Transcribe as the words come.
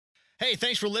Hey,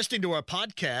 thanks for listening to our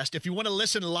podcast. If you want to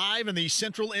listen live in the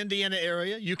central Indiana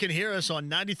area, you can hear us on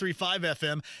 93.5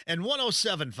 FM and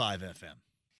 107.5 FM.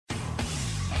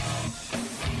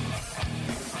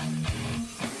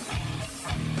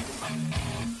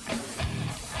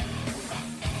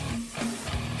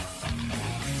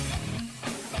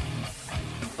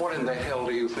 What in the hell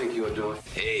do you think you're doing?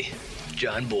 Hey,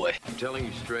 John Boy. I'm telling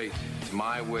you straight, it's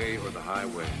my way or the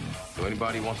highway. So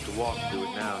anybody wants to walk, do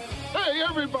it now. Hey,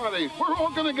 everybody, we're all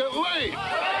gonna get laid.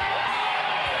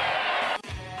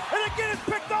 And again, it's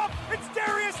picked off. It's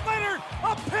Darius Leonard.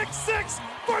 A pick six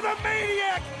for the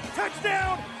Maniac.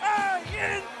 Touchdown,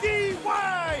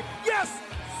 I-N-D-Y. Yes,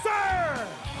 sir.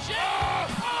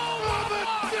 Oh, the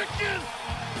chicken!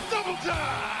 Double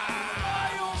time!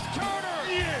 Miles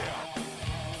Turner. Yeah!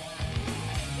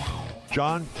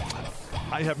 John,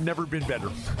 I have never been better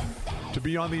to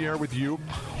be on the air with you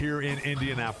here in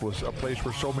Indianapolis, a place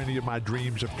where so many of my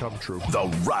dreams have come true.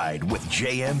 The Ride with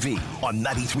JMV on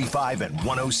 93.5 and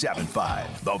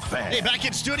 107.5. The Fan. Hey, back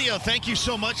in studio. Thank you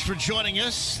so much for joining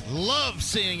us. Love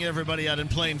seeing everybody out in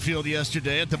Plainfield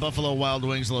yesterday at the Buffalo Wild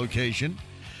Wings location.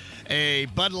 A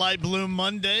Bud Light Blue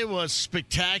Monday was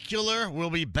spectacular. We'll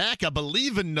be back, I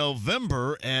believe, in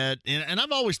November. And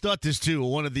I've always thought this, too.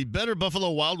 One of the better Buffalo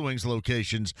Wild Wings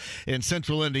locations in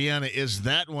central Indiana is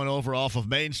that one over off of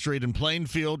Main Street in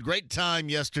Plainfield. Great time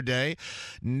yesterday.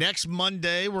 Next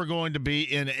Monday, we're going to be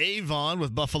in Avon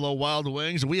with Buffalo Wild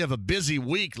Wings. We have a busy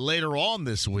week later on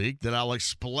this week that I'll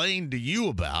explain to you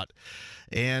about.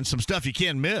 And some stuff you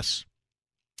can't miss.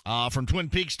 From Twin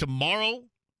Peaks tomorrow.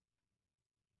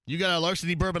 You got our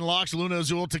Larceny Bourbon Locks, Luna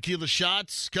Azul Tequila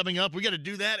Shots coming up. We got to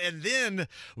do that, and then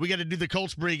we got to do the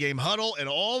Colts pregame huddle, and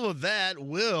all of that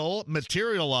will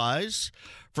materialize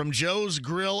from Joe's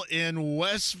Grill in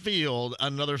Westfield,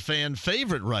 another fan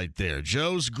favorite right there.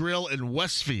 Joe's Grill in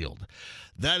Westfield.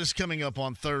 That is coming up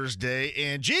on Thursday.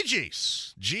 And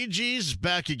Gigi's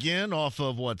back again off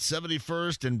of,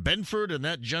 71st and Benford and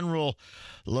that general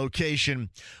location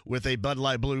with a Bud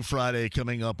Light Blue Friday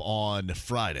coming up on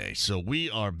Friday. So we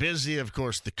are busy. Of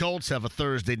course, the Colts have a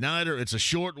Thursday nighter. It's a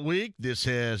short week. This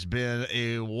has been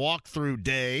a walkthrough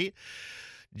day.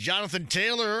 Jonathan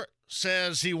Taylor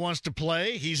says he wants to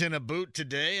play. He's in a boot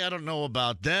today. I don't know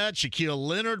about that. Shaquille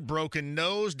Leonard, broken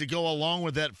nose to go along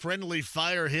with that friendly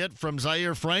fire hit from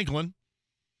Zaire Franklin.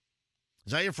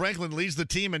 Zaire Franklin leads the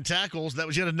team in tackles. That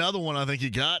was yet another one I think he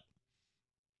got.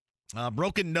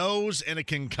 Broken nose and a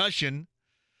concussion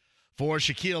for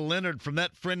Shaquille Leonard from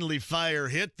that friendly fire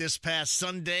hit this past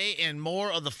Sunday, and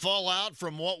more of the fallout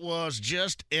from what was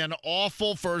just an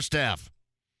awful first half.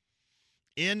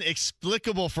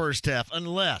 Inexplicable first half,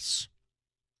 unless.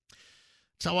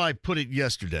 That's how I put it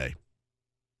yesterday.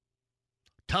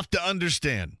 Tough to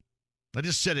understand. I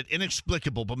just said it,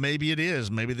 inexplicable, but maybe it is.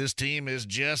 Maybe this team is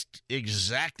just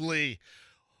exactly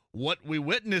what we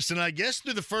witnessed. And I guess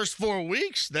through the first 4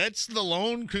 weeks, that's the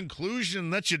lone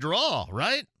conclusion that you draw,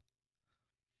 right?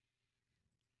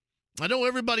 I know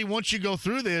everybody, once you go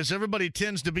through this, everybody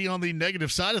tends to be on the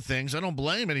negative side of things. I don't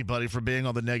blame anybody for being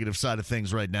on the negative side of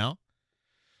things right now.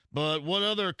 But what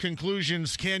other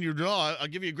conclusions can you draw? I'll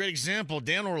give you a great example.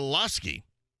 Dan Orlovsky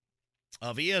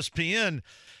of ESPN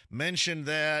mentioned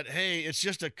that, hey, it's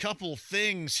just a couple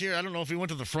things here. I don't know if he went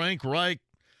to the Frank Reich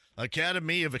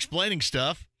Academy of Explaining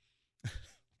Stuff,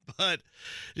 but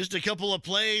just a couple of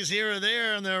plays here or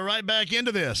there, and they're right back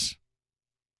into this.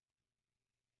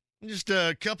 Just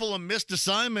a couple of missed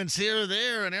assignments here or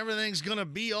there, and everything's going to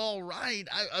be all right.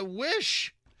 I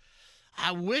wish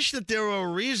that there were a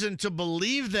reason to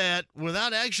believe that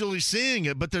without actually seeing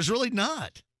it, but there's really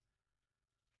not.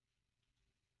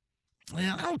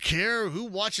 Man, I don't care who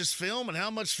watches film and how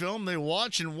much film they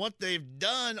watch and what they've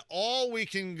done. All we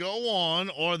can go on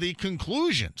are the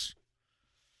conclusions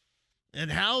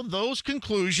and how those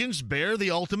conclusions bear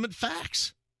the ultimate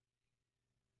facts.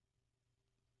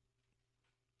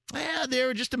 Yeah, they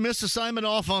were just a missed assignment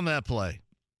off on that play.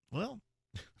 Well,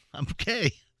 I'm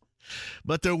okay.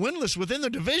 But they're winless within their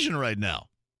division right now.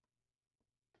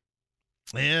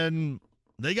 And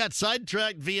they got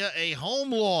sidetracked via a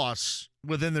home loss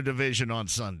within their division on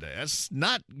Sunday. That's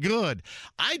not good.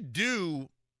 I do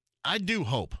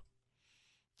hope.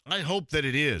 I hope that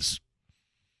it is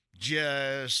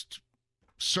just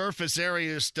surface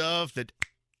area stuff that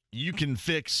you can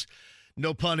fix.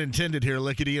 No pun intended here,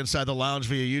 Lickety Inside the Lounge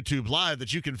via YouTube Live,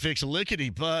 that you can fix Lickety.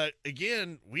 But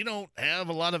again, we don't have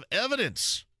a lot of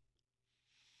evidence.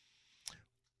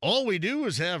 All we do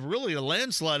is have really a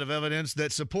landslide of evidence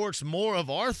that supports more of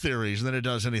our theories than it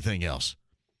does anything else.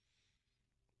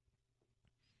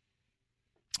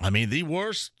 I mean, they're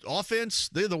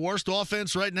the worst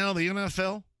offense right now in the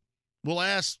NFL. We'll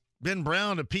ask Ben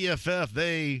Brown at PFF.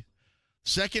 They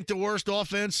second to worst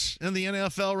offense in the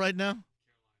NFL right now?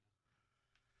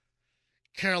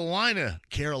 Carolina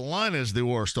is the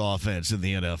worst offense in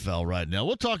the NFL right now.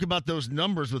 We'll talk about those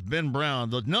numbers with Ben Brown.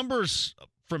 The numbers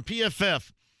from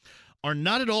PFF are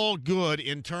not at all good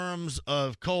in terms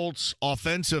of Colts'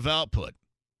 offensive output.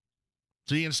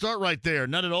 So you can start right there.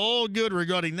 Not at all good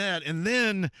regarding that. And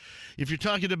then if you're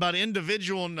talking about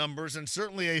individual numbers, and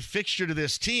certainly a fixture to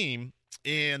this team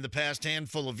in the past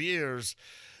handful of years,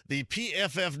 the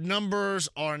PFF numbers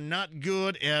are not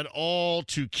good at all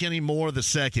to Kenny Moore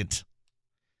II.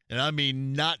 And I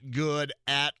mean not good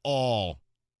at all.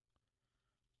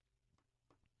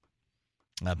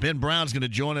 Now, Ben Brown's going to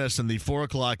join us in the 4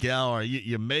 o'clock hour.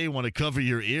 You may want to cover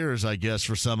your ears, I guess,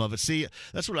 for some of it. See,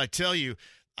 that's what I tell you.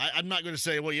 I'm not going to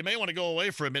say, well, you may want to go away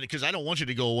for a minute, because I don't want you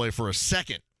to go away for a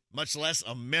second, much less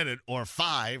a minute or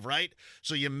 5, right?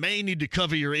 So you may need to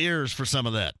cover your ears for some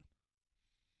of that.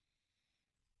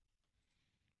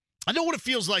 I know what it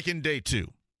feels like in day 2.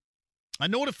 I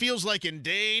know what it feels like in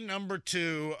day number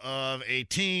 2 of a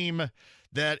team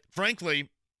that, frankly,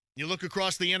 you look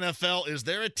across the NFL, is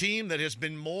there a team that has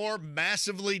been more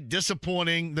massively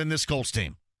disappointing than this Colts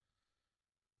team?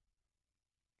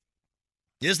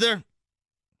 Is there?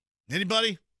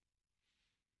 Anybody?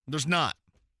 There's not.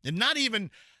 And not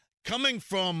even coming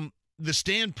from the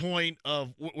standpoint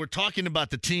of we're talking about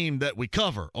the team that we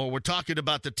cover, or we're talking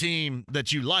about the team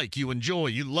that you like, you enjoy,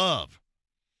 you love.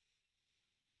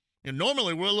 And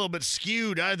normally we're a little bit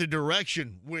skewed either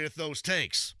direction with those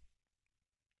takes.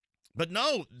 But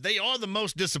no, they are the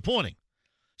most disappointing.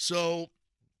 So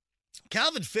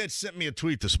Calvin Fitz sent me a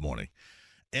tweet this morning,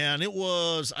 and it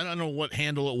was, I don't know what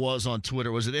handle it was on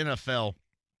Twitter. Was it NFL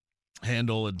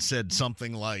handle? And said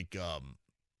something like,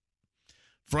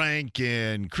 Frank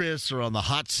and Chris are on the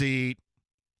hot seat,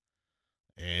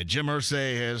 and Jim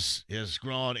Irsay has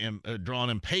drawn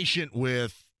impatient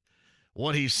with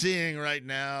what he's seeing right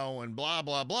now, and blah,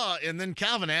 blah, blah. And then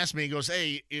Calvin asked me, he goes,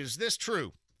 hey, is this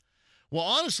true? Well,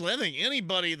 honestly, I think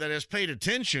anybody that has paid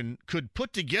attention could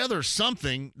put together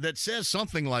something that says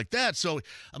something like that. So,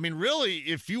 I mean, really,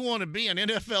 if you want to be an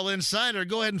NFL insider,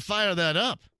 go ahead and fire that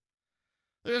up.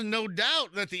 There's no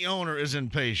doubt that the owner is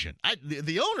impatient.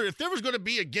 The owner, if there was going to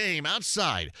be a game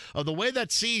outside of the way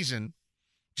that season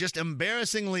just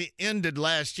embarrassingly ended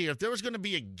last year, if there was going to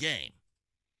be a game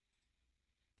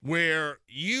where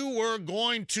you were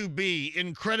going to be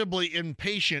incredibly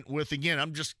impatient with, again,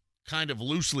 I'm just kind of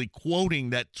loosely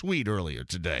quoting that tweet earlier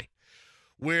today,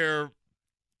 where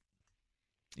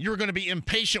you're going to be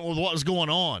impatient with what was going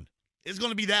on, it's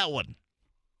going to be that one.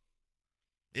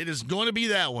 It is going to be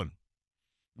that one,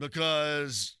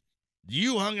 because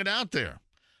you hung it out there.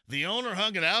 The owner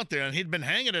hung it out there, and he'd been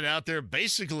hanging it out there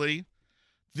basically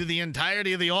through the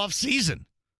entirety of the offseason.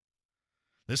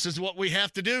 This is what we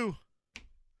have to do.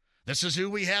 This is who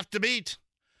we have to beat.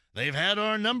 They've had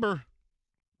our number.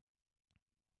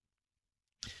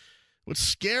 What's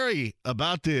scary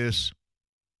about this,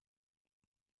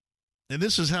 and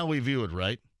this is how we view it,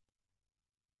 right?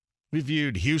 We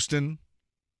viewed Houston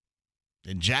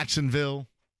and Jacksonville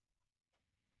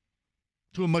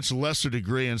to a much lesser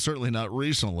degree, and certainly not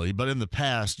recently, but in the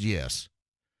past, yes.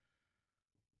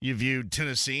 You viewed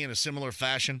Tennessee in a similar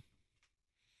fashion.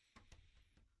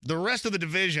 The rest of the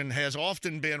division has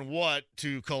often been what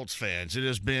to Colts fans? It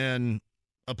has been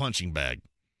a punching bag.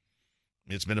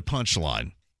 It's been a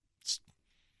punchline. It's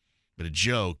been a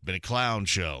joke, been a clown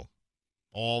show.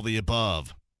 All the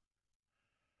above.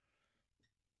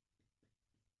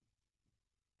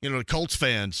 You know, the Colts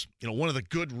fans, one of the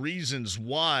good reasons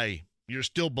why you're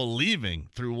still believing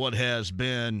through what has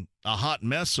been a hot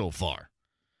mess so far,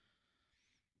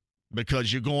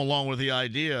 because you go along with the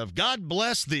idea of God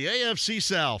bless the AFC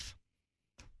South,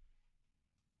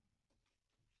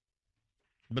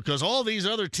 because all these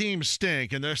other teams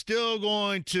stink, and they're still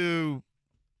going to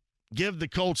give the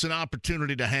Colts an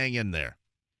opportunity to hang in there.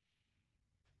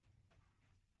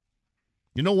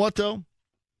 You know what, though?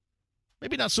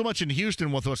 Maybe not so much in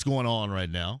Houston with what's going on right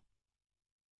now.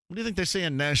 What do you think they say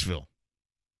in Nashville?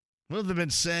 What have they been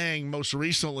saying most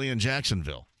recently in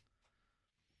Jacksonville?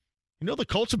 The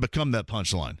Colts have become that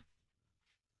punchline.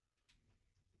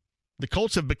 The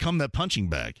Colts have become that punching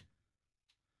bag.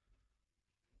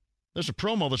 There's a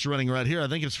promo that's running right here. I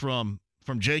think it's from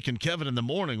Jake and Kevin in the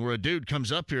morning, where a dude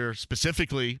comes up here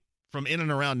specifically from in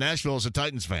and around Nashville as a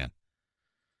Titans fan.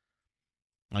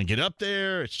 I can get up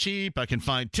there. It's cheap. I can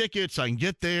find tickets. I can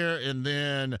get there. And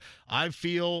then I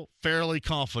feel fairly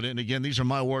confident. And again, these are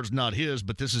my words, not his,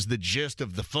 but this is the gist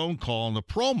of the phone call and the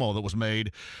promo that was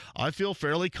made. I feel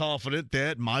fairly confident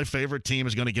that my favorite team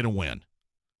is going to get a win.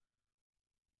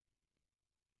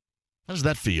 How does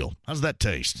that feel? How does that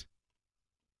taste?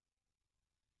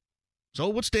 So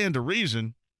it would stand to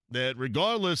reason that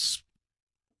regardless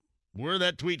where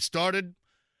that tweet started,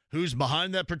 who's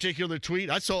behind that particular tweet.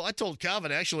 I told Calvin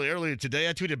actually earlier today.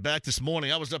 I tweeted back this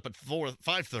morning. I was up at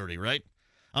 5:30, right?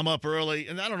 I'm up early,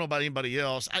 and I don't know about anybody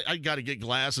else. I got to get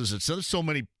glasses. There's so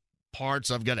many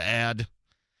parts I've got to add.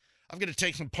 I've got to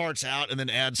take some parts out and then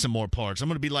add some more parts. I'm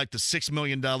going to be like the $6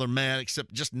 million man,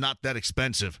 except just not that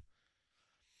expensive.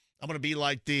 I'm going to be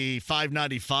like the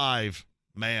 $595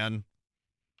 man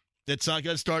that's not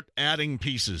going to start adding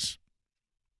pieces.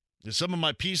 Some of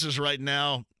my pieces right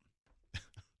now,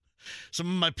 some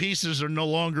of my pieces are no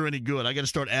longer any good. I got to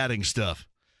start adding stuff.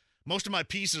 Most of my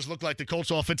pieces look like the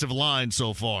Colts offensive line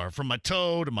so far, from my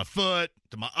toe to my foot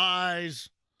to my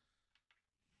eyes.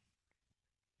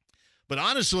 But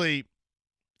honestly,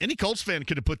 any Colts fan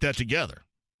could have put that together.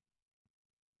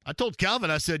 I told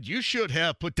Calvin, I said, you should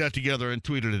have put that together and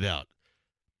tweeted it out.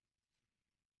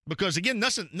 Because, again,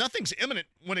 nothing's imminent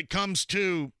when it comes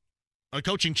to a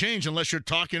coaching change unless you're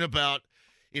talking about,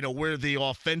 where the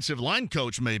offensive line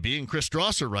coach may be, and Chris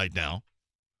Strasser right now.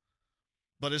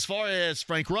 But as far as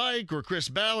Frank Reich or Chris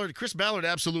Ballard,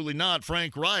 absolutely not.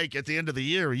 Frank Reich at the end of the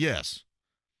year, yes.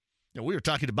 We were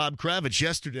talking to Bob Kravitz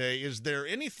yesterday. Is there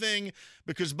anything,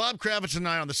 because Bob Kravitz and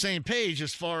I are on the same page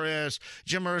as far as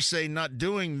Jim Irsay not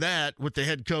doing that with the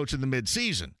head coach in the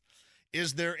midseason.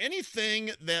 Is there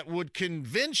anything that would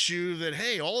convince you that,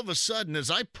 hey, all of a sudden,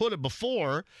 as I put it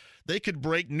before, they could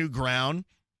break new ground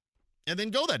and then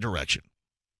go that direction?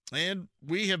 And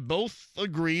we have both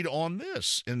agreed on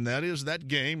this, and that is that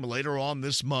game later on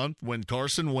this month when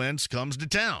Carson Wentz comes to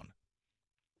town.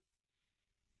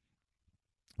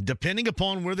 Depending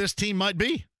upon where this team might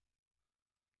be.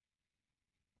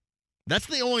 That's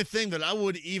the only thing that I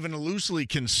would even loosely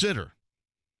consider.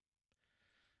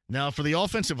 Now, for the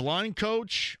offensive line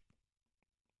coach,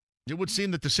 it would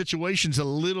seem that the situation's a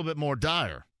little bit more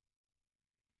dire.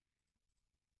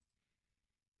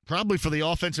 Probably for the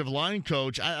offensive line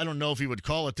coach, I don't know if he would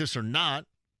call it this or not.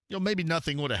 Maybe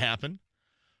nothing would have happened.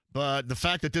 But the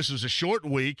fact that this was a short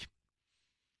week,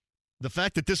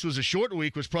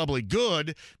 was probably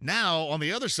good. Now, on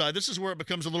the other side, this is where it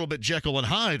becomes a little bit Jekyll and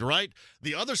Hyde, right?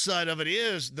 The other side of it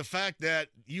is the fact that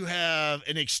you have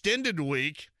an extended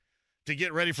week to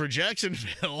get ready for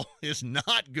Jacksonville is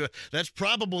not good. That's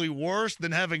probably worse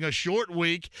than having a short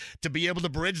week to be able to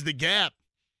bridge the gap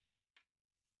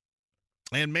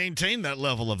and maintain that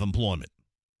level of employment.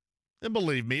 And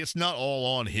believe me, it's not all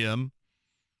on him.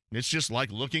 It's just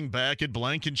like looking back at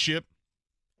Blankenship.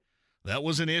 That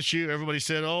was an issue. Everybody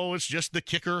said, oh, it's just the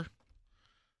kicker.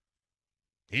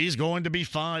 He's going to be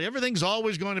fine. Everything's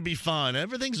always going to be fine.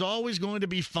 Everything's always going to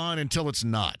be fine until it's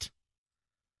not.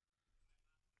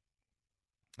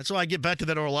 That's why I get back to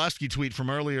that Orlovsky tweet from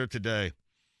earlier today.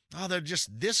 Oh, they're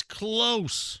just this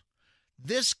close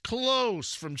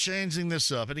from changing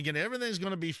this up. And again, everything's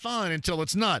going to be fine until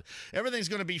it's not. Everything's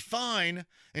going to be fine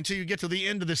until you get to the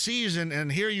end of the season,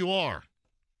 and here you are.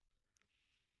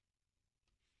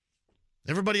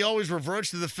 Everybody always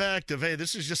reverts to the fact of, hey,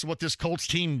 this is just what this Colts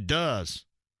team does.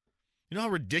 You know how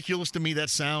ridiculous to me that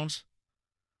sounds?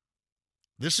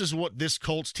 This is what this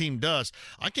Colts team does.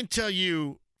 I can tell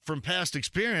you from past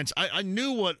experience, I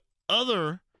knew what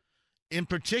other, in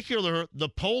particular, the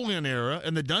Polian era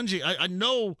and the Dungy, I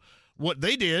know what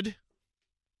they did.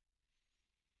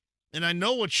 And I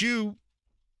know what you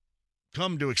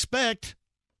come to expect,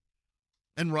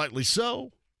 and rightly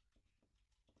so.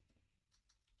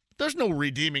 There's no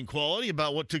redeeming quality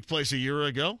about what took place a year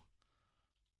ago.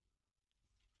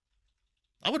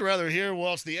 I would rather hear,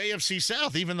 well, it's the AFC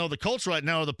South, even though the Colts right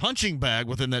now are the punching bag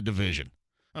within that division.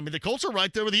 I mean, the Colts are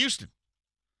right there with Houston.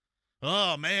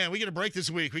 Oh, man, we get a break this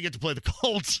week. We get to play the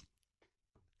Colts.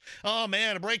 Oh,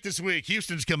 man, a break this week.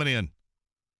 Houston's coming in.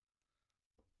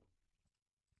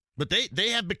 But they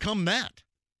have become that.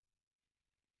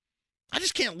 I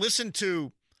just can't listen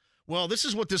to, well, this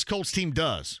is what this Colts team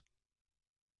does.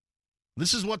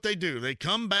 This is what they do. They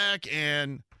come back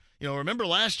and, remember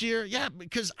last year? Yeah,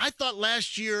 because I thought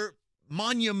last year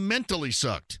monumentally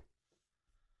sucked.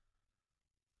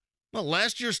 Well,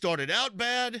 last year started out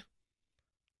bad. I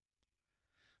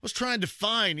was trying to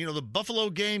find, the Buffalo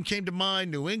game came to mind,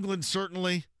 New England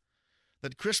certainly.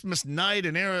 That Christmas night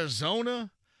in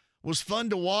Arizona was fun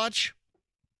to watch.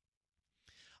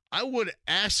 I would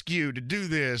ask you to do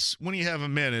this when you have a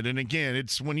minute, and again,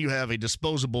 it's when you have a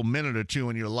disposable minute or two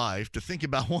in your life, to think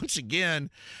about, once again,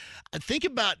 think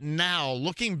about now,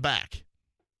 looking back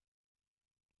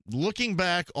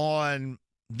on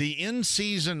the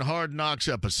in-season Hard Knocks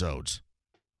episodes,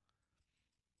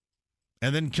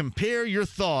 and then compare your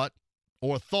thoughts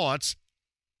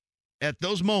at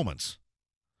those moments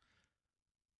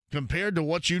compared to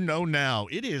what you know now,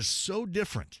 it is so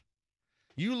different.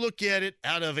 You look at it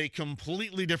out of a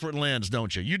completely different lens,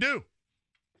 don't you? You do.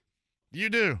 You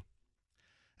do.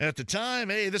 At the time,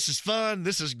 hey, this is fun.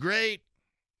 This is great.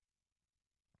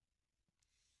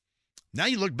 Now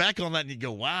you look back on that and you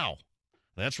go, wow,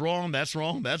 that's wrong, that's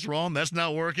wrong, that's wrong, that's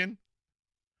not working.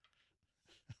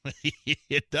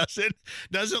 It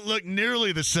doesn't look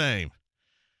nearly the same.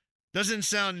 Doesn't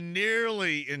sound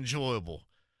nearly enjoyable.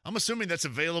 I'm assuming that's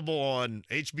available on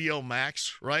HBO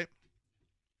Max, right?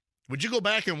 Would you go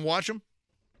back and watch them?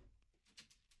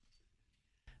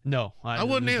 No, I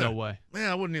wouldn't either. No way.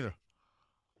 Yeah, I wouldn't either.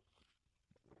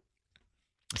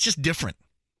 It's just different.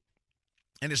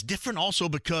 And it's different also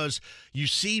because you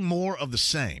see more of the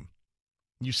same.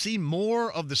 You see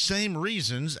more of the same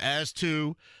reasons as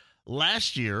to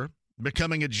last year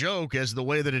becoming a joke as the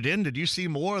way that it ended. You see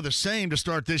more of the same to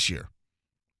start this year.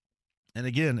 And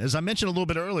again, as I mentioned a little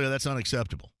bit earlier, that's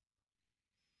unacceptable.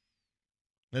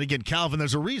 And again, Calvin,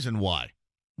 there's a reason why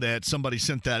that somebody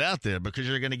sent that out there, because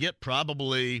you're going to get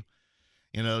probably,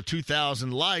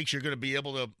 2,000 likes. You're going to be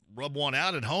able to rub one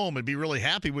out at home and be really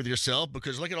happy with yourself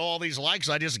because look at all these likes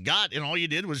I just got, and all you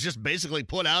did was just basically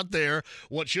put out there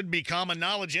what should be common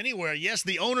knowledge anywhere. Yes,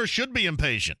 the owner should be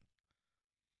impatient.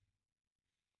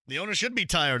 The owner should be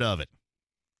tired of it.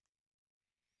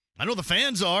 I know the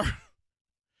fans are.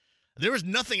 There was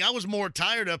nothing I was more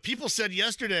tired of. People said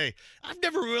yesterday, I've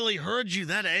never really heard you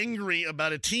that angry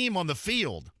about a team on the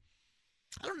field.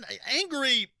 I don't know.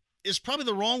 Angry is probably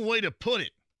the wrong way to put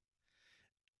it.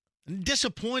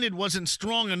 Disappointed wasn't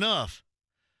strong enough.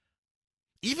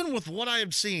 Even with what I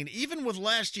have seen, even with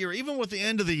last year, even with the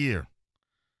end of the year.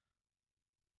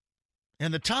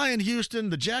 And the tie in Houston,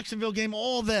 the Jacksonville game,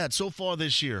 all that so far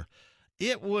this year,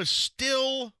 it was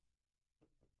still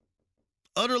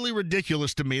utterly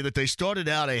ridiculous to me that they started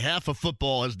out a half of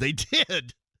football as they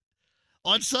did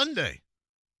on Sunday.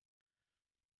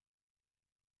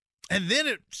 And then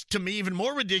it's, to me, even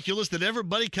more ridiculous that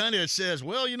everybody kind of says,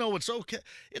 well, it's okay.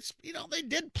 It's, they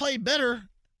did play better.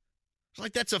 It's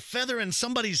like that's a feather in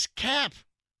somebody's cap.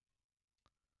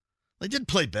 They did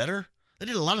play better. They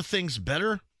did a lot of things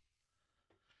better.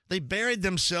 They buried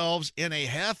themselves in a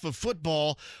half of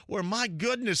football where, my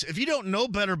goodness, if you don't know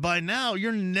better by now,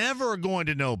 you're never going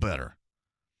to know better.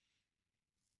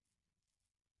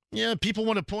 Yeah, people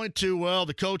want to point to, well,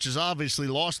 the coach has obviously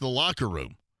lost the locker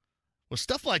room. Well,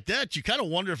 stuff like that, you kind of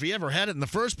wonder if he ever had it in the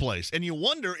first place. And you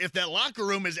wonder if that locker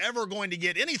room is ever going to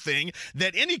get anything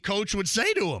that any coach would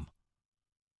say to him.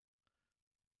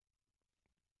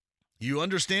 You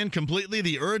understand completely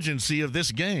the urgency of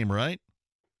this game, right?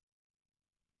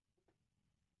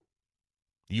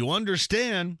 You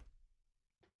understand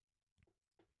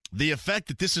the effect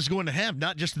that this is going to have,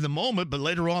 not just in the moment, but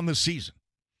later on this season.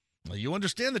 You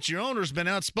understand that your owner's been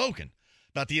outspoken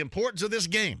about the importance of this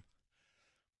game.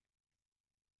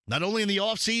 Not only in the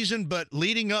offseason, but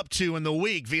leading up to in the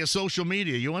week via social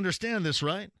media. You understand this,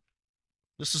 right?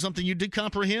 This is something you did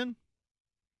comprehend?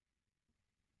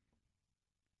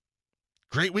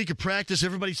 Great week of practice.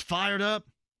 Everybody's fired up.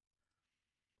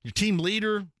 Your team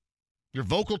leader, your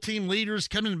vocal team leader's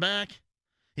coming back.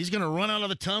 He's going to run out of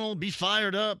the tunnel, be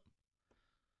fired up.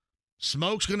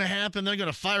 Smoke's going to happen. They're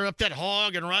going to fire up that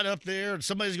hog and right up there, and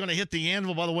somebody's going to hit the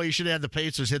anvil. By the way, you should have had the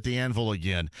Pacers hit the anvil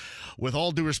again. With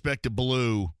all due respect to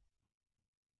Blue,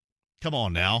 come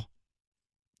on now.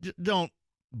 Don't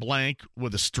blank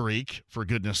with a streak, for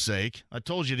goodness sake. I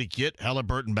told you to get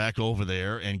Halliburton back over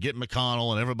there and get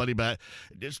McConnell and everybody back.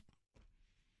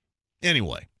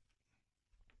 Anyway.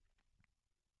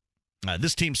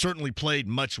 This team certainly played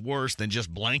much worse than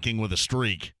just blanking with a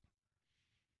streak.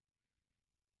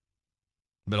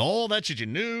 But all that you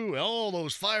knew, all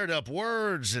those fired up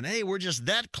words, and hey, we're just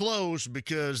that close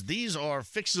because these are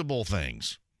fixable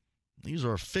things. These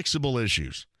are fixable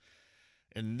issues.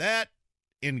 And that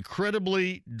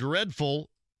incredibly dreadful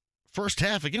first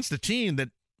half against a team that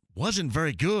wasn't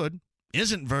very good,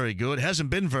 isn't very good,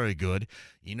 hasn't been very good.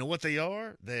 You know what they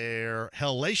are? They're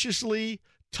hellaciously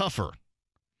tougher.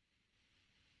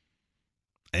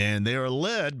 And they are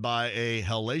led by a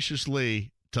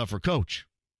hellaciously tougher coach.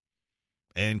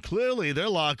 And clearly their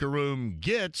locker room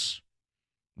gets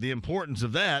the importance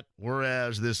of that,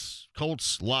 whereas this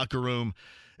Colts locker room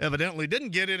evidently didn't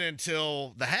get it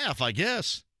until the half, I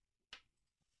guess.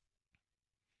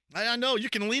 I know you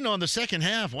can lean on the second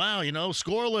half. Wow,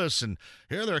 scoreless, and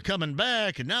here they're coming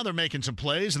back, and now they're making some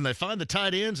plays, and they find the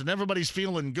tight ends, and everybody's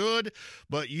feeling good.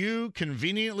 But you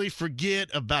conveniently forget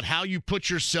about how you put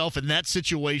yourself in that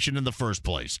situation in the first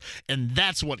place, and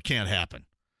that's what can't happen.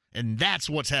 And that's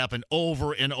what's happened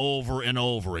over and over and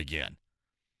over again.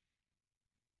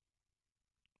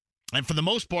 And for the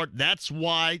most part, that's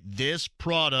why this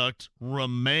product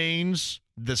remains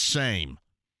the same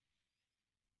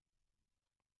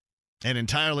and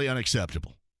entirely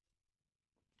unacceptable.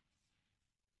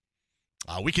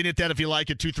 We can hit that if you like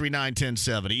at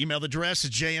 239-1070. Email address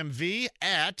is jmv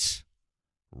at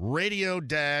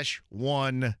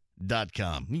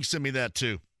radio-1.com. You can send me that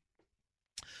too.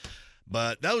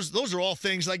 But those are all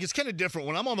things, like, it's kind of different.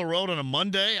 When I'm on the road on a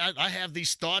Monday, I have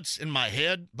these thoughts in my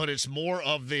head, but it's more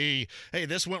of the, hey,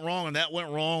 this went wrong and that went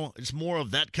wrong. It's more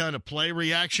of that kind of play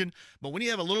reaction. But when you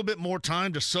have a little bit more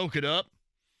time to soak it up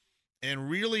and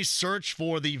really search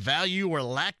for the value or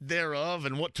lack thereof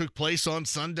and what took place on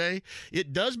Sunday,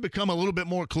 it does become a little bit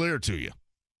more clear to you.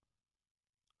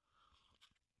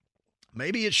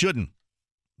 Maybe it shouldn't,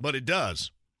 but it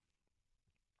does.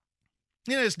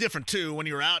 You know, it's different, too, when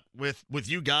you're out with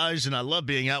you guys, and I love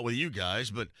being out with you guys,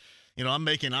 but, you know, I'm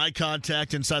making eye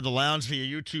contact inside the lounge via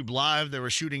YouTube Live. They were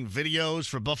shooting videos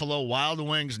for Buffalo Wild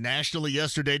Wings nationally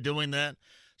yesterday doing that.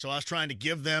 So I was trying to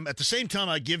give them, at the same time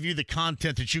I give you the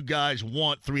content that you guys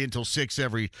want 3 until 6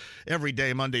 every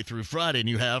day, Monday through Friday, and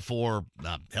you have for,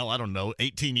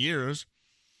 18 years.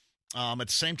 At the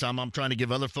same time, I'm trying to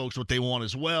give other folks what they want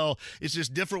as well. It's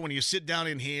just different when you sit down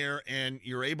in here and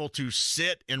you're able to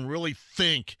sit and really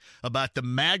think about the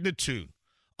magnitude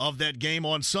of that game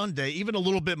on Sunday, even a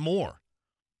little bit more.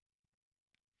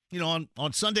 You know,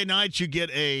 on Sunday nights, you get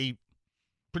a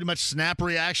pretty much snap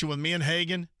reaction with me and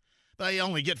Hagan, but you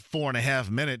only get 4.5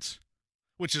 minutes,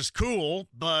 which is cool,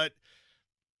 but,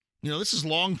 you know, this is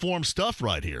long-form stuff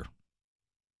right here.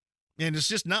 And it's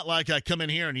just not like I come in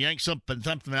here and yank something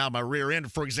out of my rear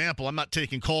end. For example, I'm not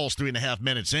taking calls 3.5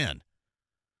 minutes in.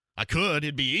 I could.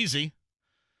 It'd be easy.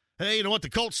 Hey, you know what? The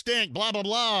Colts stink. Blah, blah,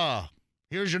 blah.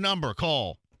 Here's your number.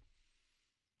 Call.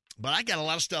 But I got a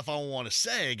lot of stuff I want to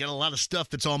say. I got a lot of stuff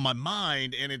that's on my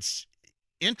mind. And it's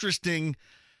interesting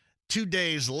 2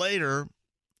 days later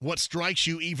what strikes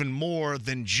you even more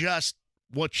than just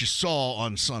what you saw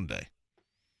on Sunday.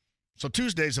 So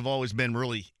Tuesdays have always been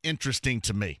really interesting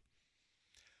to me.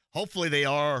 Hopefully they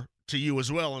are to you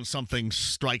as well, and something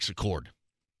strikes a chord.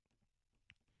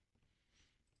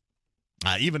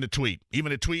 Even a tweet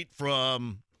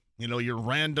from, you know, your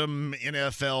random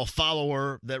NFL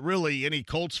follower that really any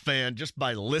Colts fan, just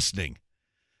by listening,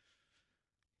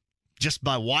 just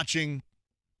by watching,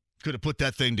 could have put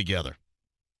that thing together.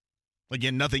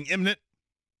 Again, nothing imminent,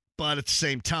 but at the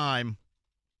same time,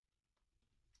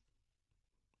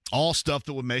 all stuff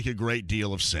that would make a great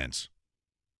deal of sense.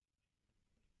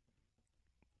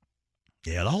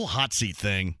 Yeah, the whole hot seat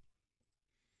thing.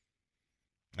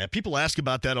 Yeah, people ask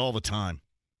about that all the time.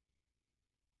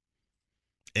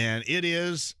 And it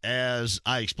is as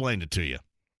I explained it to you.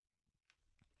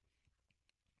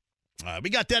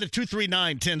 We got that at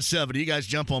 239-1070. You guys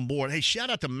jump on board. Hey, shout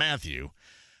out to Matthew.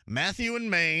 Matthew in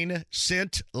Maine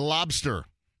sent lobster.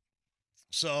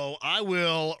 So I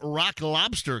will rock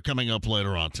lobster coming up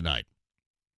later on tonight.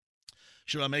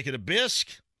 Should I make it a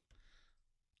bisque?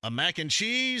 A mac and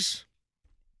cheese?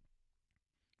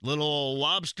 Little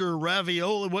lobster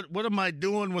ravioli. What am I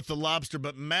doing with the lobster?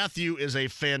 But Matthew is a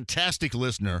fantastic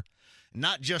listener,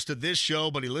 not just to this show,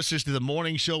 but he listens to the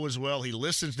morning show as well. He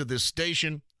listens to this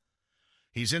station.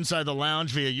 He's inside the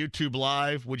lounge via YouTube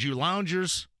Live. Would you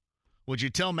loungers, would you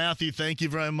tell Matthew thank you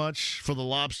very much for the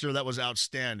lobster? That was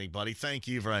outstanding, buddy. Thank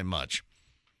you very much.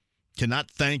 Cannot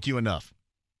thank you enough.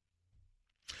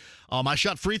 I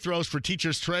shot free throws for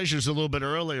Teacher's Treasures a little bit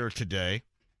earlier today.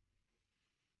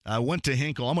 I went to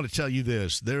Hinkle. I'm going to tell you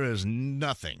this. There is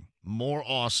nothing more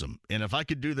awesome, and if I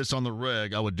could do this on the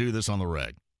reg, I would do this on the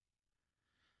reg,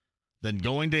 than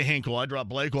going to Hinkle. I dropped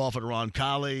Blake off at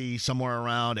Roncalli somewhere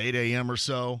around 8 a.m. or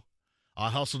so. I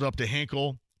hustled up to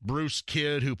Hinkle. Bruce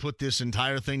Kidd, who put this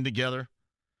entire thing together.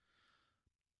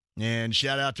 And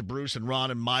shout out to Bruce and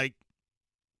Ron and Mike.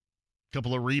 A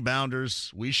couple of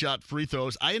rebounders. We shot free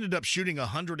throws. I ended up shooting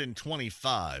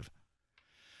 125.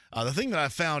 The thing that I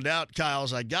found out, Kyle,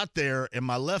 is I got there, and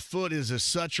my left foot is as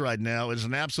such right now. It is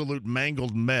an absolute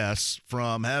mangled mess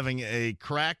from having a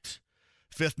cracked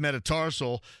fifth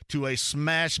metatarsal to a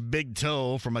smashed big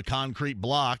toe from a concrete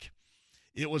block.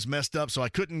 It was messed up, so I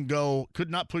could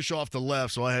not push off the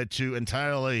left, so I had to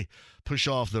entirely push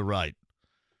off the right.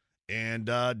 And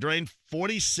drained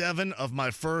 47 of my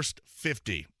first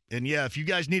 50. And, yeah, if you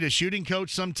guys need a shooting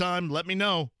coach sometime, let me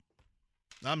know.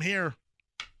 I'm here.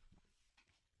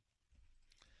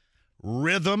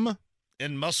 Rhythm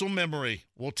and muscle memory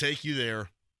will take you there.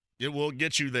 It will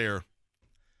get you there.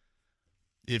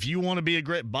 If you want to be a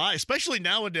great buy, especially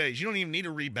nowadays, you don't even need a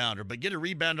rebounder, but get a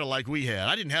rebounder like we had.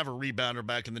 I didn't have a rebounder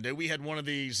back in the day. We had one of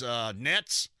these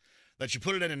nets that you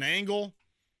put it at an angle,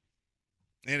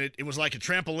 and it was like a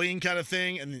trampoline kind of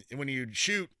thing. And when you'd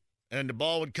shoot, and the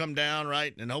ball would come down,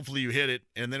 right, and hopefully you hit it,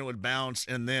 and then it would bounce,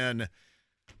 and then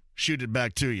shoot it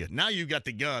back to you. Now you got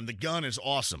the gun. The gun is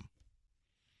awesome.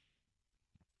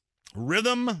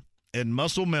 Rhythm and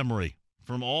muscle memory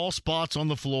from all spots on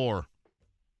the floor.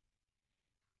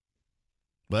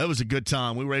 Well, it was a good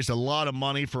time. We raised a lot of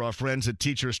money for our friends at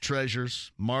Teachers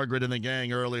Treasures, Margaret and the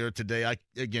gang earlier today. I,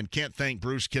 again, can't thank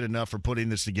Bruce Kidd enough for putting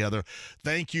this together.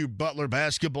 Thank you, Butler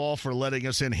Basketball, for letting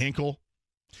us in Hinkle.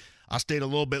 I stayed a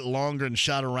little bit longer and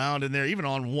shot around in there, even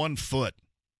on 1 foot.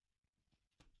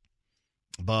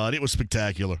 But it was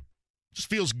spectacular. Just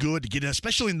feels good to get in,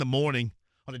 especially in the morning.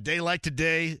 On a day like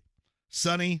today,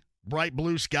 sunny, bright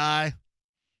blue sky.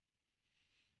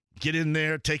 Get in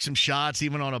there, take some shots,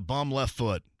 even on a bum left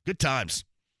foot. Good times.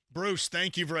 Bruce,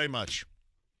 thank you very much.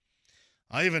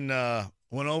 I even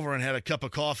went over and had a cup of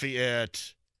coffee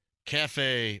at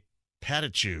Cafe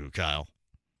Patachu, Kyle.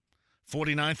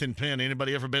 49th and Penn.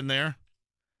 Anybody ever been there?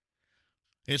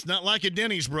 It's not like a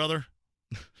Denny's, brother.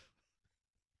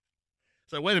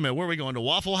 So wait a minute, where are we going? To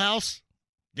Waffle House?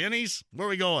 Denny's? Where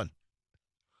are we going?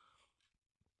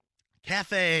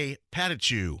 Cafe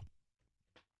Patachu.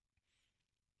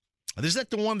 Is that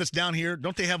the one that's down here?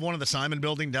 Don't they have one in the Simon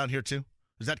building down here too?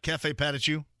 Is that Cafe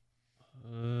Patachu?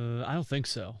 I don't think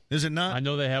so. Is it not? I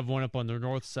know they have one up on the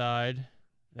north side.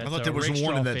 That's I thought there was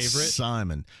one in that favorite.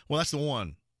 Simon. Well, that's the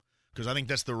one. Because I think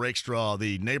that's the Rakestraw,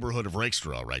 the neighborhood of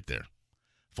Rakestraw right there.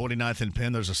 49th and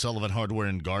Penn, there's a Sullivan Hardware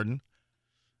and Garden.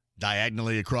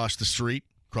 Diagonally across the street,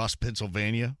 across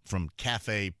Pennsylvania, from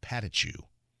Cafe Patachu.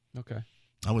 Okay.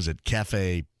 I was at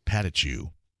Cafe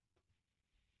Patachu.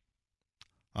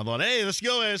 I thought, hey, let's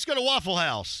go to Waffle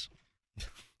House.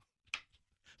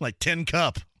 Like 10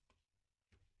 cup.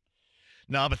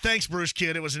 No, but thanks, Bruce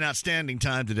Kidd. It was an outstanding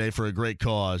time today for a great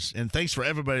cause. And thanks for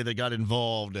everybody that got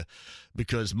involved,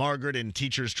 because Margaret and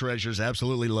Teachers Treasures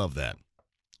absolutely love that.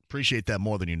 Appreciate that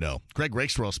more than you know. Greg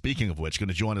Rakestraw, speaking of which, going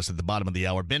to join us at the bottom of the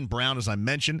hour. Ben Brown, as I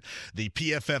mentioned, the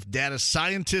PFF data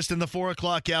scientist in the 4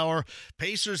 o'clock hour.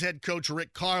 Pacers head coach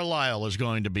Rick Carlisle is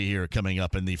going to be here coming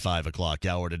up in the 5 o'clock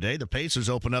hour today. The Pacers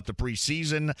open up the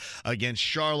preseason against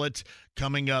Charlotte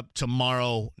coming up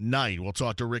tomorrow night. We'll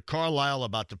talk to Rick Carlisle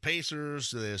about the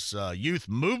Pacers, this youth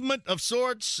movement of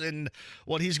sorts, and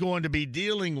what he's going to be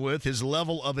dealing with, his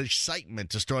level of excitement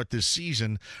to start this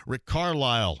season. Rick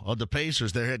Carlisle of the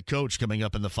Pacers, their head coach, coming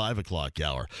up in the 5 o'clock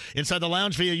hour. Inside the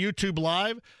Lounge via YouTube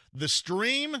Live. The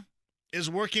stream is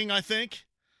working, I think.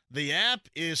 The app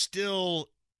is still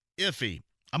iffy.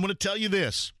 I'm going to tell you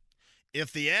this.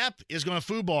 If the app is going to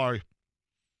foobar,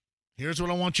 here's what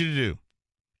I want you to do.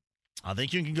 I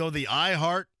think you can go to the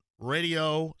iHeart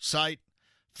Radio site,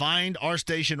 find our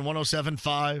station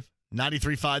 107.5,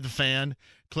 93.5 The Fan.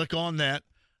 Click on that.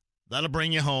 That'll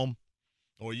bring you home.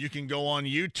 Or you can go on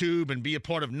YouTube and be a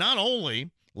part of not only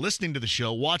listening to the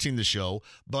show, watching the show,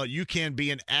 but you can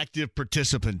be an active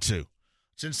participant too.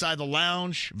 It's Inside the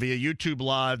Lounge via YouTube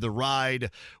Live, The Ride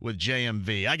with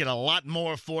JMV. I got a lot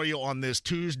more for you on this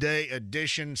Tuesday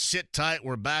edition. Sit tight.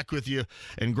 We're back with you,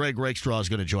 and Greg Rakestraw is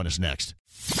going to join us next.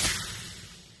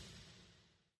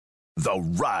 The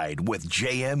Ride with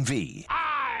JMV.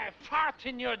 I fart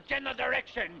in your general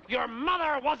direction. Your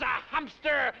mother was a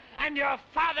hamster, and your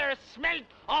father smelled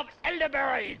of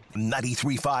elderberries.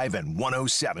 93.5 and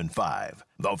 107.5.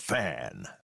 The Fan.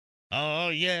 Oh,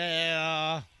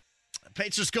 yeah.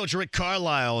 Pacers coach Rick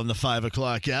Carlisle in the 5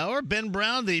 o'clock hour. Ben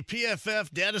Brown, the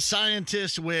PFF data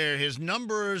scientist, where his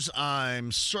numbers,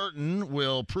 I'm certain,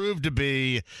 will prove to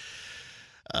be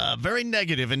very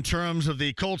negative in terms of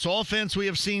the Colts offense we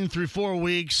have seen through 4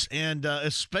 weeks, and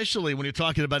especially when you're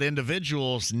talking about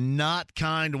individuals, not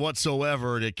kind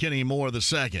whatsoever to Kenny Moore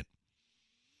II.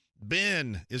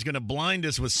 Ben is going to blind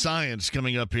us with science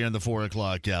coming up here in the 4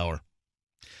 o'clock hour.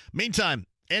 Meantime,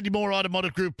 Andy Moore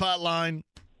Automotive Group hotline,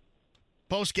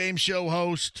 post-game show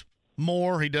host,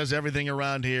 Moore. He does everything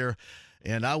around here,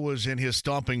 and I was in his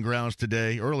stomping grounds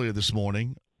today, earlier this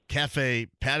morning. Cafe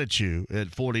Patachu at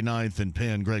 49th and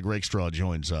Penn. Greg Rakestraw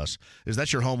joins us. Is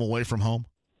that your home away from home?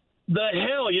 The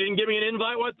hell? You didn't give me an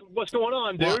invite? What's going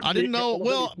on, dude? Well, I didn't know.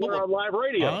 Well, we're on live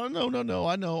radio. No.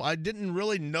 I know. I didn't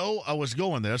really know I was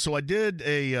going there. So I did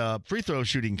a free throw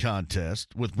shooting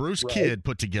contest with Bruce Kidd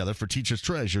put together for Teachers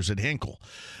Treasures at Hinkle.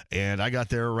 And I got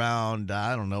there around,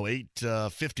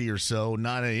 8:50 or so,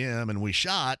 9 a.m., and we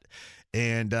shot.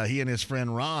 And he and his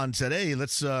friend Ron said, hey,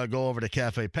 let's go over to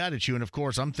Cafe Patachou. And, of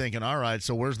course, I'm thinking, all right,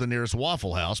 so where's the nearest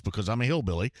Waffle House because I'm a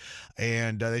hillbilly.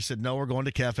 And they said, no, we're going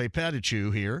to Cafe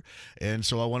Patachou here. And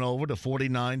so I went over to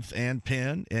 49th and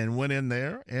Penn and went in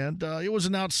there. And it was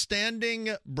an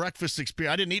outstanding breakfast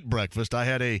experience. I didn't eat breakfast. I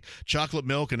had a chocolate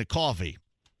milk and a coffee.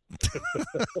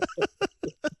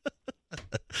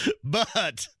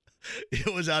 But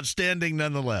it was outstanding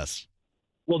nonetheless.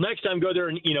 Well, next time go there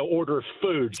and order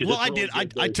food. Well, I did.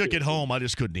 I took it home. I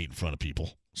just couldn't eat in front of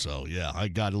people. So yeah, I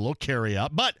got a little carry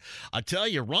out. But I tell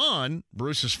you, Ron,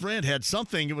 Bruce's friend, had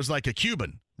something. It was like a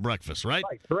Cuban breakfast, right?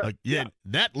 Right, correct. Yeah,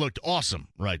 that looked awesome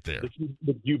right there.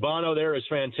 The Cubano there is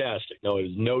fantastic. No,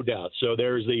 there's no doubt. So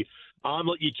there's the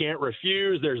omelet you can't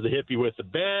refuse. There's the hippie with the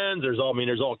bends. There's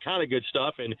all kind of good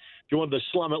stuff. And if you wanted to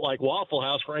slum it like Waffle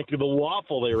House, frankly, the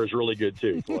waffle there is really good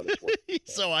too.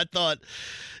 So I thought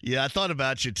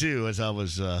about you too as I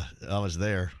was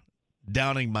there,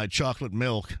 downing my chocolate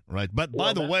milk, right? But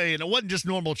by the way, and it wasn't just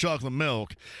normal chocolate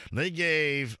milk. They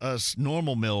gave us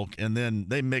normal milk, and then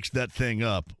they mixed that thing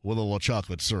up with a little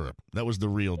chocolate syrup. That was the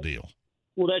real deal.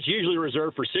 Well, that's usually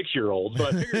reserved for 6-year-olds,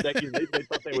 but I figured that they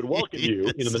thought they would welcome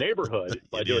you in the neighborhood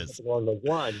by doing something along those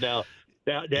lines. Now,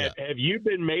 have you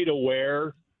been made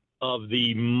aware of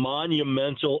the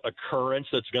monumental occurrence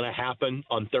that's going to happen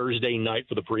on Thursday night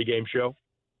for the pregame show?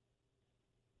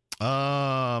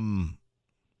 I'm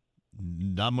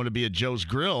going to be at Joe's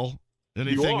Grill.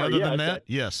 Anything other than that?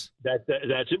 Yes.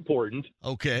 That's important.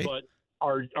 Okay. But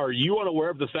are you unaware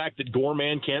of the fact that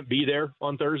Gorman can't be there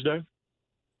on Thursday?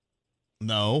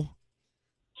 No.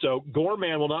 So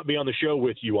Gorman will not be on the show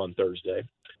with you on Thursday.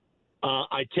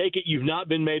 I take it you've not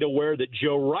been made aware that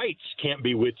Joe Wrights can't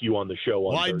be with you on the show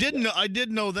on Thursday. I did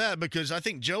know that because I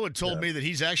think Joe had told me that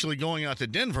he's actually going out to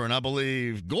Denver, and I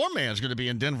believe Gorman's going to be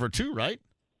in Denver too, right?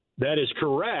 That is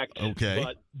correct. Okay.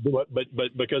 But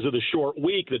because of the short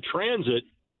week, the transit,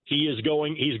 he's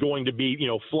going to be,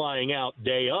 flying out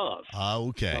day of.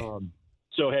 Okay.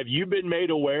 So have you been made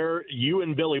aware you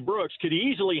and Billy Brooks could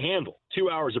easily handle 2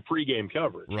 hours of pregame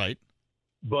coverage? Right.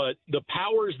 But the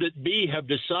powers that be have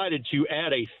decided to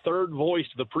add a third voice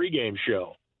to the pregame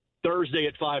show Thursday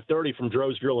at 5:30 from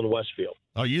Dro's Grill in Westfield.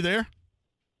 Are you there?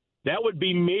 That would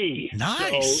be me.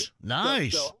 Nice.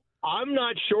 So I'm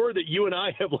not sure that you and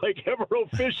I have ever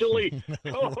officially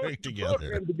worked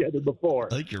together before.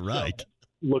 I think you're right. So,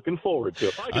 looking forward to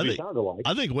it.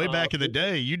 I think way back in the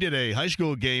day, you did a high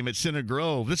school game at Center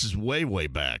Grove. This is way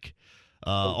back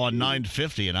on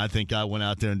 950, and I think I went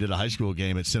out there and did a high school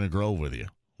game at Center Grove with you.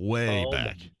 Way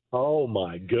back. Oh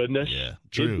my goodness! Yeah,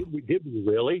 true. Did we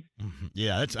really?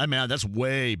 Yeah, that's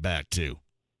way back too.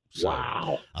 So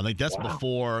wow. I think that's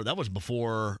before. That was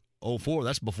before 04.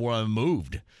 That's before I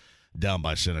moved down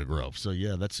by Center Grove. So,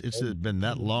 yeah, it's been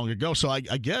that long ago. So I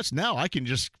guess now I can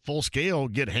just full scale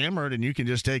get hammered and you can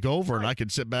just take over and I can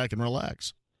sit back and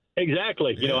relax.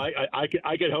 Exactly. Yeah. I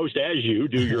could host as you,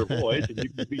 do your voice, and you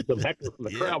can be some heckler from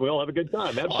the crowd. We all have a good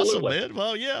time. Absolutely. Awesome, man.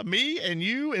 Well, yeah, me and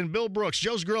you and Bill Brooks.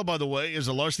 Joe's Grill, by the way, is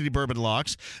a Larceny Bourbon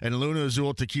Locks and Luna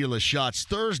Azul Tequila Shots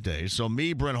Thursday. So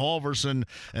me, Brent Halverson,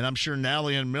 and I'm sure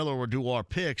Nally and Miller will do our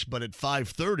picks, but at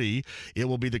 5:30, it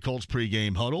will be the Colts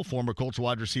pregame huddle. Former Colts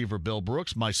wide receiver Bill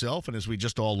Brooks, myself, and as we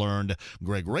just all learned,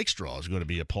 Greg Rakestraw is going to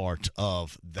be a part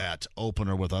of that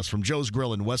opener with us from Joe's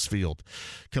Grill in Westfield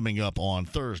coming up on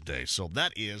Thursday. So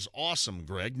that is awesome,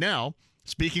 Greg. Now,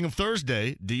 speaking of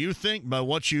Thursday, do you think by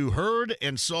what you heard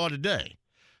and saw today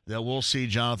that we'll see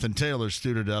Jonathan Taylor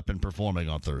suited up and performing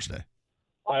on Thursday?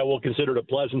 I will consider it a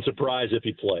pleasant surprise if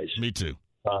he plays. Me too.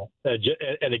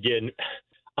 And again,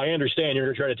 I understand you're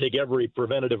going to try to take every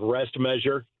preventative rest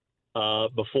measure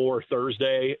before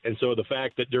Thursday. And so the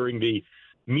fact that during the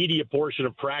media portion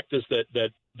of practice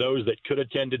that those that could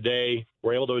attend today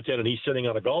were able to attend and he's sitting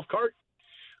on a golf cart,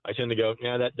 I tend to go,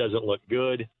 that doesn't look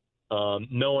good.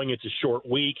 Knowing it's a short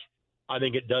week, I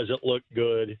think it doesn't look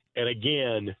good. And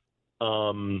again,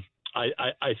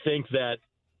 I think that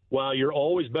while you're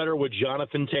always better with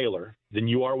Jonathan Taylor than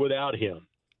you are without him,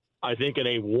 I think in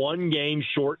a one-game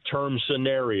short-term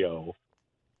scenario,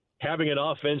 having an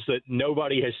offense that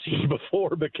nobody has seen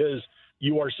before because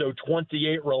you are so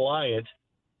 28 reliant,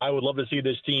 I would love to see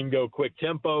this team go quick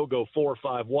tempo, go 4 or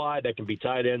 5 wide. That can be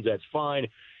tight ends. That's fine.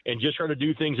 And just try to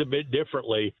do things a bit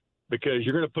differently because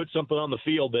you're going to put something on the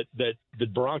field that the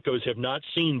Broncos have not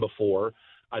seen before.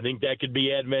 I think that could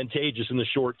be advantageous in the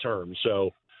short term.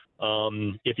 So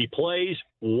if he plays,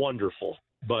 wonderful.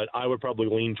 But I would probably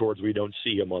lean towards we don't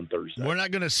see him on Thursday. We're not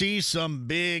going to see some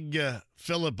big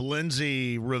Philip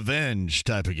Lindsay revenge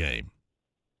type of game.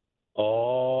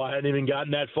 Oh, I hadn't even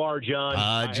gotten that far, John.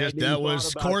 That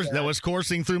was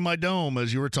coursing through my dome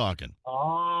as you were talking.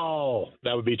 Oh,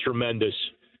 that would be tremendous.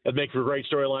 That'd make for great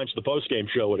storylines for the postgame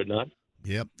show, would it not?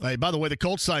 Yep. Hey, by the way, the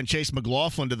Colts signed Chase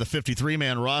McLaughlin to the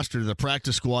 53-man roster to the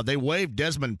practice squad. They waived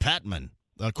Desmond Patman,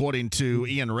 according to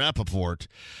Ian Rappaport.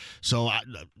 So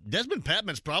Desmond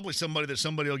Patman's probably somebody that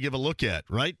somebody will give a look at,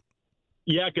 right?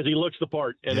 Yeah, because he looks the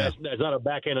part, and that's not a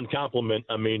backhanded compliment.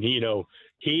 I mean,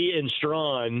 he and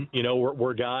Strawn,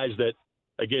 were guys that,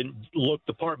 again, look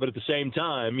the part, but at the same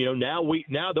time,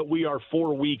 now that we are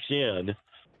 4 weeks in,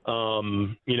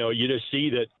 you just see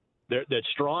that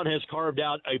Strawn has carved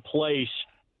out a place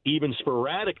even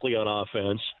sporadically on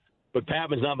offense, but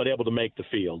Patman's not been able to make the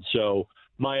field. So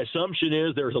my assumption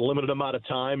is there's a limited amount of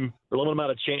time or limited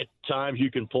amount of times you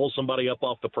can pull somebody up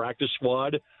off the practice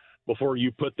squad before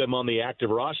you put them on the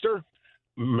active roster.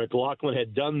 McLaughlin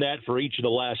had done that for each of the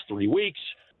last 3 weeks.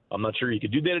 I'm not sure you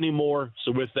could do that anymore.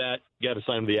 So with that, you got to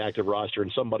sign him to the active roster,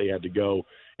 and somebody had to go.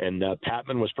 And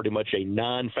Patman was pretty much a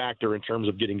non-factor in terms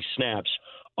of getting snaps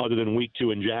other than week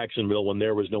 2 in Jacksonville when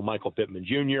there was no Michael Pittman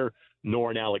Jr. nor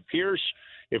an Alec Pierce.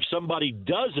 If somebody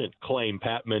doesn't claim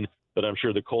Patman, then I'm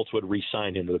sure the Colts would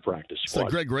re-sign him to the practice squad. So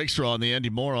Greg Rakestraw on the Andy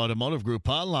Moore Automotive Group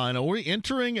hotline. Are we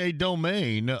entering a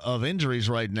domain of injuries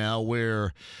right now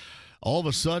where all of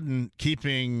a sudden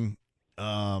keeping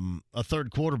a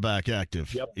third quarterback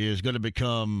active is going to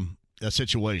become a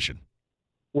situation?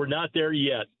 We're not there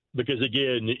yet because,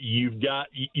 again, you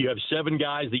have 7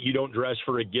 guys that you don't dress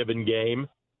for a given game.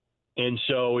 And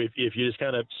so if you just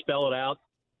kind of spell it out,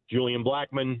 Julian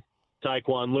Blackmon,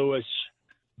 Tyquan Lewis,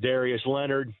 Darius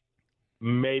Leonard,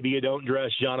 maybe you don't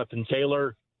dress Jonathan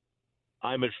Taylor.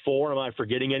 I'm at 4. Am I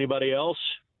forgetting anybody else?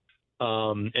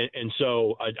 And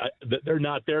so they're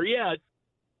not there yet,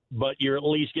 but you're at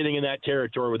least getting in that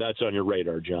territory where that's on your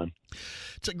radar, John.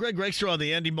 So Greg Rakestraw on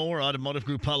the Andy Moore Automotive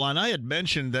Group hotline. I had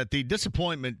mentioned that the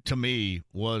disappointment to me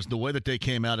was the way that they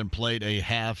came out and played a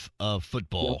half of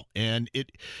football. Yep. And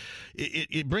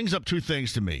it brings up 2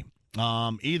 things to me.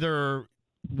 Either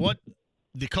what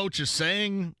the coach is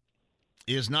saying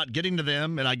is not getting to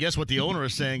them, and I guess what the owner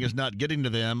is saying is not getting to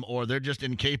them, or they're just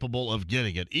incapable of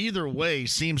getting it. Either way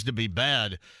seems to be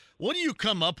bad. What do you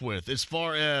come up with as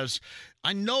far as,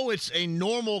 I know it's a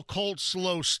normal Colts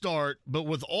slow start, but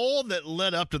with all that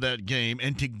led up to that game,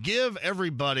 and to give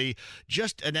everybody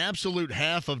just an absolute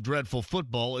half of dreadful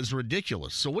football is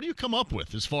ridiculous. So what do you come up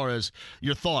with as far as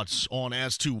your thoughts on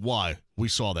as to why we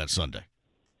saw that Sunday?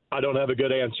 I don't have a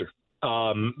good answer.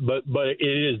 But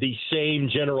it is the same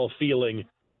general feeling.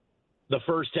 The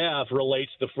first half relates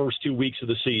to the first 2 weeks of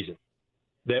the season.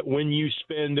 That when you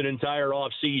spend an entire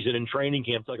off season in training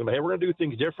camp talking about, hey, we're going to do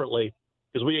things differently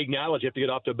because we acknowledge you have to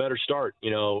get off to a better start.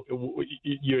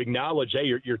 You acknowledge,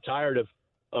 hey, you're tired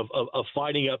of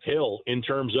fighting uphill in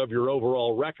terms of your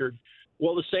overall record.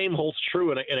 Well, the same holds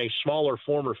true in a smaller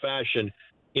form or fashion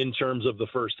in terms of the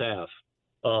first half,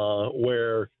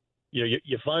 where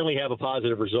you finally have a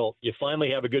positive result. You finally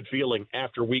have a good feeling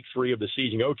after week 3 of the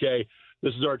season. Okay,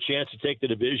 this is our chance to take the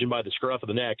division by the scruff of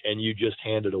the neck, and you just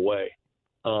hand it away.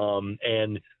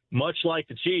 And much like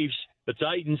the Chiefs, the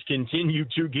Titans continue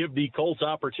to give the Colts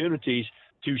opportunities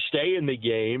to stay in the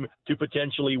game, to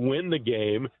potentially win the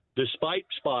game, despite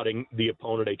spotting the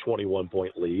opponent a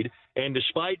 21-point lead, and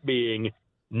despite being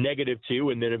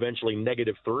 -2 and then eventually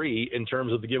 -3 in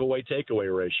terms of the giveaway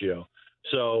takeaway ratio.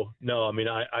 So, no, I mean,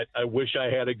 I wish I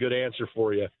had a good answer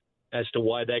for you as to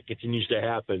why that continues to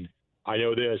happen. I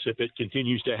know this, if it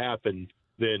continues to happen,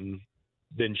 then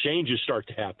changes start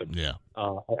to happen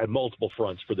at multiple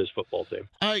fronts for this football team.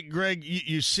 All right, Greg,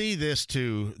 you see this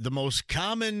too. The most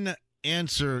common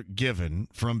answer given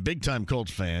from big-time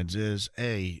Colts fans is,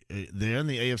 they're in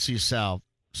the AFC South,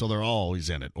 so they're always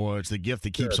in it, or it's the gift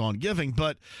that keeps on giving.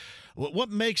 But what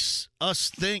makes us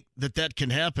think that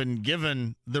can happen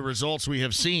given the results we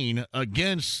have seen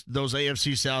against those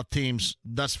AFC South teams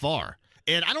thus far?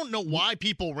 And I don't know why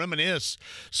people reminisce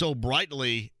so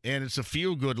brightly, and it's a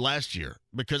feel-good last year,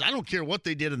 because I don't care what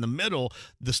they did in the middle.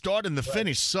 The start and the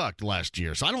finish sucked last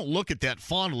year, so I don't look at that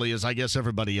fondly as I guess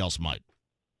everybody else might.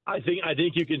 I think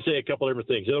you can say a couple different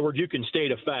things. In other words, you can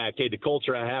state a fact, hey, the Colts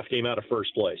are a half game out of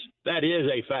first place. That is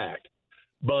a fact.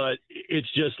 But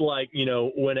it's just like,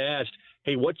 when asked,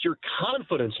 hey, what's your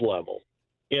confidence level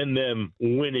in them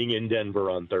winning in Denver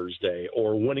on Thursday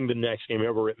or winning the next game,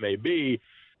 wherever it may be?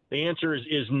 The answer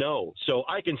is no. So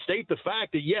I can state the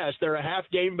fact that, yes, they're a half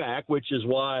game back, which is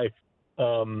why,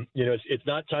 it's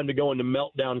not time to go into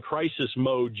meltdown crisis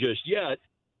mode just yet.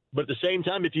 But at the same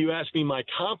time, if you ask me my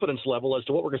confidence level as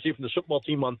to what we're going to see from the football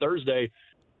team on Thursday,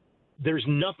 there's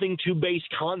nothing to base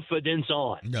confidence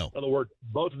on. No. In other words,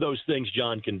 both of those things,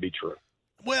 John, can be true.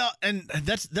 Well, and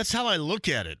that's how I look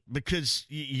at it, because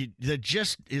there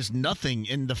just is nothing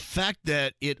in the fact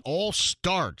that it all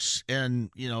starts, and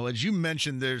as you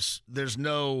mentioned, there's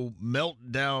no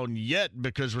meltdown yet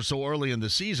because we're so early in the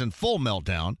season, full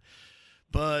meltdown.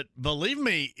 But believe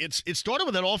me, it started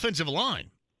with that offensive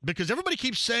line. Because everybody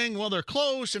keeps saying, well, they're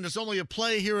close and it's only a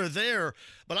play here or there.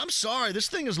 But I'm sorry, this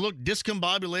thing has looked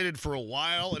discombobulated for a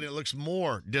while, and it looks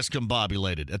more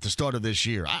discombobulated at the start of this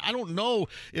year. I don't know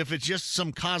if it's just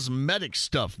some cosmetic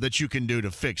stuff that you can do to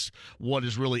fix what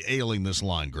is really ailing this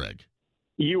line, Greg.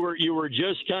 You were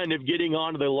just kind of getting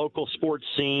onto the local sports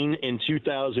scene in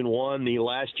 2001, the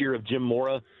last year of Jim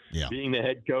Mora being the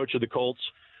head coach of the Colts.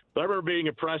 But I remember being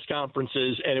at press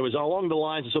conferences, and it was along the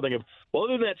lines of something of, well,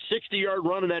 other than that 60-yard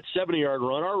run and that 70-yard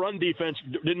run, our run defense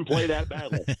didn't play that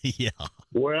badly. Yeah.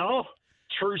 Well,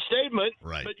 true statement.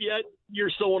 Right. But yet you're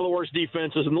still one of the worst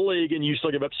defenses in the league, and you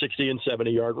still give up 60 and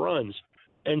 70-yard runs.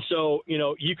 And so,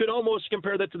 you could almost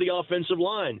compare that to the offensive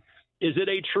line. Is it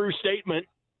a true statement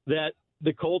that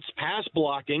the Colts' pass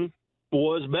blocking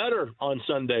was better on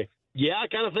Sunday? Yeah, I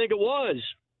kind of think it was.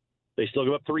 They still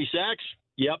give up 3 sacks?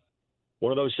 Yep.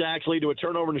 One of those sacks lead to a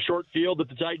turnover in the short field that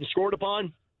the Titans scored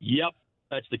upon? Yep,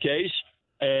 that's the case.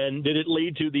 And did it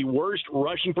lead to the worst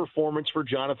rushing performance for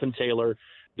Jonathan Taylor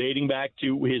dating back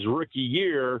to his rookie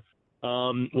year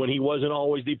when he wasn't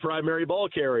always the primary ball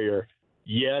carrier?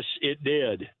 Yes, it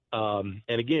did. And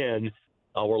again,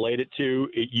 I'll relate it to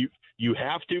you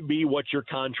have to be what your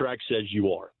contract says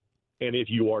you are. And if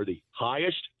you are the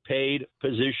highest paid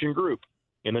position group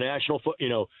in the national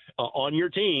on your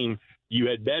team, you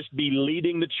had best be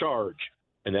leading the charge,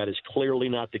 and that is clearly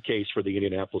not the case for the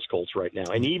Indianapolis Colts right now.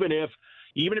 And even if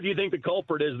you think the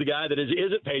culprit is the guy that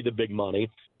isn't paid the big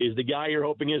money, is the guy you're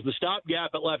hoping is the stopgap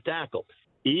at left tackle,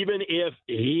 even if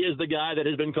he is the guy that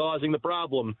has been causing the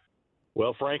problem,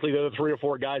 well, frankly, the other 3 or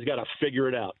 4 guys got to figure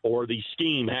it out, or the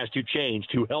scheme has to change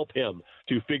to help him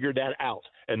to figure that out.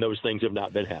 And those things have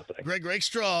not been happening. Greg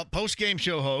Rakestraw, post-game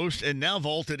show host, and now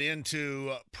vaulted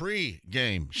into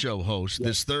pre-game show host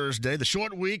this Thursday. The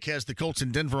short week has the Colts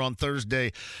in Denver on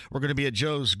Thursday. We're going to be at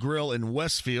Joe's Grill in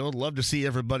Westfield. Love to see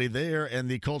everybody there. And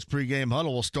the Colts pre-game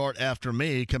huddle will start after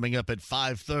me, coming up at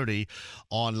 5:30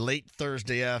 on late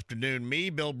Thursday afternoon. Me,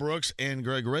 Bill Brooks, and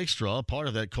Greg Rakestraw, part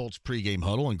of that Colts pre-game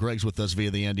huddle. And Greg's with us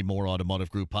via the Andy Moore Automotive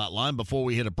Group hotline. Before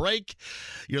we hit a break,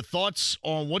 your thoughts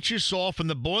on what you saw from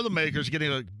the Boilermakers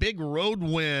getting a big road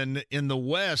win in the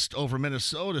West over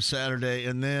Minnesota Saturday,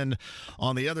 and then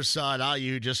on the other side,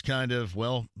 IU just kind of,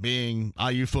 being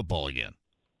IU football again.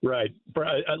 Right.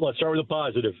 Let's start with the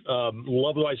positive.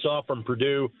 Love what I saw from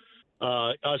Purdue.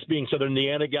 Us being Southern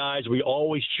Indiana guys, we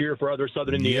always cheer for other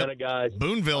Southern Indiana guys.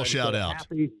 Boonville shout out.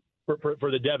 Happy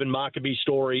for the Devin Maccabee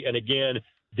story. And again,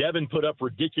 Devin put up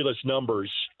ridiculous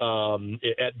numbers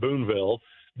at Boonville.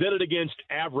 Did it against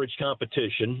average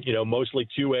competition, mostly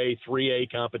 2A, 3A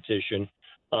competition.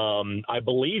 I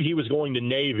believe he was going to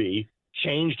Navy,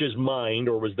 changed his mind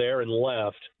or was there and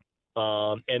left.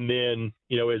 And then,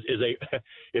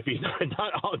 if he's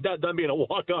not done being a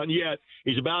walk-on yet,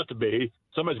 he's about to be.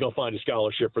 Somebody's going to find a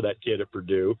scholarship for that kid at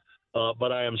Purdue.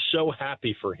 But I am so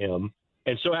happy for him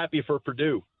and so happy for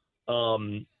Purdue,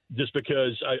 just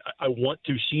because I want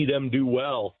to see them do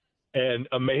well. And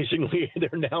amazingly,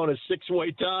 they're now in a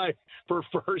 6-way tie for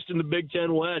first in the Big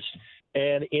Ten West.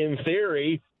 And in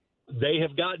theory, they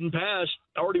have gotten past,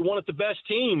 already won at the best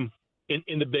team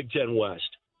in the Big Ten West.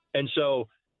 And so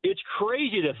it's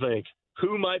crazy to think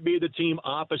who might be the team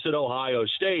opposite Ohio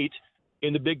State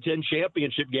in the Big Ten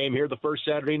championship game here the first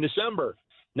Saturday in December.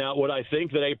 Now, would I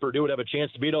think that Purdue would have a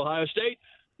chance to beat Ohio State?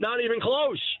 Not even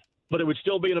close. But it would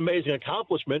still be an amazing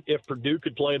accomplishment if Purdue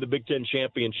could play in the Big Ten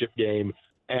championship game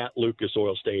at Lucas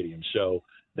Oil Stadium. So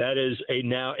that is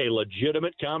now a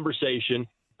legitimate conversation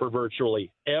for virtually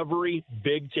every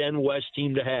Big Ten West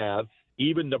team to have.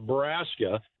 Even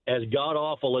Nebraska, as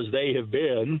god-awful as they have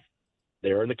been,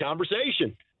 they're in the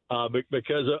conversation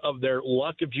because of their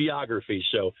luck of geography.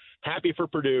 So happy for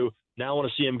Purdue. Now I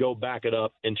want to see them go back it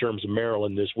up in terms of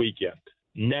Maryland this weekend.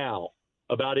 Now,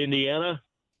 about Indiana,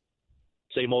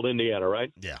 same old Indiana,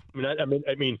 right? Yeah. I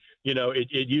mean,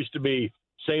 it used to be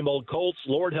same old Colts.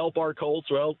 Lord help our Colts.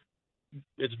 Well,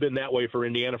 it's been that way for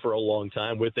Indiana for a long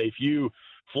time, with a few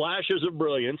flashes of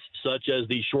brilliance, such as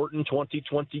the shortened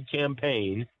 2020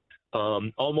 campaign,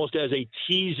 almost as a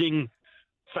teasing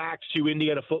fact to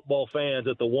Indiana football fans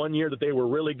that the one year that they were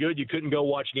really good, you couldn't go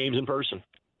watch games in person.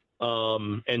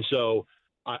 And so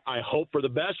I hope for the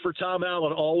best for Tom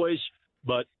Allen always,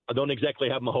 but I don't exactly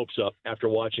have my hopes up after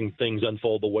watching things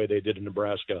unfold the way they did in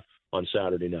Nebraska on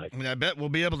Saturday night. I mean, I bet we'll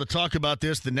be able to talk about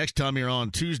this the next time you're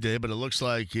on Tuesday, but it looks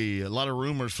like a lot of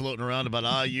rumors floating around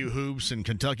about IU hoops and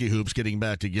Kentucky hoops getting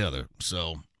back together.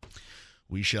 So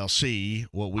we shall see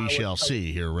what we shall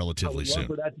see here relatively soon.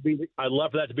 I'd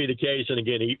love for that to be the case. And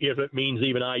again, if it means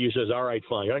even IU says, all right,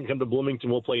 fine, I can come to Bloomington,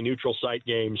 we'll play neutral site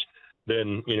games,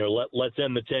 then, let's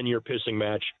end the 10-year pissing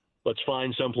match. Let's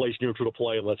find someplace neutral to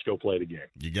play, and let's go play the game.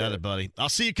 You got it, buddy. I'll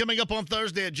see you coming up on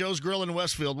Thursday at Joe's Grill in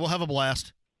Westfield. We'll have a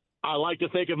blast. I like to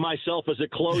think of myself as a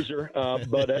closer,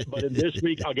 but in this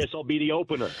week, I guess I'll be the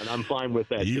opener, and I'm fine with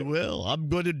that. You will. I'm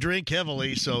going to drink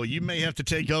heavily, so you may have to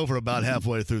take over about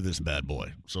halfway through this bad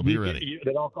boy. So be ready.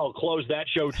 Then I'll close that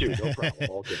show, too. No problem.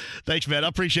 Okay. Thanks, man. I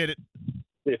appreciate it.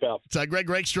 See you, pal. It's Greg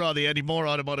Rakestraw, the Andy Moore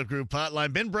Automotive Group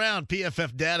hotline. Ben Brown,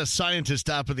 PFF data scientist,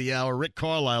 top of the hour. Rick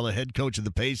Carlisle, the head coach of the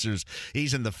Pacers.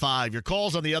 He's in the 5. Your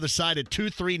calls on the other side at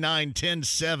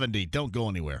 239-1070. Don't go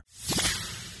anywhere.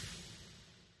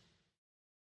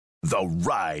 The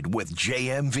Ride with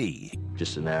JMV.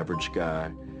 Just an average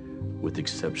guy with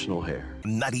exceptional hair.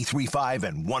 93.5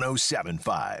 and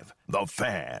 107.5. The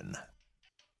Fan.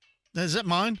 Is that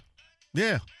mine?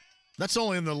 Yeah. That's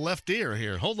only in the left ear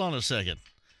here. Hold on a second.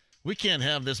 We can't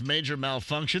have this major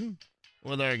malfunction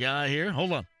with our guy here.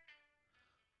 Hold on.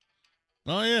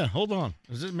 Oh, yeah. Hold on.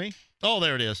 Is this me? Oh,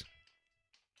 there it is.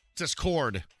 It's this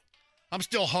cord. I'm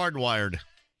still hardwired.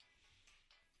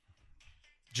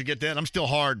 Did you get that? I'm still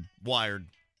hardwired.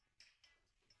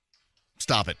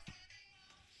 Stop it.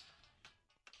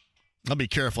 I'll be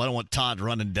careful. I don't want Todd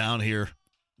running down here,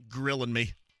 grilling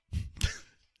me.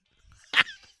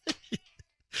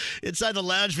 Inside the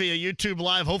lounge via YouTube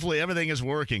Live. Hopefully everything is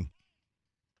working.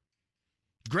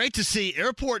 Great to see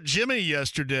Airport Jimmy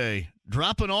yesterday.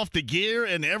 Dropping off the gear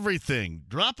and everything.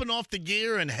 Dropping off the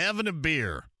gear and having a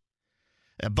beer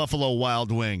at Buffalo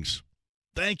Wild Wings.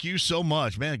 Thank you so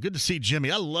much, man. Good to see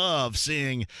Jimmy. I love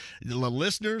seeing the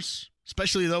listeners,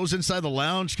 especially those inside the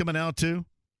lounge coming out too.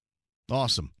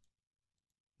 Awesome.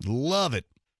 Love it.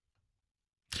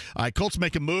 All right, Colts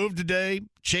make a move today.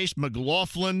 Chase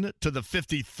McLaughlin to the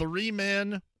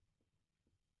 53-man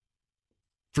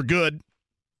for good.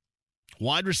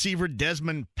 Wide receiver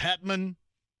Desmond Patman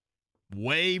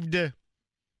waived. If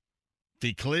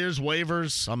he clears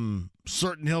waivers, I'm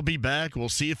certain he'll be back. We'll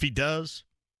see if he does.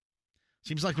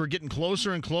 Seems like we're getting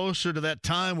closer and closer to that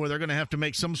time where they're going to have to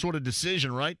make some sort of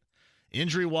decision, right?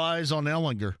 Injury-wise on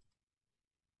Ellinger.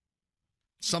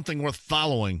 Something worth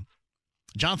following.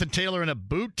 Jonathan Taylor in a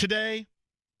boot today.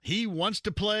 He wants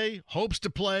to play, hopes to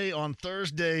play on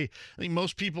Thursday. I think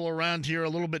most people around here are a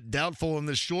little bit doubtful in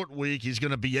this short week he's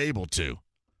going to be able to.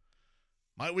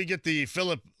 Might we get the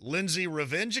Philip Lindsay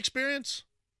revenge experience?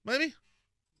 Maybe?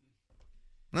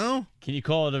 No? Can you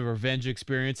call it a revenge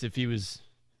experience if he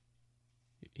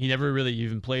never really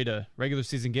even played a regular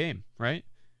season game, right?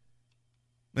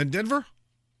 In Denver?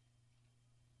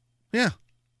 Yeah.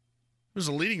 There's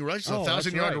a leading rusher,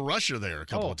 1,000-yard rusher there a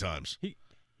couple of times.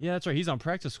 Yeah, that's right. He's on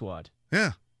practice squad.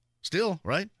 Yeah. Still,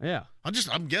 right? Yeah.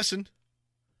 I'm guessing.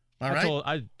 All right.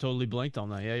 I totally blanked on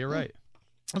that. Yeah, you're right.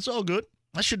 That's all good.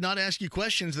 I should not ask you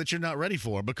questions that you're not ready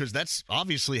for because that's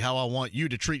obviously how I want you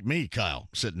to treat me, Kyle,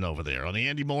 sitting over there on the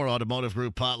Andy Moore Automotive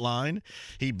Group hotline.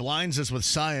 He blinds us with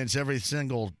science every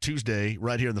single Tuesday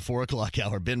right here in the 4 o'clock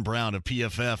hour. Ben Brown of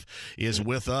PFF is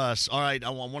with us. All right,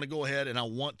 I want to go ahead and I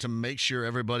want to make sure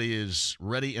everybody is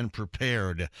ready and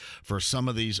prepared for some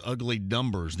of these ugly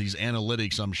numbers, these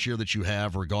analytics I'm sure that you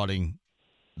have regarding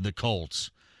the Colts.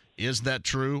 Is that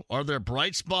true? Are there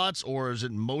bright spots or is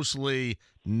it mostly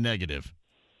negative?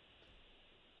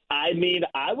 I mean,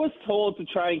 I was told to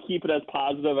try and keep it as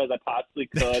positive as I possibly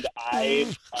could.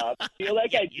 I feel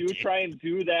like I do try and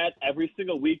do that every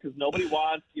single week because nobody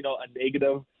wants, a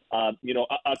negative, a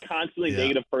constantly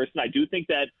negative person. I do think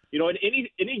that, in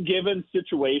any given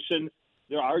situation,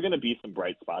 there are going to be some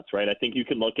bright spots, right? I think you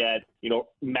can look at,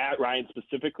 Matt Ryan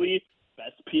specifically,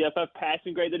 best PFF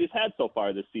passing grade that he's had so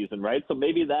far this season, right? So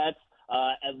maybe that's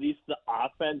at least the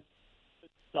offense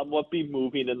somewhat be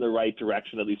moving in the right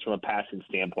direction, at least from a passing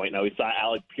standpoint. Now, we saw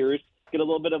Alec Pierce get a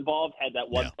little bit involved, had that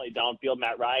one play downfield.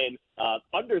 Matt Ryan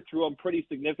underthrew him pretty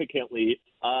significantly,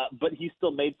 but he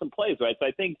still made some plays, right? So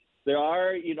I think there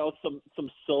are, some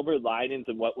silver linings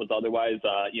in what was otherwise,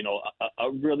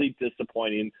 a really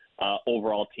disappointing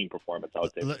overall team performance, I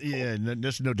would say. Yeah,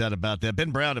 there's no doubt about that.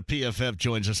 Ben Brown of PFF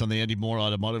joins us on the Andy Moore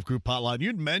Automotive Group hotline.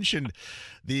 You'd mentioned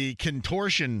the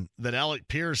contortion that Alec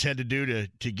Pierce had to do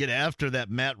to get after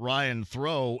that Matt Ryan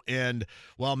throw. And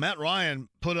while Matt Ryan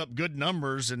put up good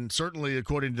numbers, and certainly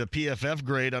according to the PFF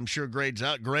grade, I'm sure grades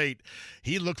out great,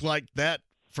 he looked like that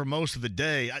for most of the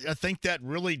day. I think that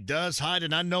really does hide,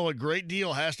 and I know a great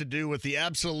deal has to do with the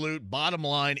absolute bottom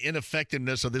line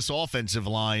ineffectiveness of this offensive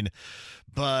line.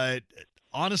 But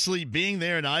honestly, being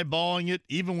there and eyeballing it,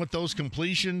 even with those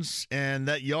completions and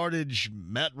that yardage,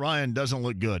 Matt Ryan doesn't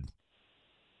look good.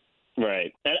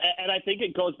 Right. And I think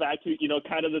it goes back to,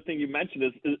 kind of the thing you mentioned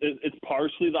is it's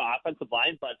partially the offensive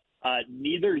line, but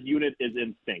neither unit is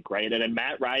in sync, right? And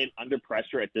Matt Ryan under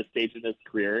pressure at this stage in his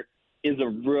career is a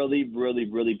really, really,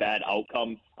 really bad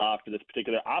outcome for this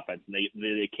particular offense. And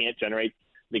they can't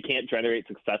generate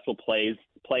successful plays,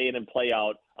 play in and play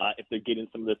out, if they're getting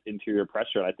some of this interior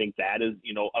pressure. And I think that is,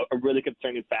 a really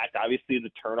concerning fact. Obviously,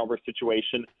 the turnover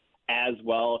situation as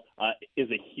well is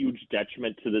a huge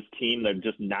detriment to this team. They're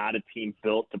just not a team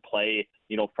built to play,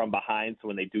 from behind. So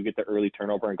when they do get the early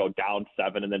turnover and go down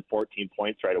 7 and then 14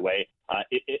 points right away,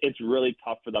 it's really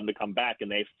tough for them to come back.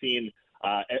 And they've seen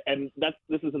and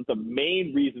this isn't the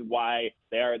main reason why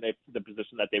they are in the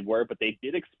position that they were, but they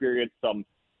did experience some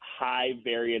high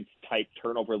variance type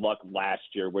turnover luck last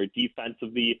year where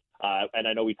defensively, and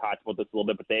I know we talked about this a little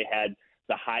bit, but they had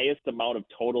the highest amount of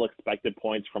total expected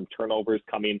points from turnovers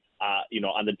coming,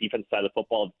 on the defense side of the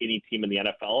football of any team in the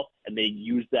NFL, and they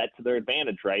used that to their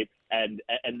advantage, right? And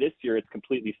this year it's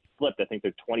completely flipped. I think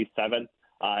they're 27th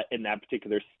in that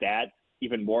particular stat.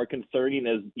 Even more concerning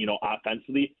is,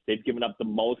 offensively, they've given up the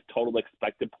most total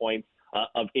expected points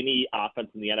of any offense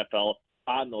in the NFL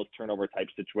on those turnover type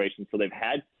situations. So they've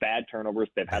had bad turnovers.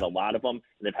 They've had a lot of them, and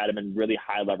they've had them in really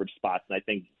high leverage spots. And I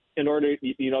think in order,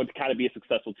 to kind of be a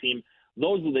successful team,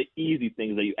 those are the easy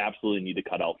things that you absolutely need to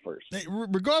cut out first.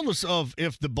 Regardless of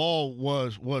if the ball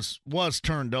was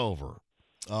turned over,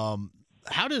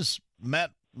 how does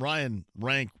Matt Ryan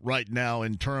rank right now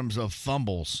in terms of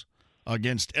fumbles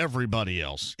against everybody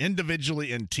else,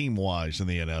 individually and team-wise in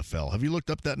the NFL? Have you looked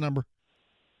up that number?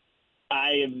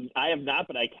 I have not,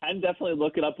 but I can definitely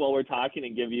look it up while we're talking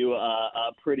and give you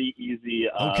a pretty easy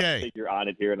figure on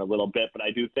it here in a little bit. But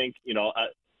I do think,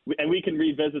 and we can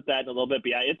revisit that in a little bit. But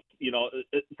yeah,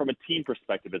 it's, from a team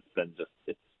perspective, it's been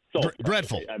it's so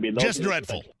dreadful. I mean, just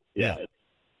dreadful. Yeah.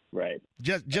 Right.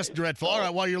 Just dreadful. All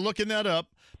right, while you're looking that up,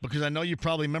 because I know you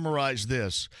probably memorized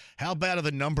this, how bad are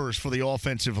the numbers for the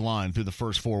offensive line through the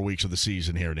first 4 weeks of the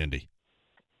season here in Indy?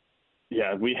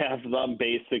 Yeah, we have them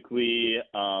basically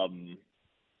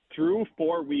through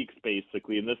 4 weeks,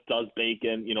 basically, and this does bake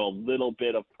in, a little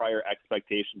bit of prior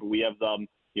expectation, but we have them,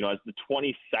 as the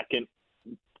 22nd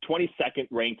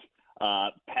ranked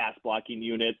pass blocking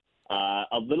unit.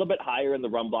 A little bit higher in the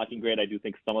run blocking grade. I do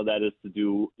think some of that is to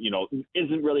do,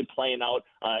 isn't really playing out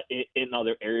in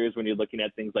other areas when you're looking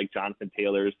at things like Jonathan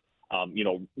Taylor's,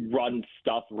 run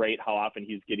stuff rate, how often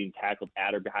he's getting tackled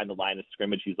at or behind the line of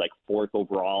scrimmage. He's like 4th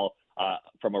overall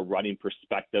from a running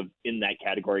perspective in that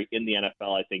category in the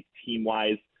NFL. I think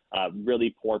team-wise,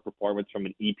 really poor performance from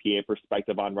an EPA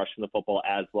perspective on rushing the football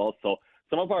as well. So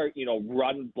some of our,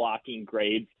 run blocking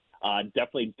grades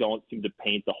definitely don't seem to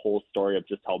paint the whole story of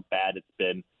just how bad it's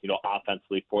been,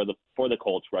 offensively for the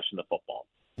Colts rushing the football.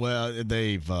 Well,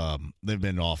 they've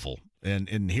been awful,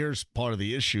 and here's part of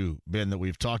the issue, Ben, that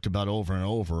we've talked about over and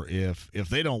over. If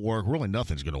they don't work, really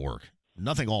nothing's going to work.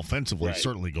 Nothing offensively is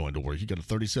certainly going to work. You got a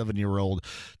 37-year-old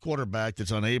quarterback that's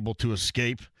unable to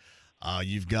escape.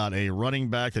 You've got a running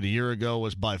back that a year ago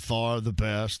was by far the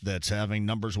best, that's having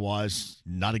numbers-wise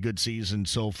not a good season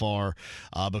so far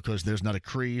because there's not a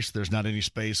crease, there's not any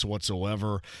space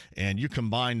whatsoever. And you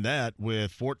combine that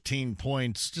with 14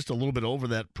 points, just a little bit over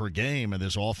that per game, and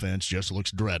this offense just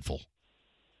looks dreadful.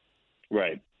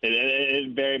 Right.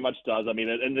 It very much does. I mean,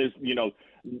 and there's,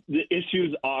 the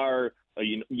issues are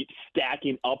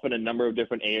stacking up in a number of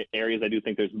different areas. I do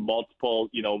think there's multiple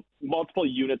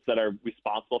units that are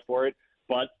responsible for it,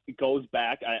 but it goes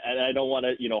back. I don't want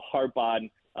to, harp on,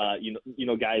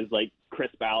 guys like Chris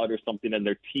Ballard or something and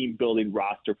their team building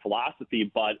roster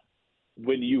philosophy. But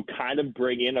when you kind of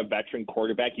bring in a veteran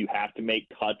quarterback, you have to make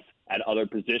cuts at other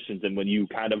positions. And when you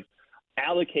kind of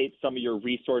allocate some of your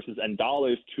resources and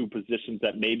dollars to positions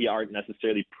that maybe aren't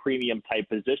necessarily premium type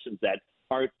positions that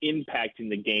aren't impacting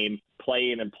the game,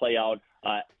 play in and play out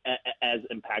as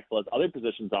impactful as other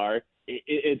positions are,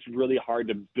 it's really hard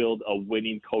to build a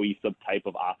winning, cohesive type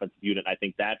of offensive unit. I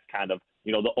think that's kind of,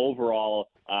 the overall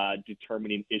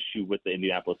determining issue with the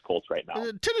Indianapolis Colts right now.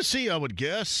 Tennessee, I would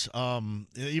guess,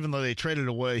 even though they traded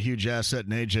away a huge asset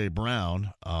in A.J.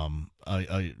 Brown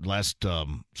last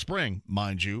spring,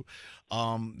 mind you,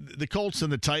 the Colts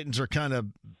and the Titans are kind of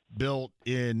built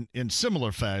in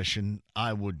similar fashion,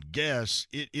 I would guess.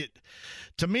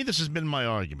 To me, this has been my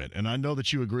argument, and I know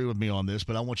that you agree with me on this,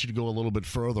 but I want you to go a little bit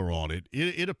further on it.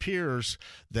 It appears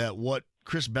that what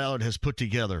Chris Ballard has put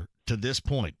together to this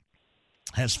point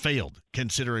has failed,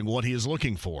 considering what he is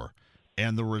looking for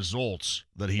and the results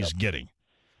that he's getting.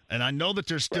 And I know that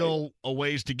there's still a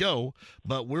ways to go,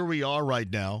 but where we are right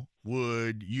now,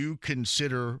 would you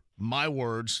consider my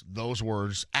words, those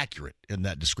words, accurate in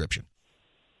that description?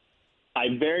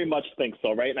 I very much think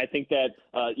so, right? And I think that,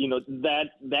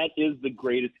 that is the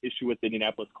greatest issue with the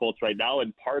Indianapolis Colts right now.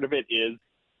 And part of it is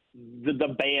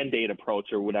the Band-Aid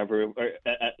approach or whatever, or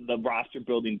the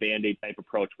roster-building Band-Aid type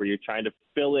approach where you're trying to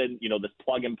fill in, this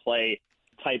plug-and-play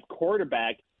type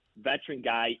quarterback, veteran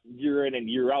guy, year in and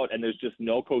year out, and there's just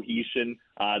no cohesion.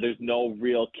 There's no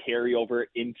real carryover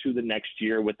into the next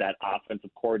year with that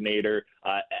offensive coordinator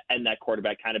and that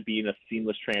quarterback kind of being a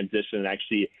seamless transition and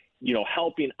actually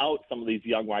helping out some of these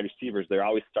young wide receivers. They're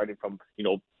always starting from,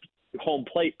 home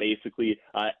plate basically,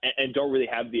 and don't really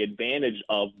have the advantage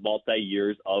of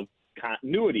multi-years of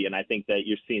continuity. And I think that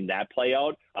you're seeing that play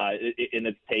out. And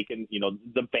it's taken,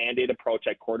 the Band-Aid approach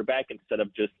at quarterback instead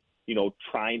of just,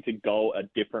 trying to go a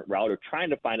different route or trying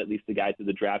to find at least the guy through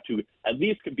the draft who at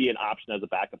least could be an option as a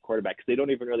backup quarterback, because they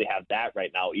don't even really have that right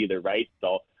now either, right?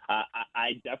 So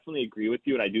I definitely agree with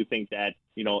you, and I do think that,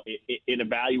 in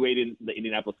evaluating the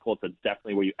Indianapolis Colts, that's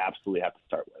definitely where you absolutely have to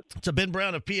start with. So Ben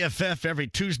Brown of PFF every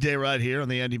Tuesday right here on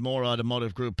the Andy Moore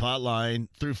Automotive Group hotline.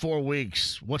 Through 4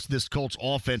 weeks, what's this Colts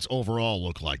offense overall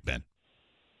look like, Ben?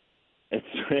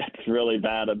 It's really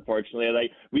bad, unfortunately.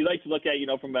 We like to look at,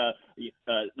 from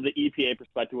the EPA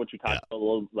perspective, which we talked about a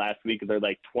little last week. They're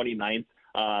 29th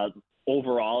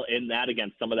overall in that.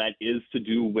 Again, some of that is to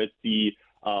do with the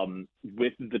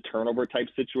turnover type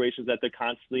situations that they're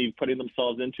constantly putting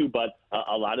themselves into, but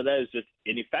a lot of that is just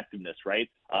ineffectiveness, right?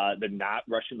 They're not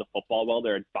rushing the football well.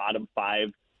 They're at bottom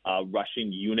 5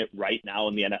 rushing unit right now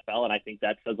in the NFL, and I think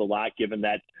that says a lot, given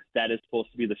that is supposed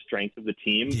to be the strength of the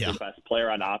team. Yeah. The best player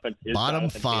on offense is bottom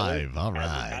Jonathan 5. Taylor. All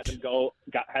right,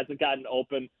 hasn't gotten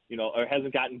open, or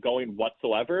hasn't gotten going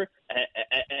whatsoever, and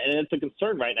it's a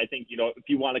concern, right? And I think if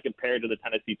you want to compare to the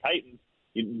Tennessee Titans,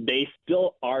 they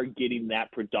still are getting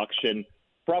that production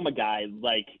from a guy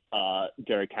like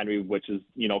Derrick Henry, which is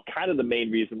kind of the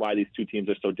main reason why these two teams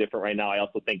are so different right now. I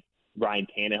also think Ryan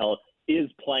Tannehill is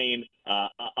playing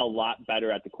a lot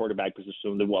better at the quarterback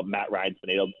position than what Matt Ryan's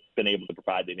been able to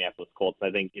provide the Indianapolis Colts. And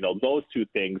I think those two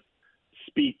things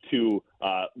speak to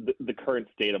the current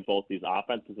state of both these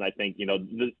offenses. And I think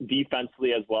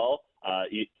defensively as well,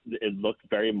 it looks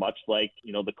very much like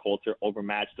the Colts are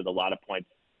overmatched at a lot of points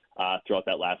throughout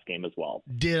that last game as well.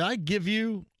 Did I give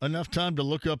you enough time to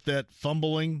look up that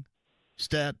fumbling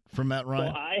stat from Matt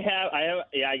Ryan? So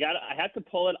I have to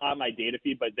pull it on my data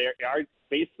feed, but there are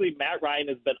basically Matt Ryan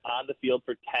has been on the field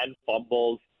for 10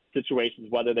 fumbles situations,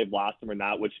 whether they've lost them or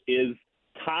not, which is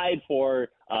tied for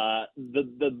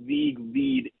the league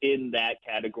lead in that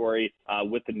category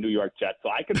with the New York Jets. So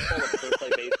I could pull up the first play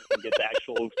basis and get the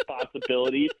actual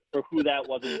responsibility for who that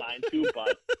was assigned to.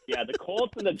 But yeah, the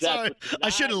Colts and the Jets. Sorry, I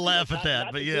shouldn't laugh at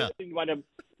that, but yeah.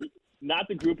 Not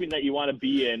the grouping that you want to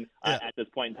be in at this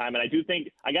point in time. And I do think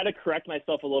I got to correct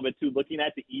myself a little bit too. Looking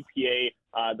at the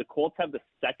EPA, the Colts have the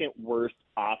second worst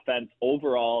offense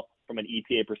overall from an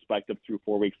EPA perspective through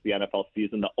 4 weeks of the NFL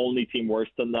season. The only team worse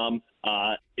than them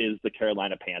is the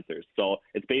Carolina Panthers. So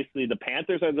it's basically the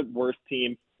Panthers are the worst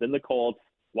team, then the Colts,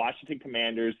 Washington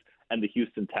Commanders, and the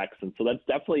Houston Texans. So that's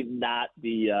definitely not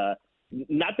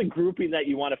the grouping that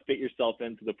you want to fit yourself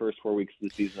into the first 4 weeks of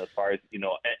the season as far as, an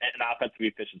offensive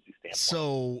efficiency standpoint.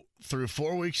 So through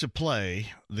 4 weeks of play,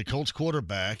 the Colts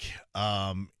quarterback,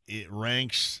 it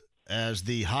ranks as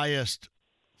the highest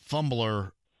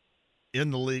fumbler in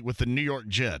the league with the New York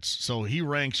Jets. So he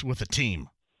ranks with a team.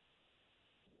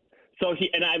 So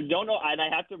and I don't know, and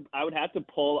I would have to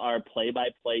pull our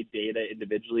play-by-play data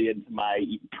individually into my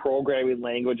programming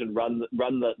language and run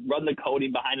the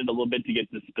coding behind it a little bit to get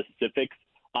the specifics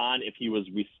on if he was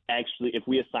if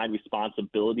we assigned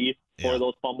responsibility for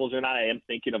those fumbles or not. I am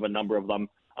thinking of a number of them,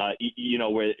 where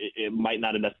it might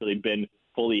not have necessarily been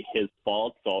fully his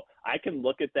fault. So I can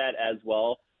look at that as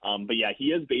well. But yeah, he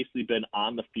has basically been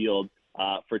on the field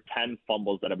for 10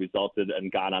 fumbles that have resulted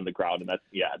and gone on the ground. And that's,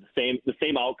 the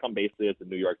same outcome basically as the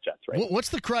New York Jets, right? What's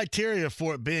the criteria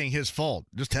for it being his fault?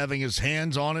 Just having his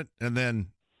hands on it and then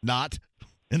not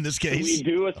in this case? We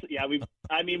do assign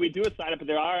it, but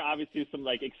there are obviously some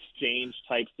exchange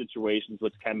type situations,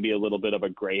 which can be a little bit of a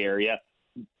gray area.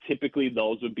 Typically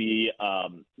those would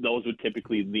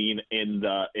typically lean in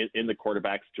the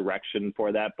quarterback's direction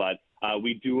for that. But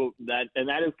we do that. And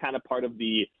that is kind of part of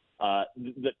the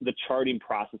charting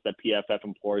process that PFF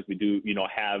employs. We do,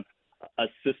 have a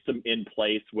system in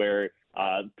place where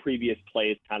previous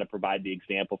plays kind of provide the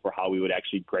example for how we would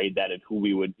actually grade that and who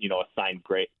we would, assign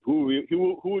who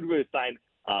would we assign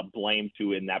blame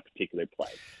to in that particular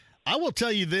play. I will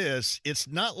tell you this: it's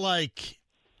not like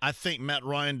I think Matt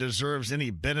Ryan deserves any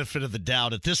benefit of the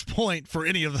doubt at this point for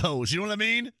any of those. You know what I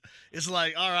mean? It's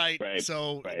like, all right,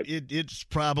 so it's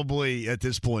probably at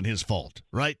this point his fault,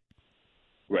 right?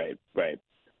 Right.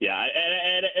 Yeah,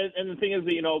 and the thing is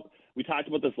that, we talked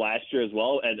about this last year as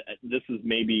well, and this is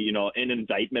maybe, an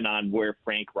indictment on where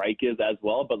Frank Reich is as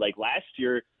well. But like last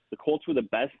year, the Colts were the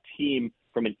best team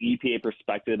from an EPA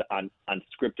perspective on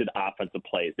scripted offensive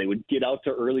plays. They would get out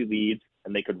to early leads,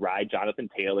 and they could ride Jonathan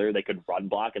Taylor, they could run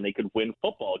block, and they could win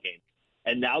football games.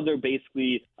 And now they're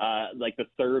basically like the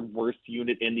third worst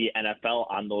unit in the NFL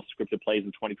on those scripted plays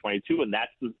in 2022,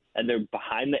 and they're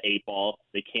behind the eight ball.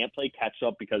 They can't play catch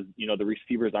up because the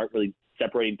receivers aren't really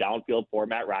separating downfield for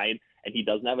Matt Ryan, and he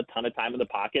doesn't have a ton of time in the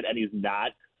pocket, and he's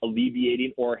not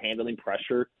alleviating or handling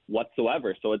pressure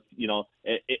whatsoever. So it's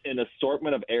an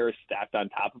assortment of errors stacked on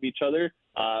top of each other.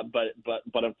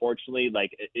 But unfortunately,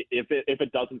 like if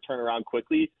it doesn't turn around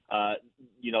quickly,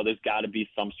 there's got to be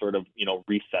some sort of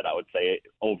reset, I would say,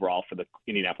 overall for the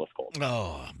Indianapolis Colts.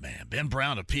 Oh man, Ben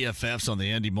Brown of PFF's on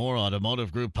the Andy Moore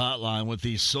Automotive Group hotline with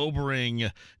the sobering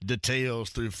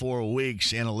details through 4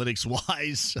 weeks, analytics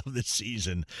wise, of the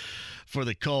season for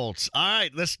the Colts. All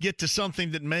right, let's get to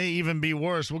something that may even be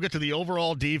worse. We'll get to the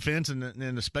overall defense and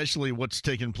especially what's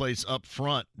taking place up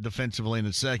front defensively in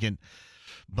a second.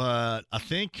 But I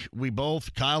think we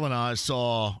both, Kyle and I,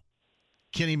 saw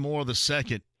Kenny Moore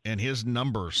II and his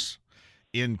numbers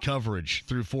in coverage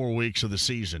through 4 weeks of the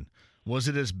season. Was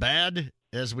it as bad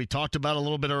as we talked about a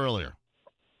little bit earlier?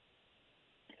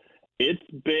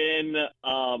 It's been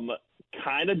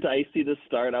kind of dicey to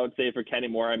start, I would say, for Kenny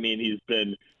Moore. I mean, he's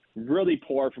been really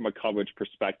poor from a coverage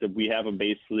perspective. We have him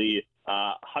basically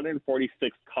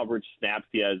 146 coverage snaps.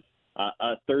 He has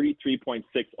a 33.6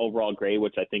 overall grade,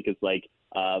 which I think is like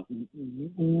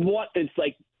it's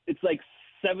like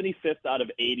 75th out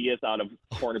of 80th out of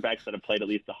cornerbacks that have played at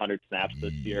least 100 snaps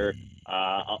this year.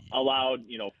 Allowed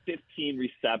 15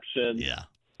 receptions. Yeah.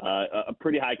 A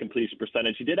pretty high completion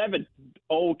percentage. He did have an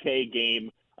okay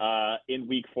game in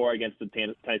Week 4 against the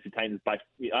Tennessee Titans.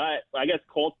 I guess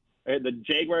Colts, the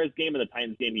Jaguars game and the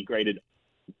Titans game, he graded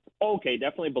okay,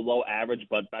 definitely below average,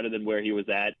 but better than where he was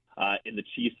at in the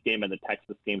Chiefs game and the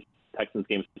Texans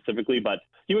game specifically. But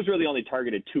he was really only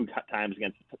targeted 2 times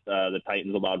against the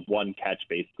Titans, allowed 1 catch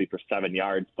basically for 7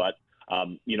 yards. But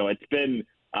it's been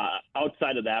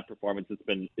outside of that performance,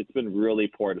 it's been really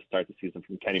poor to start the season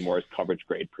from Kenny Moore's coverage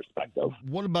grade perspective.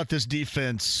 What about this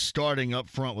defense starting up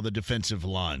front with a defensive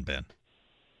line, Ben?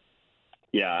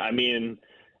 Yeah, I mean,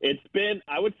 it's been,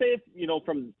 I would say,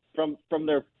 from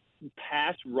their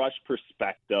pass rush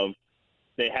perspective,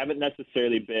 they haven't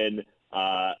necessarily been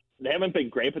they haven't been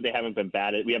great, but they haven't been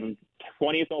bad. We have them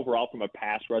 20th overall from a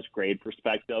pass rush grade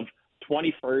perspective,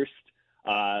 21st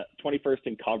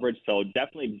in coverage, so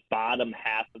definitely bottom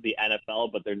half of the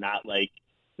NFL, but they're not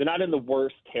in the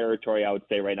worst territory, I would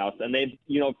say, right now. And they've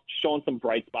shown some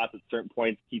bright spots at certain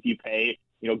points. TT Pay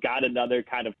got another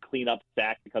kind of cleanup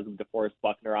sack because of DeForest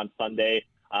Buckner on Sunday,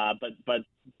 but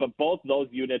both those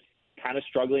units kind of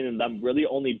struggling, and them really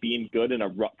only being good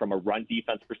from a run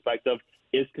defense perspective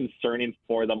is concerning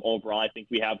for them overall. I think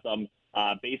we have them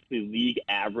basically league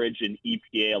average in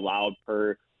EPA allowed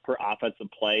per offensive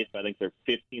play. So I think they're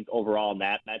 15th overall in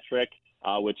that metric,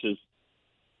 which is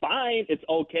fine. It's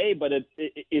okay, but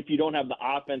if you don't have the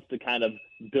offense to kind of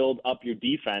build up your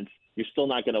defense, you're still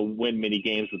not going to win many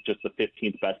games with just the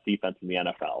 15th best defense in the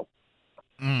NFL.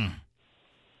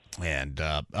 And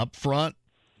up front,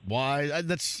 why?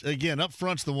 That's, again, up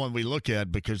front's the one we look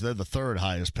at because they're the third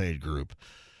highest paid group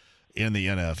in the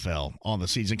NFL on the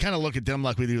season. Kind of look at them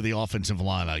like we do the offensive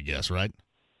line, I guess, right?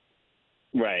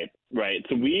 Right.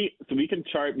 So we can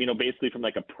chart, basically from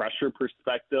like a pressure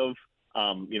perspective,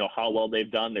 how well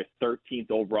they've done. They're 13th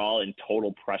overall in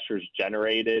total pressures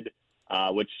generated,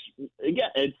 which again,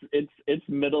 it's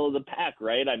middle of the pack,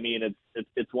 right? I mean,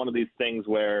 it's one of these things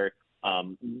where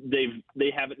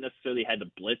they haven't necessarily had to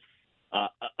blitz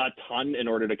a ton in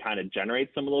order to kind of generate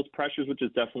some of those pressures, which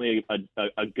is definitely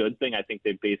a good thing. I think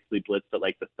they basically blitzed at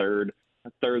like the third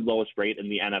lowest rate in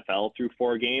the NFL through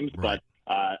 4 games. Right.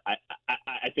 But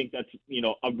I think that's,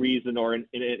 a reason or an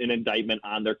indictment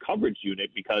on their coverage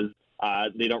unit because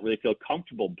they don't really feel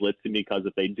comfortable blitzing because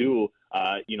if they do,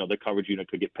 the coverage unit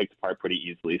could get picked apart pretty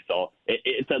easily. So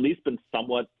it's at least been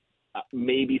somewhat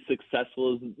maybe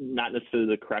successful is not necessarily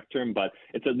the correct term, but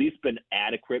it's at least been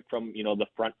adequate from, the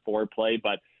front four play.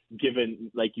 But given,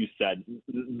 like you said,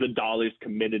 the dollars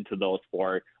committed to those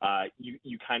four,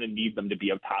 you kind of need them to be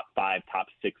a top 5, top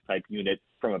 6 type unit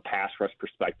from a pass rush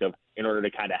perspective in order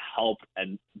to kind of help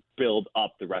and build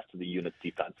up the rest of the unit's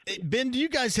defense. Ben, do you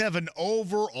guys have an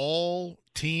overall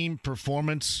team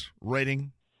performance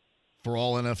rating for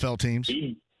all NFL teams?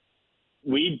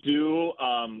 We do.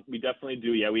 We definitely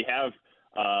do. Yeah, we have.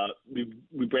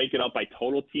 We break it up by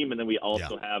total team, and then we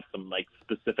also have some like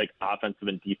specific offensive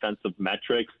and defensive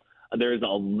metrics. There's a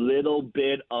little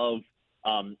bit of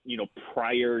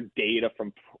prior data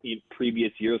from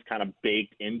previous years kind of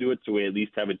baked into it, so we at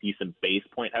least have a decent base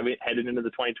point headed into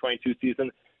the 2022 season.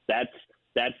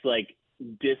 That's like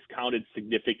discounted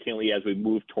significantly as we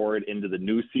move toward into the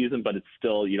new season, but it's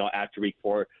still, after week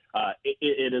 4,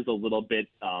 it is a little bit.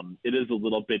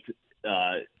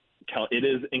 It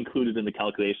is included in the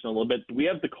calculation a little bit. We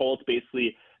have the Colts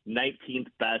basically 19th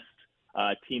best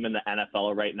team in the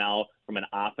NFL right now from an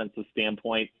offensive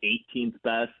standpoint, 18th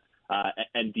best,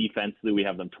 and defensively we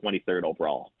have them 23rd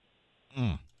overall.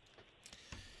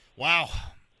 Wow,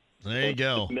 there you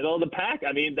go. Middle of the pack.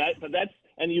 I mean that's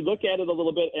and you look at it a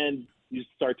little bit and you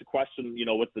start to question,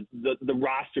 with the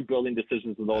roster building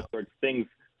decisions and those sorts of things.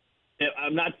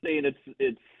 I'm not saying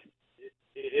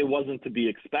it wasn't to be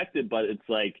expected, but it's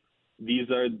like these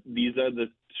are the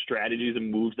strategies and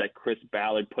moves that Chris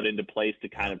Ballard put into place to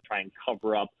kind of try and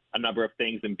cover up a number of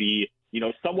things and be,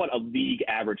 somewhat a league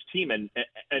average team. And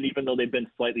even though they've been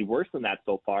slightly worse than that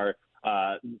so far,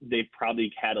 they've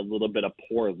probably had a little bit of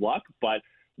poor luck. But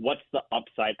what's the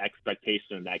upside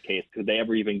expectation in that case? Could they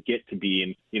ever even get to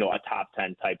being, a top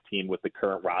 10 type team with the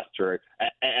current roster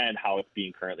and how it's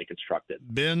being currently constructed?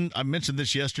 Ben, I mentioned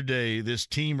this yesterday. This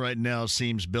team right now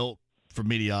seems built for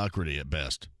mediocrity at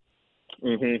best.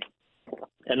 Mm-hmm.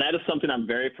 And that is something I'm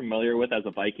very familiar with as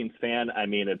a Vikings fan. I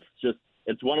mean,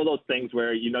 it's one of those things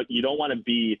where, you don't want to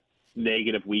be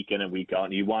negative week in and week out,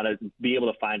 and you want to be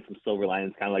able to find some silver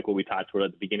linings, kind of like what we talked about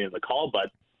at the beginning of the call.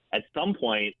 But at some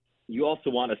point, you also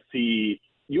want to see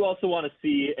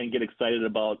and get excited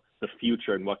about the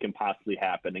future and what can possibly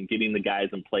happen, and getting the guys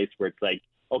in place where it's like,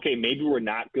 okay, maybe we're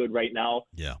not good right now,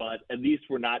 but at least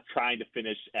we're not trying to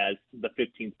finish as the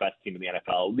 15th best team in the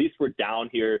NFL. At least we're down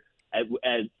here at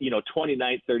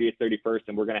 29th, 30th, 31st,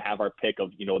 and we're going to have our pick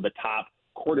of, the top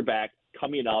quarterback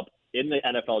coming up in the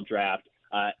NFL draft,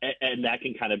 and that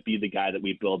can kind of be the guy that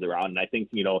we build around. And I think,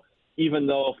 even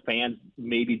though fans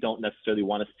maybe don't necessarily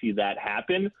want to see that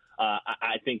happen,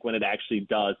 I think when it actually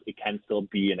does, it can still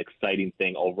be an exciting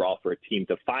thing overall for a team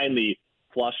to finally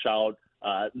flush out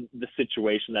the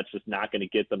situation that's just not going to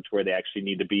get them to where they actually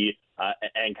need to be,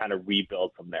 and kind of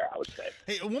rebuild from there, I would say.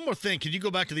 Hey, one more thing. Could you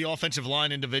go back to the offensive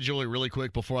line individually really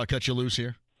quick before I cut you loose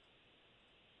here?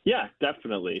 Yeah,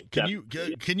 definitely. Can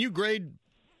you grade?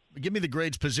 Give me the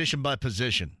grades position by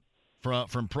position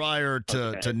from Pryor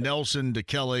to Nelson to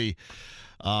Kelly.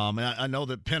 I know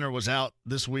that Penner was out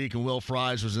this week and Will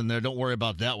Fries was in there. Don't worry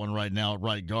about that one right now at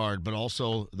right guard, but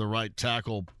also the right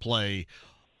tackle play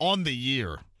on the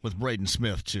year with Braden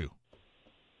Smith too.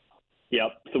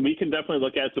 Yep. So we can definitely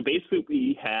look at it. So basically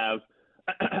we have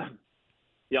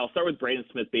I'll start with Braden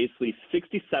Smith, basically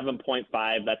 67.5.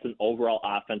 That's an overall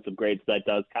offensive grade. So that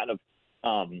does kind of,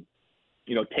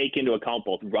 take into account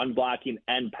both run blocking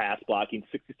and pass blocking.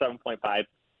 67.5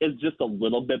 is just a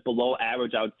little bit below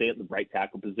average, I would say, at the right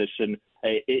tackle position.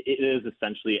 It is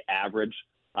essentially average.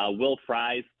 Will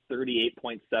Fries,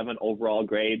 38.7 overall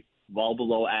grade, well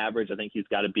below average. I think he's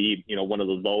got to be, one of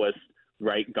the lowest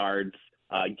right guards.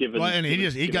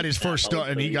 He got his first start,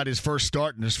 and he got his first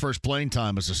start and his first playing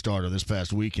time as a starter this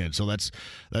past weekend. So that's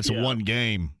a one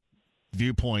game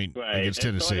viewpoint against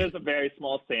Tennessee. So it is a very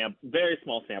small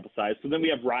sample size. So then we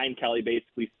have Ryan Kelly,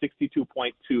 basically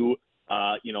 62.2.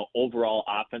 Overall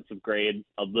offensive grade,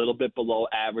 a little bit below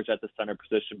average at the center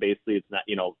position. Basically, it's not,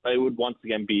 it would once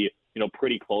again be,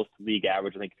 pretty close to league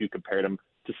average. I think if you compared him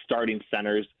to starting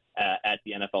centers at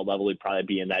the NFL level, he'd probably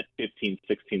be in that 15,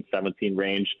 16, 17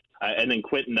 range. And then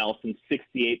Quentin Nelson,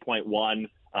 68.1.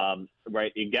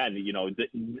 Right. Again,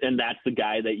 and that's the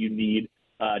guy that you need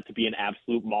to be an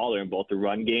absolute mauler in both the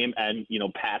run game and,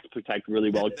 pass protect really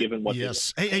well, given what.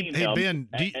 Yes. Hey, Ben,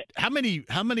 how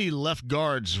many left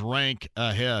guards rank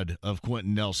ahead of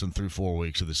Quentin Nelson through 4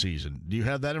 weeks of the season? Do you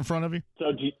have that in front of you?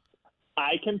 So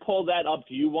I can pull that up.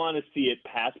 Do you want to see it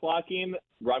pass blocking,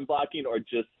 run blocking, or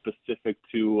just specific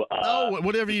to?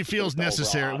 Whatever you feel is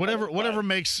necessary. Whatever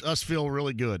makes us feel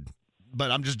really good.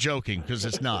 but I'm just joking because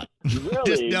it's not. Really?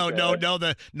 Just,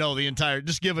 the entire.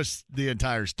 Just give us the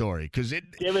entire story because it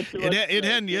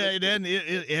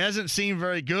hasn't seemed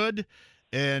very good,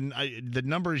 and the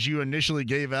numbers you initially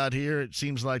gave out here, it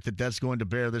seems like that's going to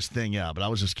bear this thing out. But I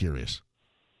was just curious.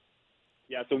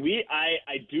 Yeah, so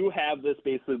I do have this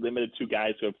basically limited to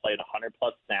guys who have played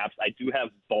 100-plus snaps. I do have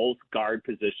both guard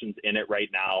positions in it right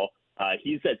now.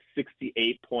 He's at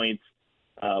 68 points.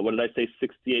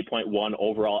 68.1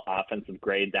 overall offensive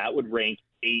grade. That would rank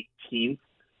 18th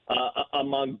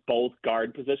among both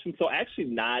guard positions. So actually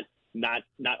not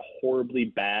horribly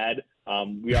bad.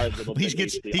 We are a little bit. He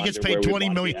gets paid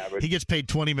 $20 million. He gets paid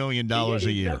 $20 million a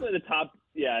year. Definitely the top.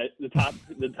 Yeah, the top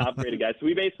rated guy. So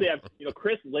we basically have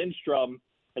Chris Lindstrom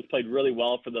has played really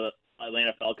well for the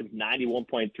Atlanta Falcons,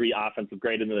 91.3 offensive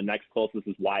grade, and then the next closest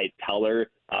is Wyatt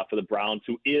Teller for the Browns,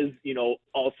 who is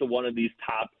also one of these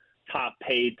top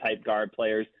paid type guard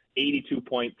players,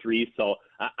 82.3. So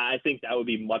I think that would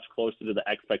be much closer to the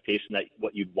expectation that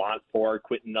what you'd want for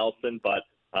Quentin Nelson, but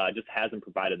just hasn't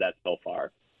provided that so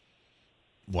far.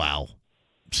 Wow.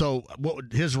 So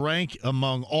what his rank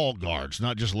among all guards,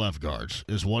 not just left guards,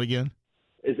 is what again?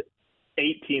 Is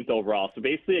 18th overall. So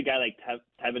basically a guy like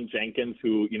Tevin Jenkins,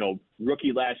 who,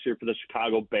 rookie last year for the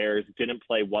Chicago Bears, didn't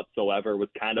play whatsoever, was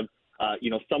kind of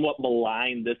somewhat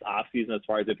maligned this offseason as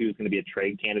far as if he was going to be a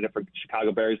trade candidate for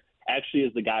Chicago Bears, actually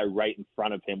is the guy right in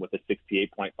front of him with a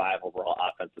 68.5 overall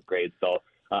offensive grade. So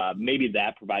maybe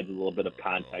that provides a little bit of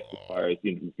context as far as,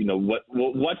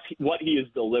 what he is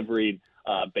delivering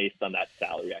based on that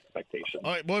salary expectation.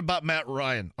 All right, what about Matt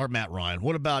Ryan?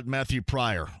 What about Matthew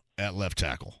Pryor at left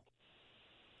tackle?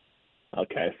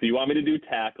 Okay, so you want me to do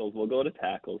tackles? We'll go to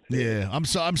tackles. Yeah, I'm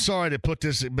sorry to put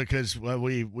this because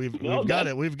we've got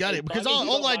it because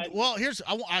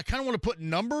I kind of want to put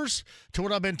numbers to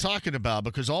what I've been talking about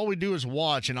because all we do is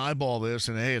watch and eyeball this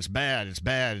and hey, it's bad,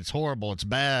 it's horrible, it's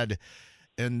bad,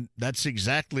 and that's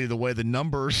exactly the way the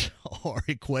numbers are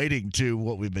equating to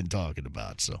what we've been talking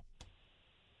about. So.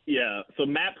 Yeah, so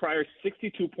Matt Pryor,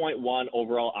 62.1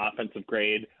 overall offensive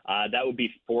grade. That would be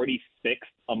 46th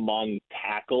among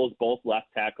tackles, both left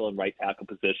tackle and right tackle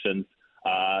positions.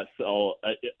 So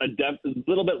a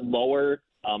little bit lower.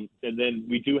 And then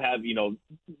we do have,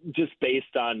 just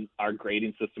based on our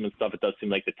grading system and stuff, it does seem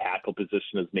like the tackle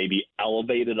position is maybe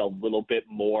elevated a little bit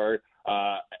more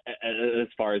as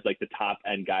far as like the top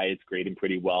end guy is grading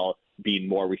pretty well, being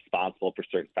more responsible for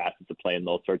certain facets of play and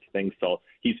those sorts of things. So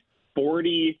he's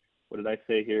 40. What did I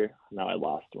say here? Now I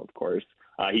lost him, of course.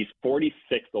 He's 46th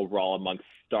overall among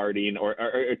starting or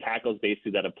tackles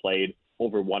basically that have played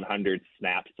over 100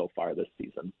 snaps so far this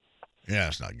season. Yeah,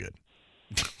 it's not good.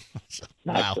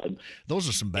 Wow. Good. Those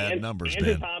are some bad numbers,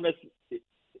 Andrew man.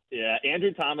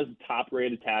 Andrew Thomas,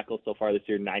 top-rated tackle so far this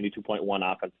year, 92.1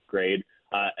 offensive grade.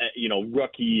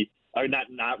 Rookie. Or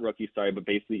not rookie, sorry, but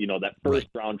basically, that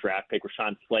first-round draft pick,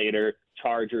 Rashawn Slater,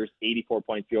 Chargers,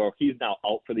 84.0. He's now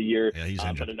out for the year. Yeah, he's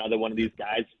injured. But another one of these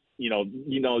guys,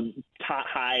 top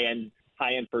high-end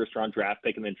first-round draft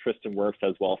pick, and then Tristan Wirfs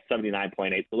as well,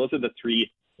 79.8. So those are the three,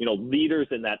 leaders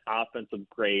in that offensive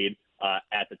grade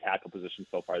at the tackle position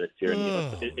so far this year.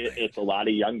 And it's a lot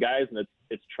of young guys, and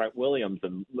it's Trent Williams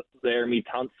and Laramie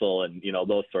Tunsil and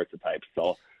those sorts of types.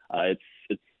 So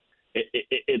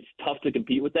it's tough to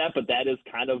compete with that, but that is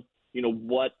kind of,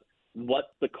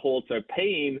 what the Colts are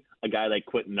paying a guy like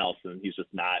Quentin Nelson. He's just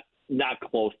not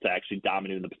close to actually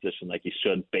dominating the position like he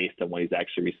should based on what he's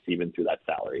actually receiving through that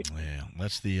salary. Yeah,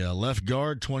 that's the left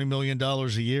guard, $20 million a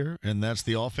year, and that's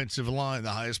the offensive line,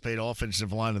 the highest paid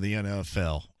offensive line of the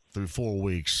NFL through 4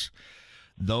 weeks.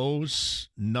 Those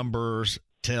numbers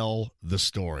tell the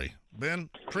story. Ben,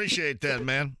 appreciate that,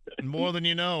 man. More than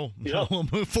you know. Yep. We'll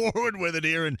move forward with it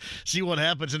here and see what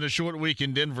happens in a short week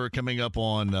in Denver coming up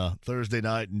on Thursday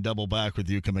night and double back with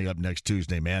you coming up next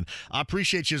Tuesday, man. I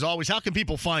appreciate you as always. How can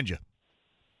people find you?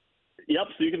 Yep,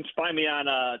 so you can find me on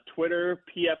Twitter,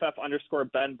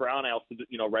 PFF_Ben Brown. I also,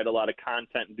 write a lot of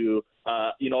content and do,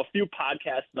 a few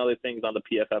podcasts and other things on the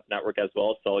PFF network as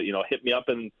well. So, hit me up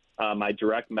in my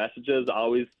direct messages.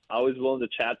 Always willing to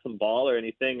chat some ball or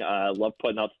anything. I love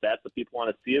putting out stats that people want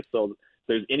to see it. So if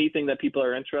there's anything that people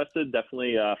are interested,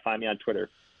 definitely find me on Twitter.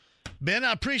 Ben,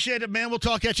 I appreciate it, man. We'll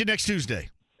talk at you next Tuesday.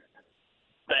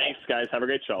 Thanks, guys. Have a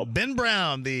great show. Ben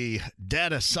Brown, the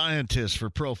data scientist for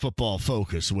Pro Football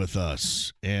Focus with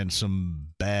us, and some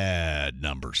bad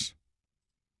numbers.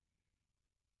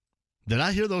 Did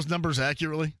I hear those numbers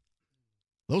accurately?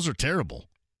 Those are terrible.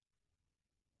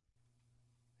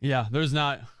 Yeah, there's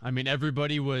not. I mean,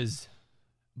 everybody was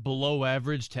below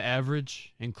average to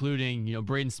average, including,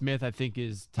 Braden Smith, I think,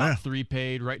 is top 3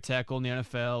 paid right tackle in the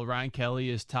NFL. Ryan Kelly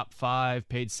is top 5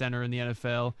 paid center in the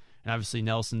NFL. And obviously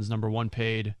Nelson's number 1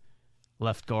 paid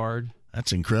left guard.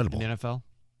 That's incredible. In the NFL.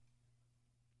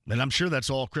 And I'm sure that's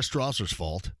all Chris Strasser's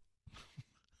fault.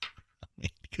 I mean,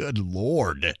 good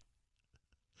Lord.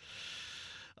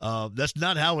 That's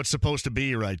not how it's supposed to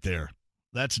be right there.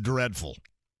 That's dreadful.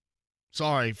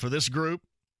 Sorry, for this group,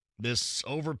 this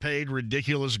overpaid,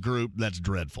 ridiculous group, that's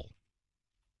dreadful.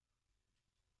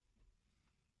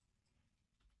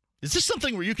 Is this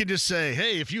something where you can just say,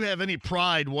 hey, if you have any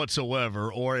pride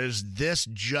whatsoever, or is this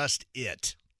just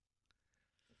it?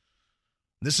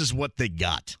 This is what they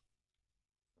got.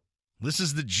 This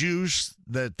is the juice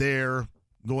that they're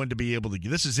going to be able to get.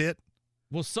 This is it?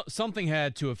 Well, something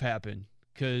had to have happened,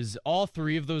 because all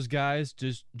 3 of those guys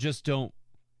just don't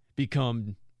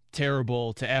become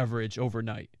terrible to average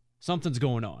overnight. Something's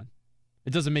going on.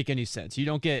 It doesn't make any sense. You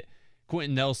don't get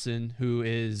Quentin Nelson, who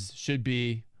should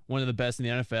be one of the best in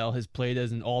the NFL, has played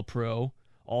as an all-pro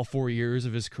all 4 years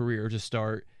of his career to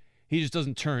start. He just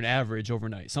doesn't turn average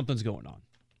overnight. Something's going on.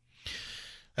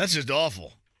 That's just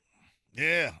awful.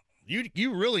 Yeah.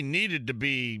 You really needed to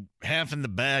be half in the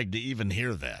bag to even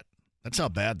hear that. That's how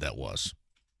bad that was.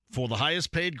 For the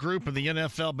highest paid group in the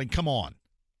NFL, I mean, come on.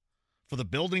 For the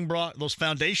building block, those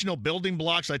foundational building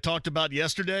blocks I talked about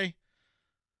yesterday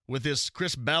with this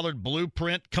Chris Ballard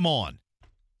blueprint, come on.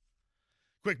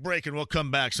 Quick break and we'll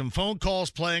come back. Some phone calls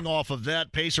playing off of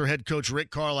that. Pacer head coach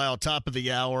Rick Carlisle, top of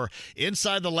the hour.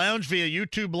 Inside the Lounge via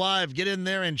YouTube Live. Get in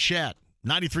there and chat.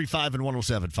 93.5 and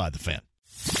 107.5 The Fan.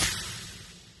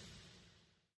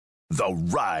 The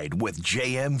Ride with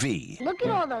JMV. Look at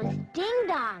all those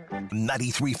ding-dongs.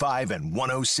 93.5 and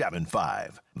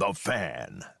 107.5 The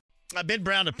Fan. Ben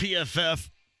Brown of PFF.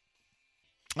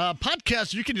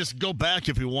 Podcast, you can just go back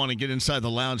if you want to get inside the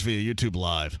Lounge via YouTube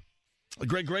Live.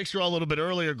 Greg Rakestraw a little bit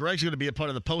earlier. Greg's going to be a part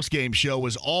of the post-game show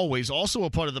as always. Also a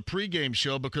part of the pre-game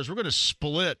show because we're going to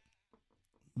split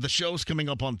the shows coming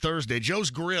up on Thursday. Joe's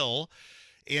Grill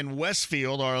in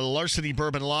Westfield, our Larceny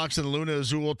Bourbon Locks and Luna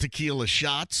Azul Tequila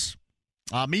Shots.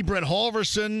 Me, Brett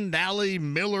Halverson, Nally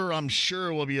Miller, I'm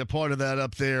sure will be a part of that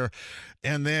up there.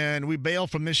 And then we bail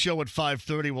from this show at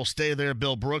 5:30. We'll stay there.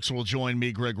 Bill Brooks will join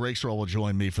me. Greg Rakestraw will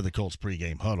join me for the Colts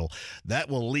pregame huddle. That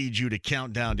will lead you to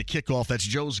countdown to kickoff. That's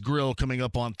Joe's Grill coming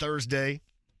up on Thursday.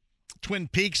 Twin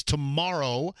Peaks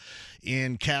tomorrow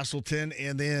in Castleton,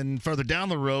 and then further down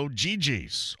the road,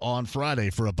 Gigi's on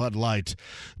Friday for a Bud Light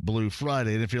Blue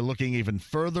Friday. And if you're looking even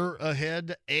further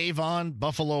ahead, Avon,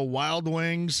 Buffalo Wild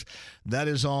Wings, that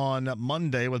is on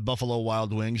Monday with Buffalo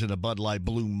Wild Wings and a Bud Light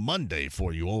Blue Monday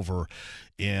for you over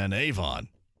in Avon.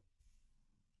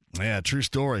 Yeah, true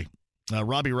story.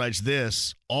 Robbie writes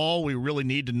this: all we really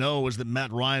need to know is that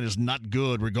Matt Ryan is not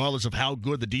good. Regardless of how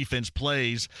good the defense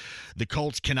plays, the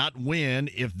Colts cannot win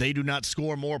if they do not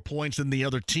score more points than the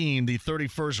other team. The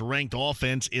 31st ranked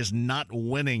offense is not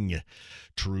winning.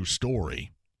 True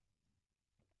story.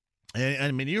 And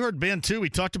I mean, you heard Ben, too. He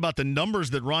talked about the numbers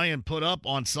that Ryan put up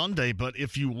on Sunday, but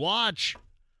if you watch,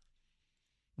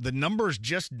 the numbers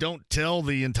just don't tell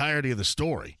the entirety of the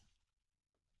story.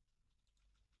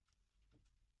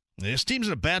 This team's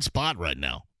in a bad spot right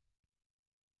now.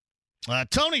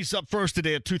 Tony's up first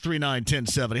today at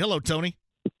 239-1070. Hello, Tony.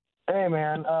 Hey,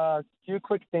 man. Two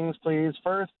quick things, please.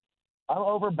 First, I'm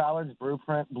over Ballard's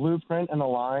blueprint in the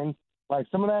line. Like,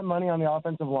 some of that money on the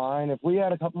offensive line, if we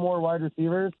had a couple more wide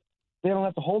receivers, they don't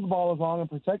have to hold the ball as long and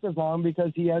protect as long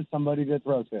because he has somebody to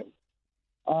throw to.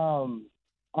 On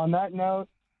that note,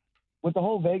 with the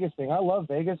whole Vegas thing, I love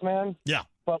Vegas, man. Yeah.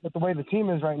 But with the way the team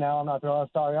is right now, I'm not there. Oh,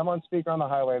 sorry, I'm on speaker on the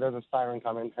highway. There's a siren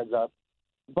coming. Heads up.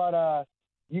 But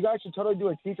you guys should totally do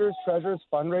a Teachers Treasures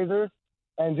fundraiser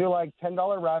and do like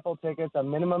 $10 raffle tickets, a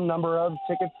minimum number of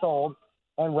tickets sold,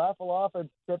 and raffle off a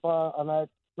trip on that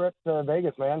trip to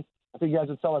Vegas, man. I think you guys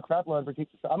would sell a crap load for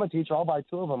teachers. I'm a teacher. I'll buy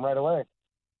 2 of them right away.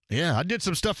 Yeah, I did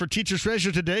some stuff for Teachers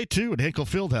Treasure today, too, at Hinkle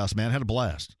Fieldhouse, man. Had a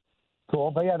blast. Cool.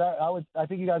 But, yeah, I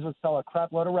think you guys would sell a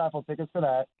crap load of raffle tickets for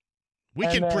that. We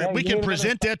can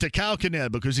present that to Kyle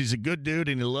Kinnett because he's a good dude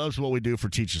and he loves what we do for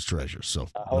Teachers Treasure. So,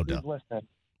 no doubt. Listening.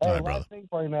 All Hey, right, brother. last thing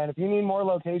for you, man. If you need more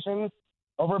locations,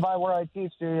 over by where I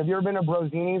teach, dude, have you ever been to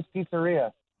Brosini's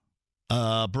Pizzeria?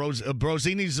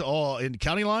 Brosini's in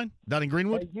County Line, down in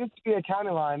Greenwood? It used to be a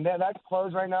county line. That's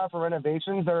closed right now for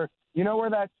renovations. You know where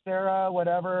that Sarah,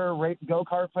 whatever,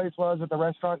 go-kart place was at the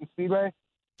restaurant in Speedway?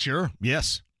 Sure,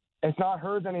 yes. It's not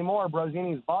hers anymore.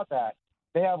 Brosini's bought that.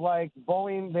 They have, like,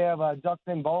 bowling. They have a duck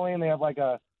pin bowling. They have, like,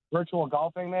 a virtual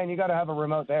golfing, man, you got to have a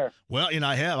remote there. Well,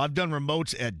 I have. I've done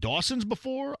remotes at Dawson's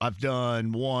before. I've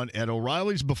done one at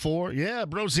O'Reilly's before. Yeah,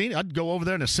 Brosini, I'd go over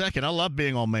there in a second. I love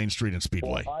being on Main Street and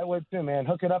Speedway. Well, I would too, man.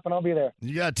 Hook it up and I'll be there.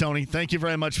 You got it, Tony. Thank you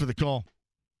very much for the call.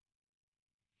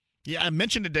 Yeah, I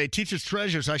mentioned today, Teacher's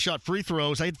Treasures. I shot free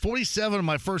throws. I had 47 in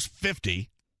my first 50.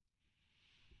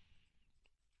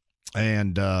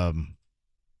 And I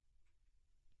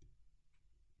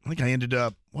think I ended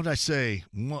up, what did I say?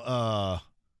 What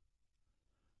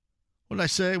did I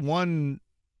say?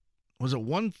 Was it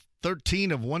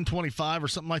 113 of 125 or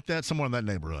something like that? Somewhere in that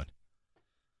neighborhood.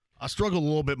 I struggled a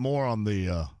little bit more on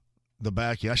the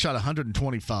back. I shot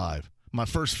 125. My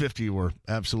first 50 were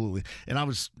absolutely, and I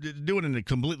was doing it in a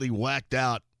completely whacked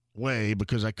out way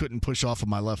because I couldn't push off of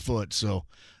my left foot, so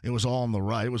it was all on the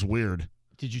right. It was weird.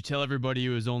 Did you tell everybody it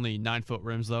was only 9-foot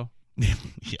rims, though?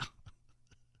 Yeah.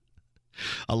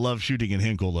 I love shooting in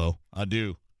Hinkle, though. I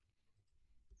do.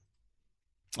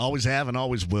 Always have and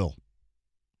always will.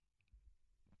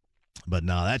 But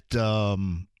no, that, I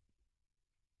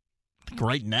think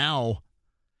right now,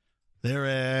 they're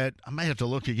at, I might have to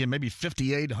look again, maybe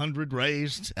 5,800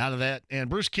 raised out of that.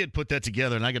 And Bruce Kidd put that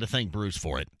together, and I got to thank Bruce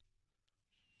for it.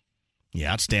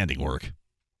 Yeah, outstanding work.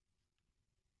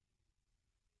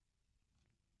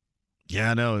 Yeah,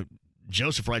 I know.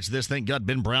 Joseph writes this. Thank God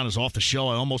Ben Brown is off the show.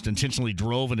 I almost intentionally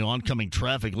drove into oncoming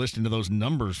traffic listening to those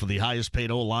numbers for the highest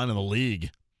paid O-line in the league.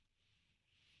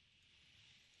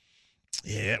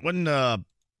 Yeah, it wasn't a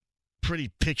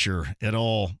pretty picture at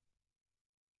all.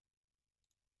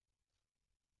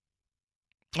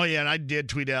 Oh, yeah, and I did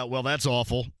tweet out, well, that's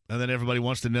awful. And then everybody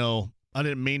wants to know, I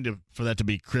didn't mean for that to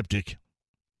be cryptic.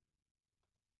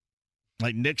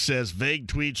 Like Nick says, vague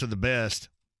tweets are the best.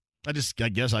 I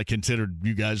guess I considered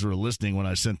you guys were listening when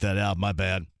I sent that out. My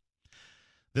bad.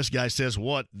 This guy says,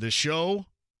 what, the show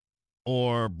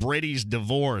or Brady's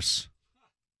divorce?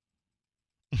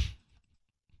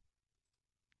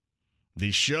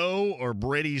 The show or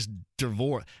Brady's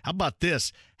divorce? How about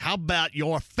this? How about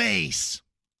your face?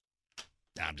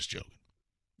 Nah, I'm just joking.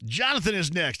 Jonathan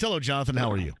is next. Hello, Jonathan.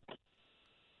 How are you?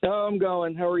 Oh, I'm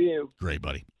going. How are you? Great,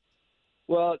 buddy.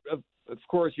 Well, of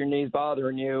course, your knee's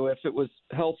bothering you. If it was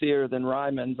healthier than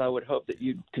Ryman's, I would hope that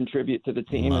you'd contribute to the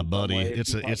team. My buddy,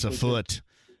 it's a foot.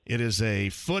 It is a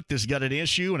foot that's got an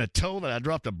issue and a toe that I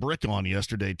dropped a brick on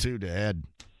yesterday, too, to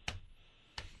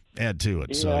add to it.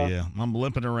 Yeah. So, yeah, I'm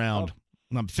limping around.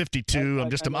 I'm 52.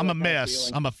 I'm a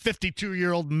mess. I'm a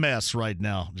 52-year-old mess right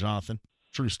now, Jonathan.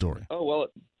 True story. Oh,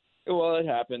 well, it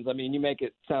happens. I mean, you make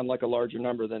it sound like a larger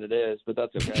number than it is, but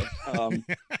that's okay.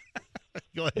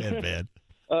 Go ahead, man.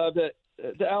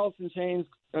 The Alice in Chains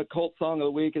cult song of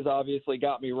the week has obviously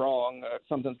got me wrong.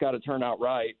 Something's got to turn out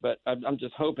right, but I'm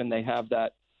just hoping they have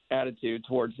that attitude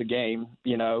towards the game,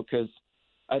 because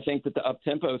I think that the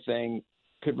up-tempo thing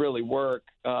could really work.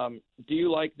 Do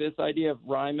you like this idea of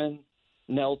Ryman,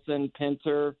 Nelson,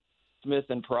 Pinter, Smith,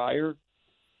 and Pryor?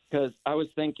 Because I was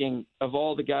thinking of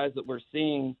all the guys that we're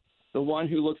seeing, the one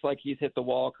who looks like he's hit the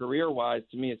wall career-wise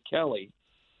to me is Kelly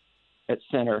at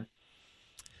center.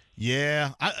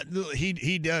 Yeah,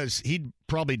 he does. He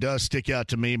probably does stick out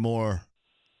to me more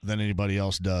than anybody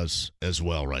else does as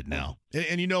well right now.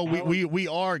 And we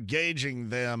are gauging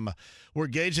them. We're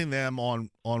gauging them on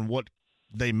what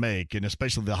they make, and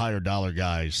especially the higher dollar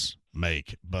guys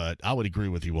make. But I would agree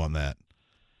with you on that.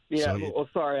 Yeah, well,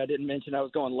 sorry, I didn't mention I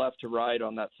was going left to right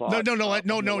on that thought. I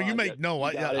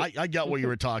got what you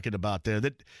were talking about there.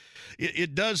 That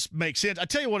it does make sense. I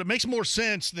tell you what, it makes more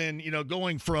sense than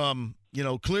going from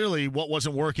clearly what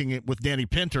wasn't working with Danny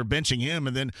Pinter, benching him,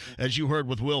 and then as you heard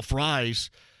with Will Fries,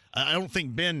 I don't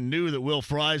think Ben knew that Will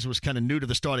Fries was kind of new to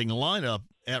the starting lineup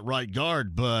at right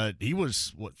guard, but he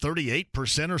was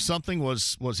 38% or something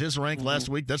was his rank last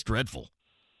week. That's dreadful.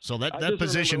 So that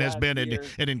position has been an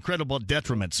incredible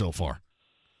detriment so far.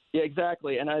 Yeah,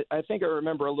 exactly. And I think I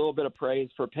remember a little bit of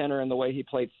praise for Penner and the way he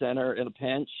played center in a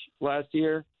pinch last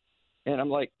year. And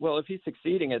I'm like, well, if he's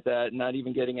succeeding at that and not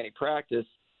even getting any practice,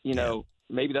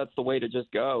 maybe that's the way to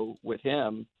just go with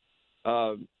him.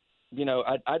 I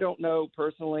don't know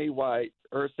personally why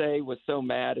Irsay was so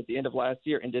mad at the end of last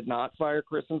year and did not fire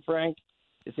Chris and Frank.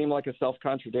 It seemed like a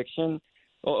self-contradiction.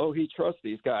 He trusts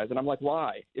these guys. And I'm like,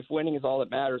 why? If winning is all that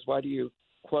matters, why do you,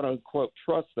 quote-unquote,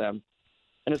 trust them?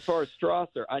 And as far as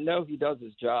Strasser, I know he does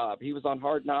his job. He was on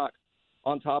Hard Knocks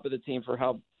on top of the team for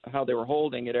how they were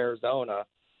holding at Arizona.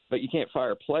 But you can't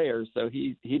fire players, so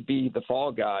he'd be the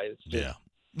fall guy. Yeah.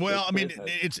 Well, I mean,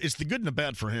 it's the good and the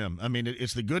bad for him. I mean,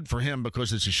 it's the good for him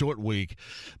because it's a short week,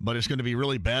 but it's going to be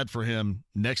really bad for him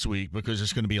next week because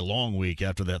it's going to be a long week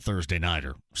after that Thursday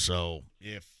nighter. So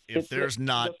if if there's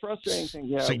not the frustrating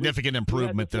thing, significant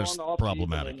improvement, there's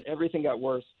problematic. And everything got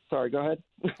worse. Sorry, go ahead.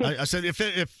 I said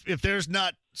if there's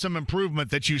not some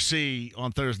improvement that you see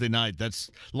on Thursday night, that's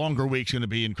longer week's going to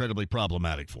be incredibly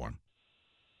problematic for him.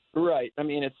 Right. I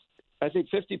mean, I think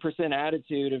 50%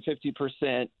 attitude and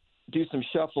 50% do some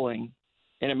shuffling,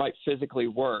 and it might physically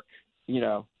work,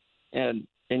 and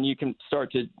you can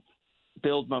start to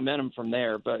build momentum from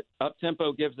there. But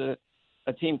up-tempo gives a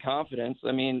team confidence.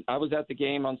 I mean, I was at the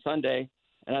game on Sunday,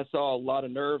 and I saw a lot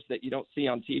of nerves that you don't see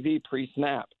on TV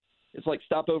pre-snap. It's like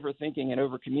stop overthinking and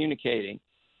over-communicating,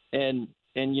 and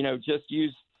just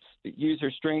use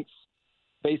your strengths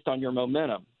based on your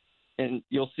momentum, and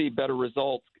you'll see better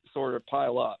results sort of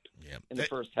pile up in the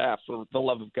first half, for the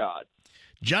love of God.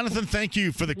 Jonathan, thank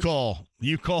you for the call.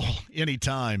 You call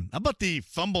anytime. How about the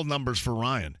fumble numbers for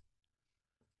Ryan?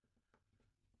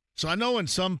 So I know in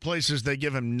some places they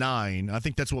give him 9. I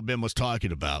think that's what Ben was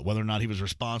talking about, whether or not he was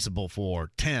responsible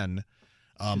for 10.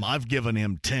 I've given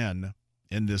him 10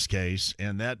 in this case,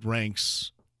 and that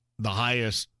ranks the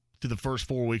highest through the first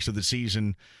 4 weeks of the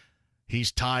season.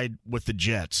 He's tied with the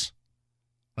Jets.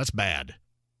 That's bad.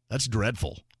 That's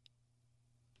dreadful.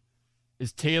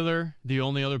 Is Taylor the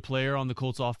only other player on the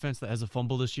Colts offense that has a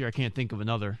fumble this year? I can't think of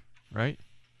another, right?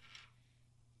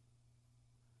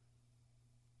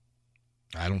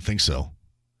 I don't think so.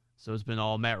 So it's been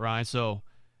all Matt Ryan. So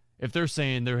if they're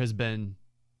saying there has been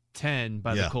 10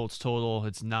 by the Colts total,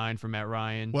 it's 9 for Matt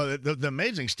Ryan. Well, the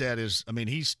amazing stat is, I mean,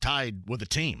 he's tied with a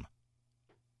team.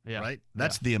 Yeah. Right?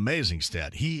 That's the amazing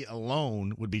stat. He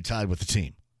alone would be tied with the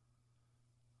team.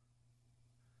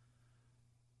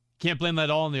 Can't blame that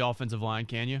all on the offensive line,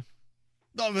 can you?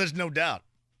 No, there's no doubt.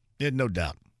 No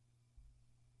doubt.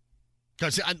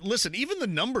 Because, listen, even the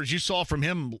numbers you saw from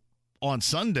him on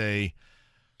Sunday,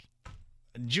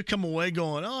 did you come away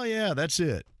going, oh, yeah, that's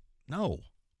it? No.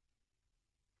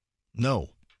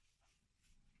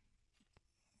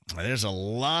 There's a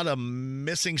lot of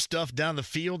missing stuff down the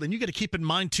field, and you got to keep in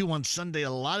mind, too, on Sunday,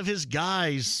 a lot of his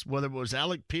guys, whether it was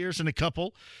Alec Pierce in a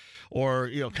couple or,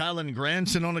 Kylan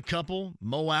Granson on a couple,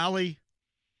 Mo Alley,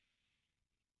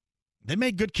 they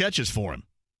made good catches for him.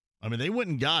 I mean, they went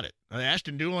and got it.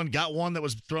 Ashton Dulin got one that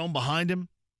was thrown behind him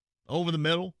over the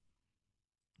middle.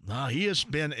 He has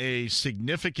been a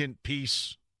significant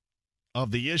piece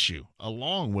of the issue,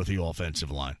 along with the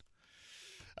offensive line.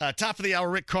 Top of the hour,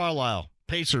 Rick Carlisle,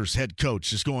 Pacers head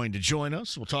coach, is going to join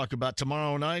us. We'll talk about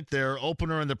tomorrow night, their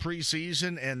opener in the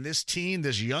preseason, and this team,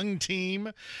 this young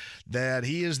team that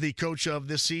he is the coach of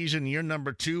this season, year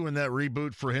number 2 in that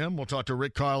reboot for him. We'll talk to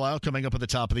Rick Carlisle coming up at the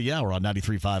top of the hour on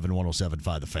 93.5 and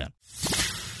 107.5 The Fan.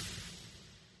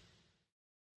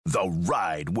 The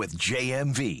Ride with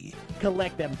JMV.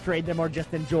 Collect them, trade them, or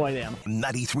just enjoy them.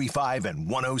 93.5 and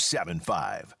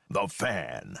 107.5 The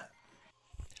Fan.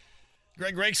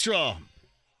 Greg Rakestraw,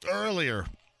 earlier.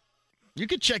 You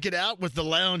could check it out with the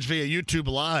lounge via YouTube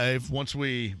Live once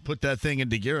we put that thing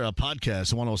into gear. A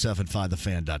podcast,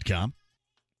 1075thefan.com.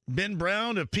 Ben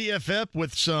Brown of PFF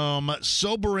with some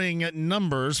sobering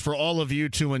numbers for all of you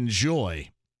to enjoy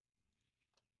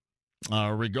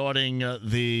regarding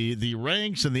the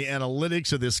ranks and the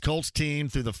analytics of this Colts team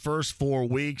through the first 4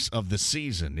 weeks of the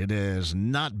season. It has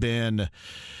not been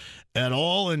at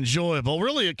all enjoyable.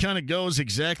 Really, it kind of goes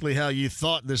exactly how you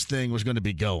thought this thing was going to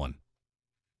be going.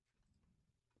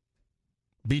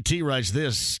 BT writes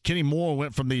this: Kenny Moore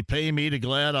went from the pay me to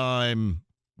glad I'm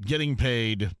getting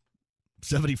paid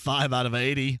 75 out of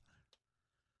 80.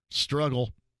 Struggle.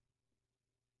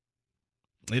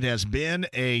 It has been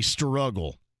a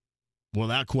struggle,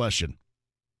 without question.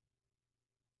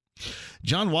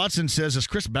 John Watson says, is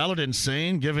Chris Ballard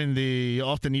insane, given the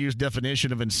often used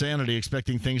definition of insanity,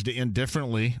 expecting things to end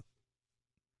differently?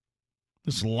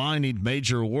 This line needs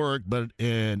major work, but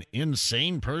an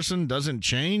insane person doesn't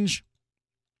change?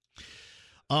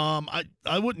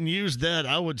 I wouldn't use that.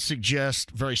 I would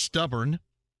suggest very stubborn,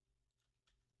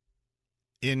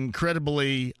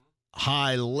 incredibly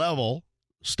high level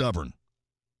stubborn.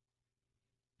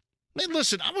 I mean,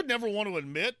 listen, I would never want to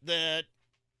admit that,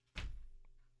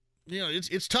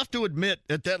 it's tough to admit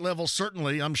at that level,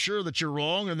 certainly. I'm sure that you're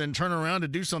wrong and then turn around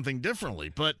and do something differently.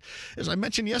 But as I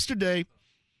mentioned yesterday,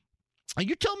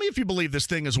 you tell me if you believe this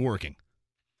thing is working.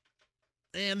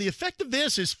 And the effect of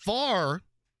this is far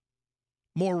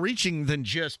more reaching than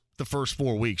just the first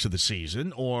 4 weeks of the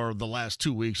season or the last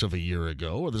 2 weeks of a year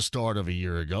ago or the start of a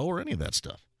year ago or any of that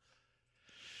stuff.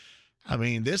 I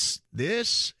mean, this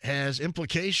has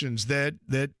implications that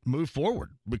move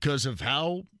forward because of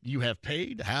how you have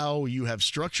paid, how you have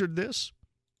structured this,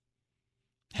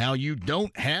 how you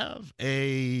don't have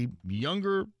a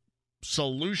younger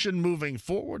solution moving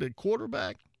forward at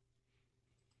quarterback.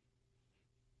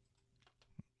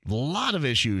 A lot of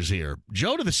issues here.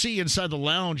 Joe to the C inside the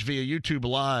lounge via YouTube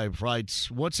Live writes,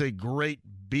 what's a great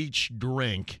beach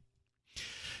drink?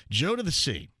 Joe to the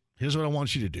C, here's what I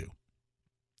want you to do.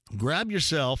 Grab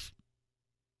yourself,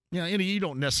 you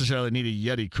don't necessarily need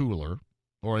a Yeti cooler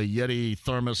or a Yeti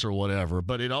thermos or whatever,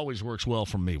 but it always works well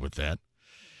for me with that.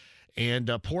 And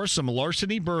pour some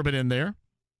Larceny bourbon in there,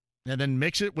 and then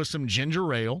mix it with some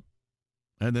ginger ale,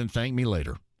 and then thank me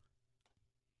later.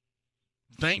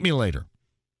 Thank me later.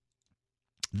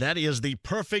 That is the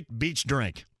perfect beach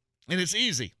drink. And it's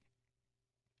easy.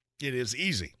 It is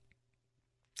easy.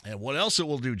 And what else it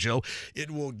will do, Joe? It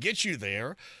will get you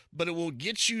there, but it will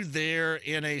get you there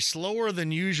in a slower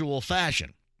than usual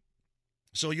fashion.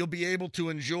 So you'll be able to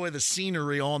enjoy the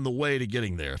scenery on the way to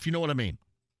getting there, if you know what I mean.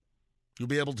 You'll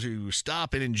be able to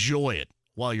stop and enjoy it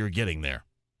while you're getting there.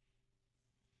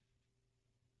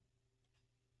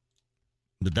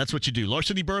 But that's what you do.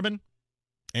 Larceny bourbon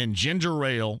and ginger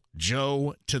ale,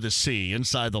 Joe to the C,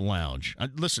 inside the lounge.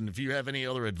 Listen, if you have any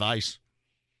other advice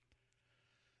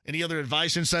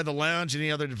inside the lounge,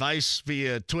 any other advice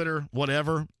via Twitter,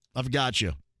 whatever, I've got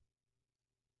you.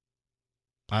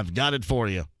 I've got it for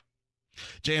you.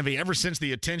 JMV, ever since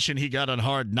the attention he got on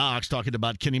Hard Knocks talking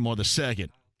about Kenny Moore II,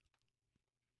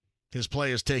 his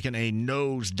play has taken a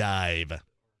nosedive.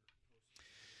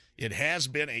 It has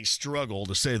been a struggle,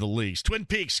 to say the least. Twin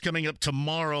Peaks coming up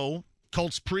tomorrow.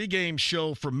 Colts pregame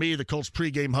show for me. The Colts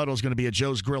pregame huddle is going to be at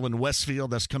Joe's Grill in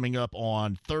Westfield. That's coming up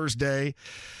on Thursday.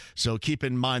 So keep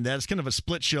in mind that. It's kind of a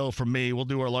split show for me. We'll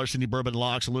do our Larceny Bourbon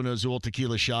Locks, Luna Azul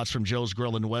Tequila shots from Joe's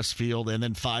Grill in Westfield, and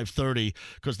then 5:30,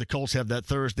 because the Colts have that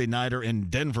Thursday nighter in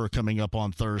Denver coming up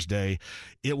on Thursday.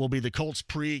 It will be the Colts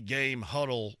pregame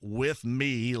huddle with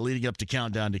me leading up to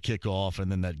countdown to kickoff,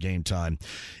 and then that game time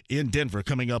in Denver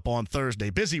coming up on Thursday.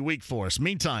 Busy week for us.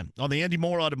 Meantime, on the Andy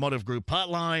Moore Automotive Group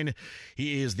hotline,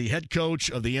 he is the head coach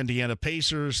of the Indiana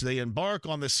Pacers. They embark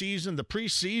on the season. The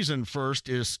preseason first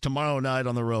is tomorrow night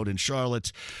on the road in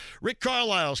Charlotte. Rick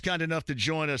Carlisle is kind enough to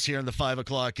join us here in the 5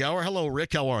 o'clock hour. Hello,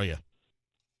 Rick. How are you?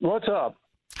 What's up?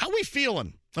 How are we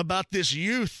feeling about this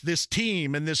youth, this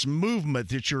team, and this movement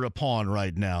that you're upon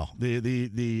right now?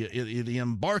 The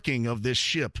embarking of this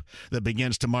ship that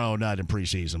begins tomorrow night in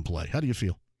preseason play. How do you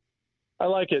feel? I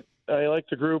like it. I like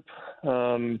the group.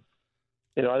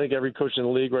 I think every coach in the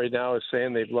league right now is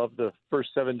saying they've loved the first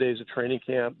 7 days of training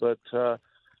camp, but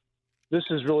this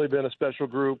has really been a special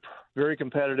group, very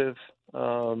competitive,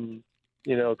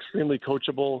 extremely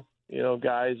coachable,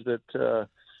 guys that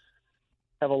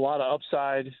have a lot of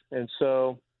upside. And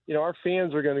so, our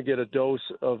fans are going to get a dose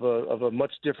of a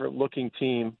much different looking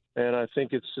team. And I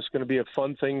think it's just going to be a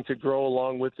fun thing to grow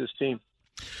along with this team.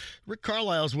 Rick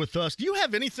Carlisle's with us. Do you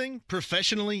have anything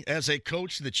professionally as a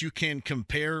coach that you can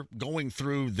compare going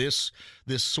through this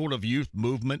sort of youth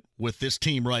movement with this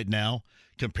team right now?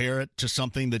 Compare it to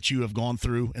something that you have gone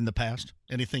through in the past?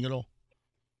 Anything at all?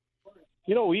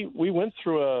 We went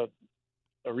through a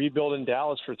rebuild in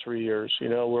Dallas for 3 years,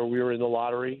 where we were in the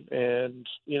lottery. And,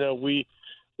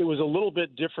 it was a little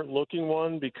bit different looking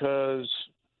one because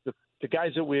the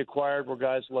guys that we acquired were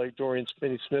guys like Dorian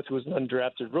Finney-Smith, who was an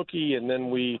undrafted rookie, and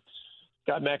then we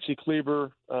got Maxi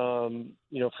Kleber,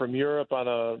 from Europe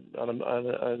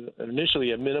on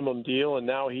initially a minimum deal, and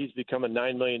now he's become a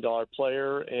 $9 million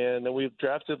player. And then we've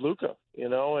drafted Luka,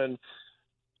 and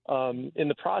in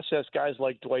the process, guys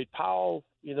like Dwight Powell,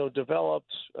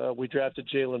 developed. We drafted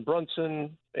Jalen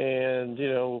Brunson, and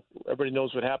everybody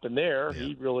knows what happened there. Yeah.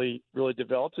 He really, really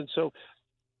developed, and so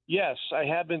yes, I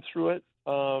have been through it.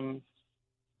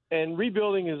 And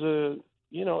rebuilding is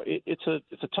it's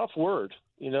a tough word.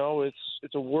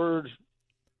 It's a word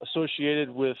associated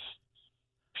with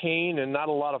pain and not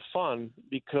a lot of fun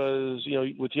because,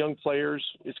 with young players,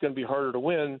 it's going to be harder to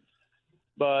win.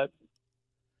 But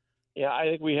yeah, I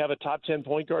think we have a top 10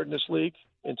 point guard in this league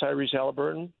in Tyrese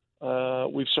Halliburton.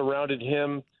 We've surrounded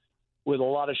him with a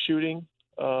lot of shooting.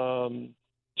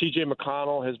 TJ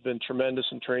McConnell has been tremendous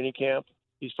in training camp.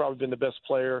 He's probably been the best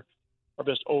player, our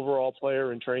best overall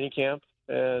player in training camp.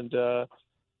 And,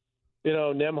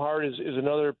 Nembhard is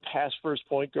another pass-first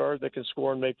point guard that can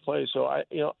score and make plays. So,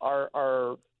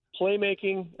 our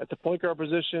playmaking at the point guard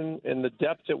position and the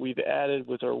depth that we've added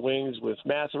with our wings, with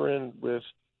Mathurin, with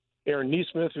Aaron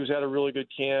Nesmith, who's had a really good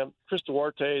camp. Chris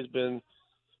Duarte has been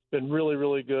really,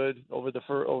 really good over the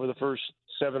first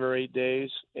 7 or 8 days.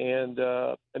 And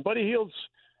Buddy Hield's,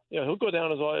 he'll go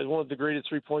down as one of the greatest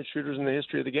three-point shooters in the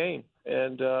history of the game.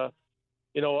 And,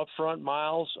 up front,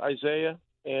 Miles, Isaiah,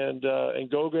 and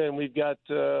Goga, and we've got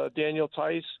Daniel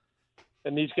Tice,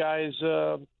 and these guys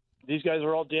are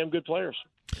all damn good players.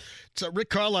 So Rick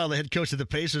Carlisle, the head coach of the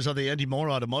Pacers on the Andy Moore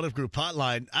Automotive Group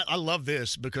hotline. I love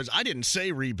this because I didn't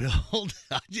say rebuild.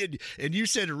 I did, and you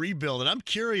said rebuild. And I'm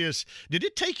curious, did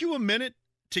it take you a minute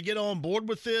to get on board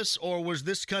with this, or was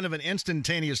this kind of an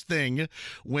instantaneous thing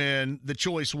when the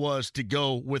choice was to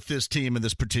go with this team in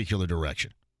this particular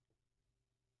direction?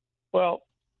 Well,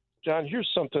 John, here's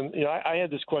something. I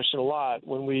had this question a lot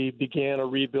when we began a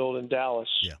rebuild in Dallas.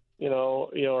 Yeah.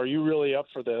 Are you really up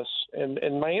for this?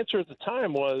 And my answer at the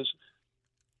time was,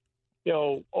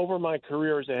 over my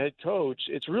career as a head coach,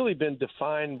 it's really been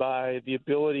defined by the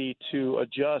ability to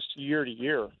adjust year to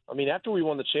year. I mean, after we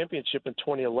won the championship in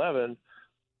 2011,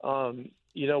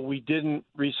 we didn't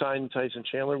re-sign Tyson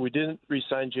Chandler. We didn't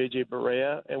re-sign J.J.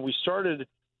 Barea. And we started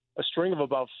a string of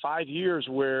about 5 years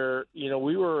where, we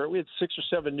had 6 or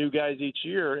 7 new guys each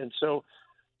year. And so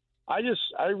I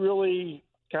really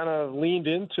kind of leaned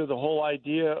into the whole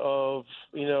idea of,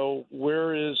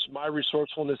 where is my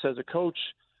resourcefulness as a coach?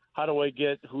 How do I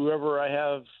get whoever I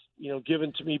have,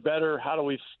 given to me better? How do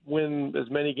we win as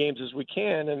many games as we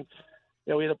can? And,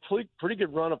 we had a pretty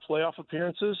good run of playoff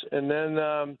appearances. And then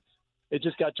it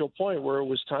just got to a point where it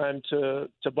was time to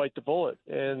bite the bullet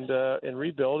and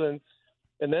rebuild.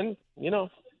 And then,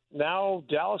 now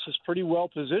Dallas is pretty well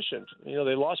positioned.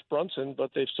 They lost Brunson,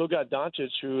 but they've still got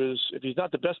Doncic, who is, if he's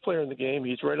not the best player in the game,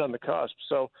 he's right on the cusp.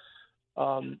 So,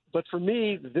 but for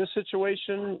me, this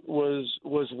situation was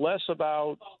less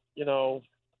about,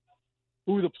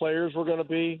 who the players were going to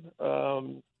be.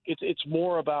 It's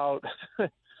more about,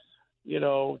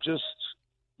 just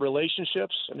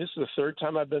relationships. And this is the third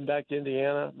time I've been back to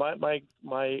Indiana.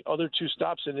 My other 2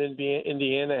 stops in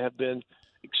Indiana have been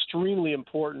extremely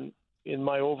important in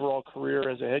my overall career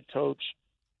as a head coach.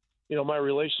 My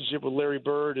relationship with Larry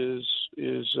Bird is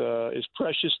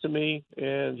precious to me,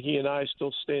 and he and I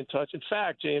still stay in touch. In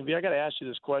fact, JMV, I got to ask you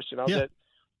this question. I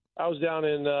was down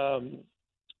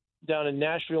in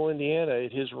Nashville, Indiana,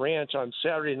 at his ranch on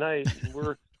Saturday night. And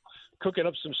we're cooking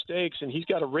up some steaks, and he's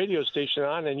got a radio station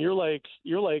on, and you're like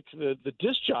the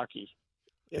disc jockey.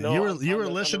 You were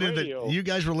listening to you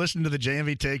guys were listening to the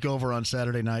JMV Takeover on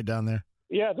Saturday night down there.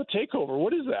 Yeah, the Takeover.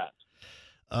 What is that?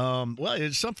 Well,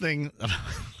 it's something.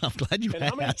 I'm glad you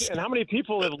asked. And how many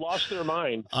people have lost their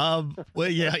mind? Well,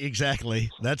 yeah, exactly.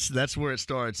 That's where it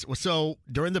starts. So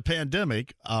during the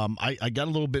pandemic, I got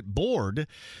a little bit bored,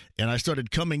 and I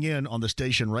started coming in on the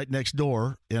station right next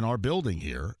door in our building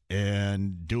here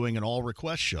and doing an all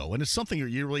request show. And it's something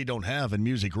you really don't have in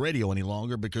music radio any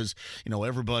longer because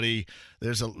everybody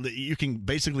you can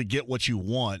basically get what you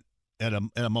want at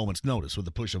a moment's notice with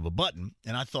the push of a button.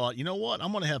 And I thought, you know what?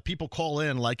 I'm going to have people call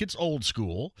in like it's old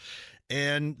school,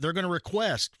 and they're going to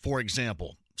request, for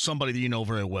example, somebody that you know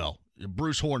very well,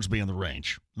 Bruce Hornsby in the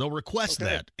range. They'll request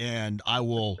that, and I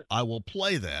will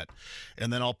play that,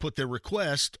 and then I'll put their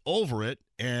request over it.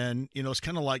 And, it's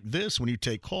kind of like this when you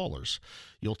take callers.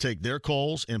 You'll take their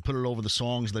calls and put it over the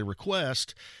songs they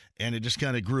request, and it just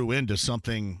kind of grew into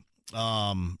something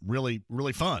really,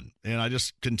 really fun. And I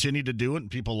just continue to do it, and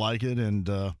people like it. And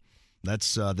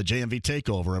that's the JMV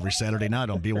Takeover every Saturday night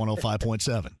on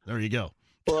B105.7. There you go.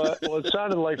 Well, it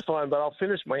sounded like fun, but I'll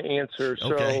finish my answer.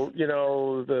 Okay.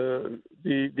 So,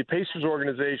 the Pacers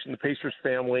organization, the Pacers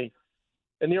family,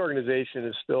 and the organization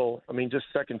is still, just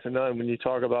second to none when you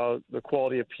talk about the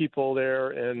quality of people there.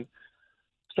 And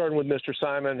starting with Mr.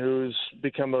 Simon, who's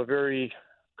become a very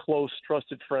close,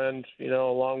 trusted friend,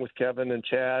 along with Kevin and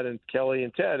Chad and Kelly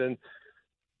and Ted. And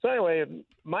so anyway,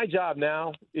 my job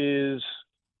now is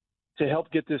to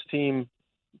help get this team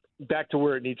back to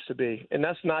where it needs to be. And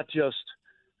that's not just,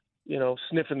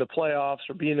 sniffing the playoffs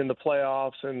or being in the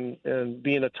playoffs and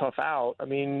being a tough out.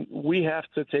 We have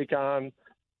to take on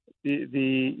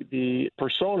the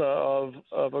persona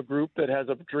of a group that has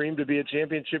a dream to be a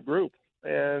championship group.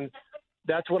 And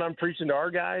that's what I'm preaching to our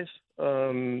guys.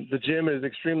 The gym is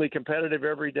extremely competitive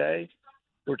every day.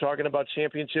 We're talking about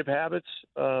championship habits.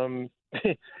 You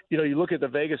look at the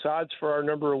Vegas odds for our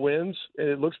number of wins, and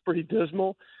it looks pretty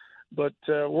dismal. But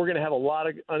we're going to have a lot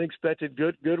of unexpected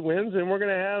good wins, and we're going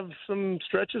to have some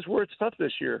stretches where it's tough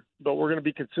this year. But we're going to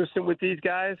be consistent with these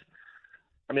guys.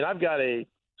 I've got a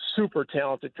super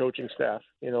talented coaching staff,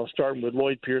 starting with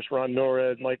Lloyd Pierce, Ron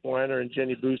Norred, Mike Weiner, and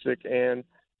Jenny Busick. And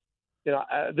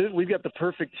we've got the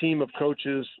perfect team of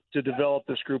coaches to develop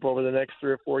this group over the next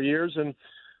 3 or 4 years, and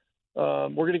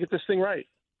we're going to get this thing right.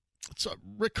 So,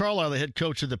 Rick Carlisle, the head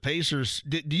coach of the Pacers,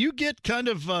 do you get kind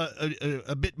of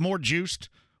a bit more juiced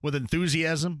with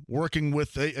enthusiasm working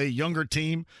with a younger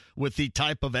team with the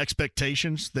type of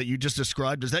expectations that you just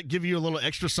described? Does that give you a little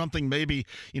extra something, maybe,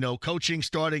 coaching,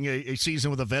 starting a season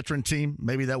with a veteran team?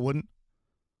 Maybe that wouldn't?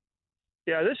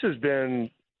 Yeah, this has been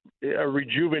a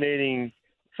rejuvenating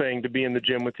thing to be in the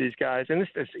gym with these guys. And this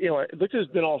has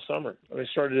been all summer. I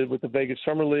started with the Vegas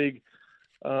Summer League.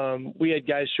 We had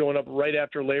guys showing up right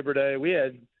after Labor Day. We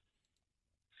had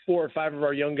 4 or 5 of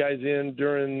our young guys in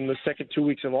during the second 2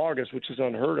 weeks of August, which is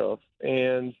unheard of.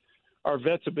 And our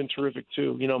vets have been terrific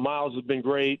too. Miles has been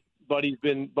great. Buddy's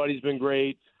been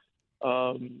great.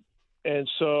 And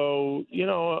so,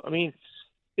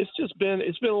 it's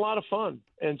been a lot of fun.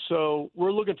 And so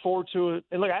we're looking forward to it.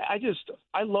 And look,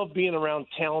 I love being around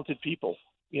talented people,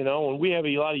 and we have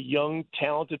a lot of young,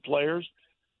 talented players,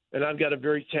 and I've got a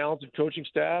very talented coaching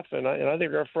staff. And I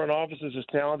think our front office is as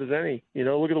talented as any.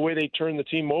 Look at the way they turned the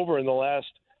team over in the last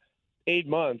 8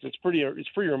 months. It's pretty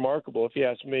remarkable, if you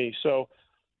ask me. So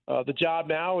the job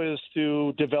now is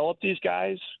to develop these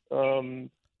guys,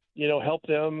 help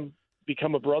them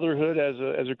become a brotherhood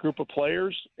as a group of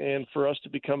players, and for us to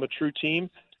become a true team,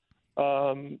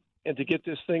 and to get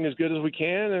this thing as good as we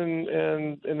can,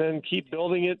 and then keep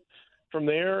building it from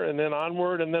there, and then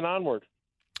onward.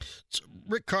 So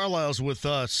Rick Carlisle's with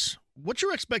us. What's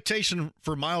your expectation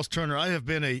for Miles Turner? I have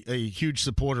been a huge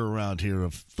supporter around here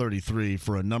of 33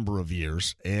 for a number of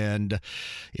years, and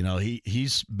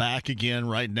he's back again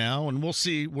right now, and we'll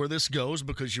see where this goes,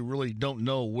 because you really don't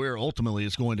know where ultimately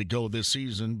it's going to go this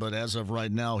season. But as of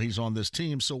right now, he's on this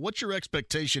team. So what's your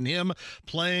expectation, him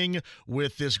playing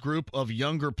with this group of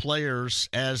younger players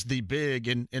as the big,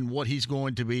 and what he's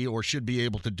going to be or should be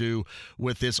able to do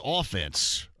with this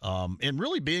offense? And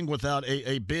really being without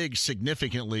a big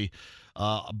significantly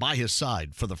by his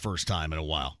side for the first time in a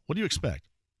while. What do you expect?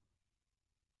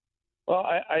 Well,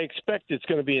 I expect it's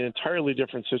going to be an entirely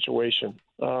different situation.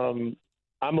 I'm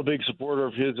a big supporter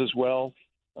of his as well.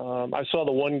 I saw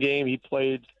the one game he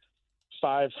played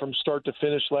 5 from start to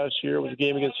finish last year. It was a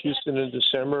game against Houston in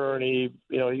December, and he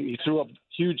threw up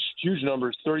huge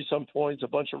numbers, 30-some points, a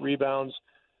bunch of rebounds,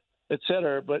 et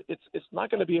cetera. But it's not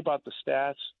going to be about the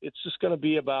stats. It's just going to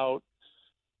be about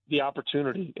the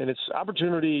opportunity, and it's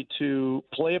opportunity to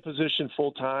play a position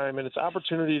full time, and it's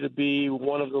opportunity to be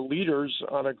one of the leaders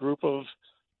on a group of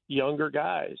younger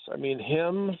guys. I mean,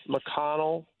 him,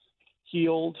 McConnell,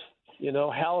 Heald,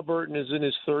 Halliburton is in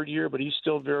his 3rd year, but he's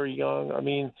still very young. I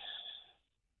mean,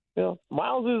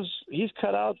 Miles he's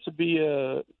cut out to be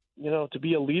a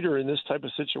leader in this type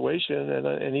of situation,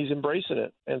 and he's embracing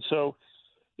it. And so,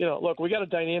 look, we got a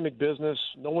dynamic business.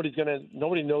 Nobody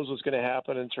knows what's going to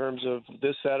happen in terms of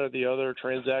this, that, or the other,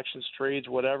 transactions, trades,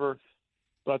 whatever.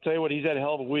 But I'll tell you what, he's had a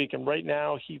hell of a week. And right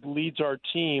now he leads our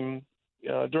team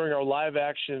during our live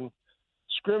action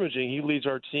scrimmaging. He leads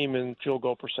our team in field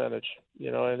goal percentage,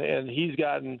 and he's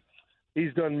done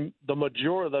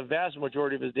the vast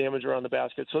majority of his damage around the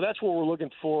basket. So that's what we're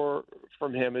looking for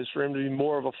from him, is for him to be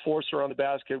more of a force around the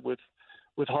basket with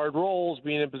hard rolls,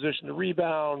 being in position to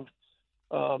rebound,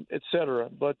 et cetera.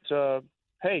 But,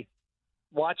 hey,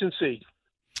 watch and see.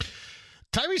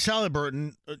 Tyrese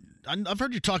Halliburton, I've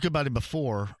heard you talk about him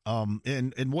before,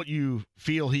 and what you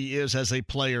feel he is as a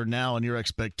player now and your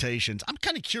expectations. I'm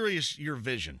kind of curious your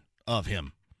vision of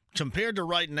him compared to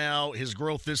right now, his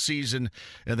growth this season,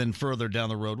 and then further down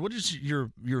the road. What is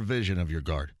your vision of your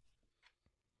guard?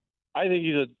 I think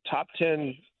he's a top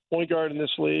 10 point guard in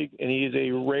this league, and he's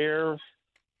a rare,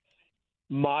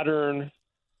 modern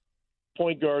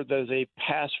point guard that is a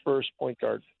pass-first point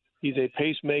guard. He's a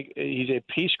He's a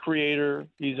pace creator.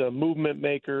 He's a movement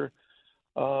maker.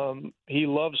 He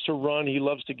loves to run. He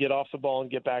loves to get off the ball and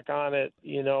get back on it.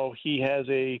 He has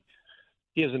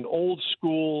an old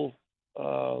school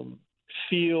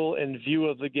feel and view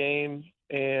of the game,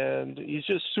 and he's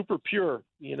just super pure.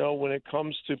 When it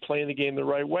comes to playing the game the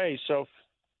right way. So,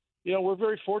 we're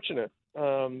very fortunate.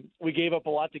 We gave up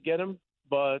a lot to get him,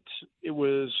 but it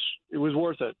was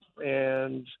worth it.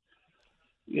 And,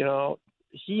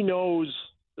 he knows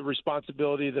the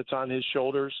responsibility that's on his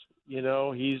shoulders.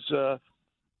 He's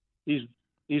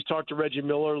talked to Reggie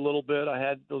Miller a little bit. I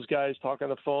had those guys talk on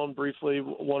the phone briefly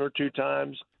 1 or 2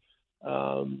 times.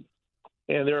 And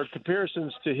there are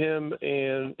comparisons to him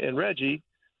and Reggie,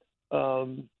 a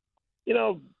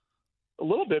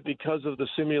little bit because of the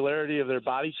similarity of their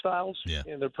body styles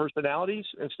and their personalities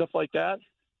and stuff like that.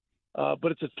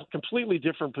 But it's a completely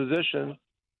different position.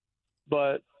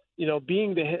 But,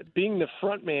 being the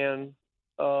front man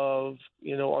of,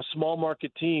 a small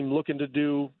market team looking to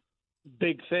do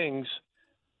big things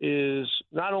is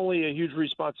not only a huge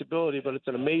responsibility, but it's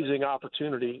an amazing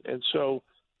opportunity. And so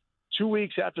 2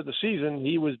 weeks after the season,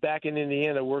 he was back in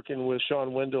Indiana working with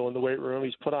Sean Wendell in the weight room.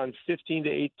 He's put on 15 to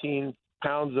 18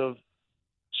 pounds of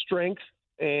strength,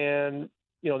 and,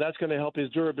 that's going to help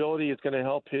his durability. It's going to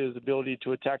help his ability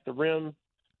to attack the rim.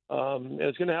 And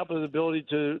it's going to help his ability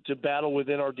to battle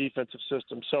within our defensive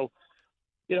system. So,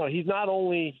 he's not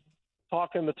only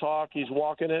talking the talk, he's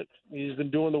walking it. He's been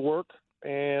doing the work.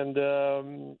 And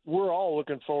we're all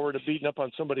looking forward to beating up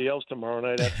on somebody else tomorrow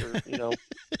night after,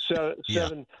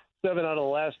 seven out of the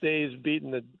last days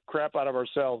beating the crap out of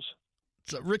ourselves.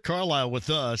 So Rick Carlisle with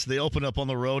us. They open up on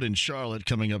the road in Charlotte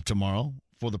coming up tomorrow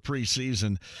for the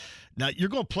preseason. Now, you're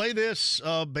going to play this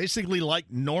basically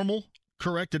like normal,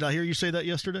 correct? Did I hear you say that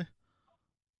yesterday?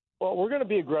 Well, we're going to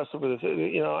be aggressive with this.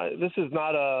 This is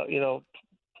not a,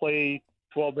 play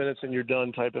 12 minutes and you're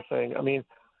done type of thing. I mean,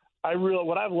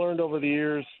 what I've learned over the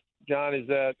years, John, is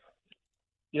that,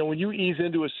 when you ease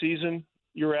into a season,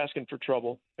 you're asking for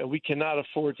trouble. And we cannot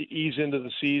afford to ease into the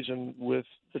season with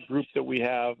the group that we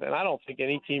have. And I don't think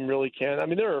any team really can. I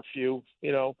mean, there are a few,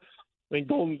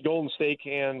 Golden State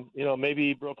can,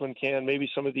 maybe Brooklyn can, maybe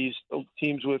some of these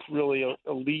teams with really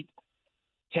elite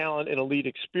talent and elite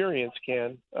experience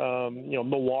can,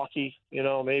 Milwaukee,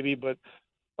 maybe, but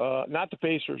not the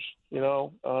Pacers,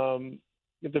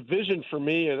 The vision for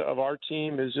me of our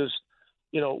team is just,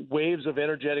 waves of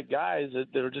energetic guys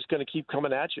that are just going to keep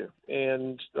coming at you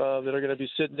and that are going to be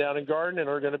sitting down and guarding and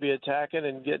are going to be attacking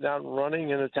and getting out and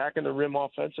running and attacking the rim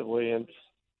offensively. And,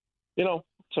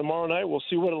 tomorrow night we'll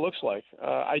see what it looks like.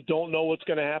 I don't know what's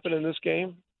going to happen in this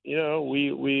game.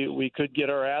 We could get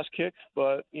our ass kicked,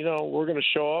 but, we're going to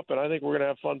show up, and I think we're going to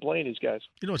have fun playing these guys.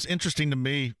 What's interesting to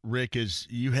me, Rick, is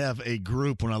you have a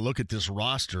group when I look at this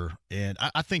roster, and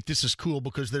I think this is cool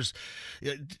because it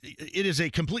is a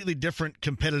completely different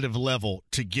competitive level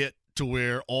to get to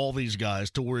where all these guys,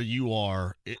 to where you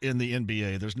are in the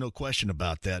NBA. There's no question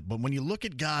about that. But when you look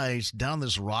at guys down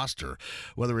this roster,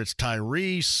 whether it's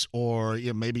Tyrese or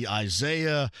maybe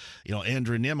Isaiah,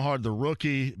 Andrew Nembhard, the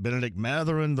rookie, Benedict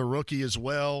Mathurin, the rookie as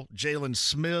well, Jalen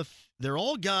Smith, they're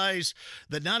all guys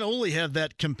that not only have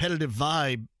that competitive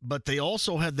vibe, but they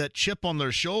also have that chip on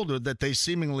their shoulder that they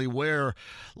seemingly wear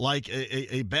like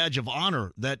a badge of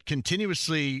honor that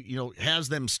continuously, has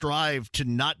them strive to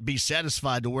not be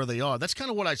satisfied to where they are. That's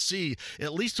kind of what I see,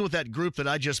 at least with that group that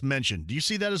I just mentioned. Do you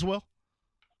see that as well?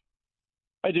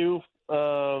 I do.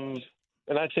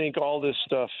 And I think all this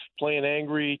stuff, playing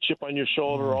angry, chip on your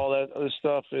shoulder, all that other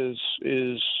stuff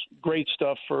is great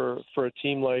stuff for a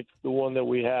team like the one that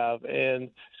we have. And,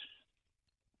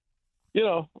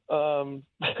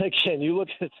 again, you look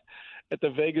at the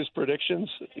Vegas predictions,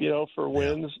 for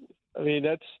wins. I mean,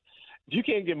 if you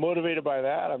can't get motivated by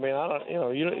that, I mean,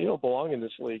 you don't belong in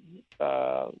this league.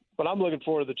 But I'm looking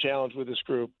forward to the challenge with this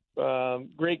group.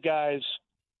 Great guys,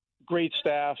 great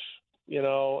staff,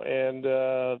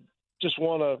 and just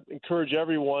want to encourage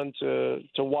everyone to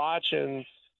watch and,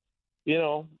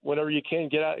 whenever you can,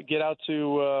 get out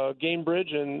to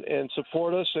Gamebridge and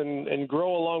support us and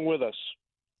grow along with us.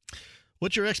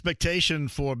 What's your expectation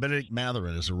for Benedict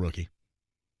Mathurin as a rookie?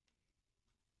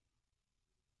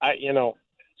 I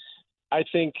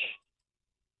think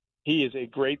he is a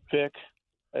great pick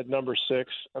at number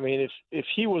 6. I mean, if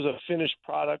he was a finished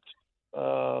product,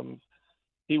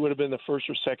 he would have been the first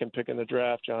or second pick in the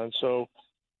draft, John. So,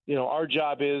 our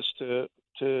job is to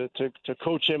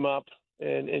coach him up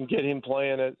and get him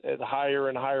playing at higher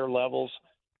and higher levels.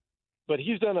 But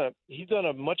he's done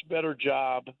a much better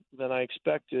job than I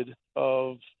expected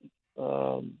of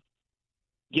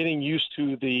getting used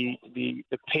to the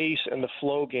pace and the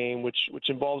flow game, which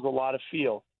involves a lot of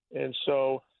feel. And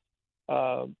so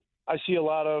I see a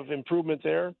lot of improvement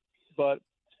there. But,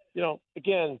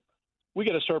 again, we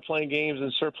got to start playing games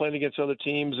and start playing against other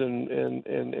teams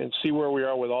and see where we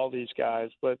are with all these guys.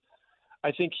 But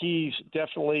I think he's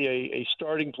definitely a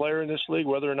starting player in this league.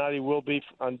 Whether or not he will be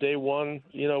on day one,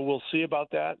 we'll see about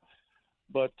that.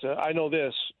 But I know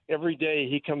this: every day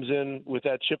he comes in with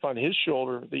that chip on his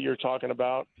shoulder that you're talking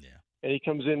about, and he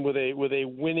comes in with a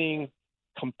winning,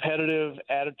 competitive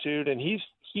attitude. And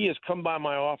he has come by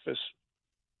my office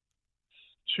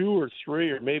 2 or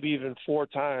 3 or maybe even 4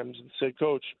 times and said,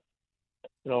 "Coach,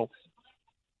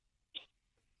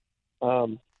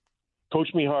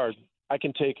 coach me hard. I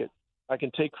can take it. I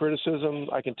can take criticism.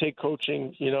 I can take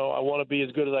coaching. I want to be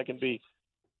as good as I can be."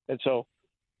 And so,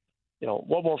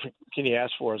 what more can you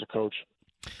ask for as a coach?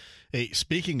 Hey,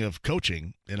 speaking of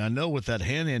coaching, and I know with that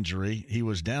hand injury, he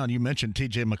was down. You mentioned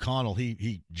T.J. McConnell.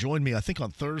 He joined me, I think,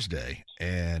 on Thursday,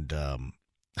 and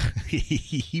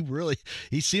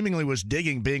he seemingly was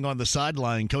digging being on the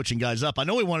sideline coaching guys up. I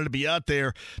know he wanted to be out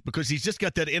there because he's just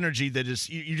got that energy that is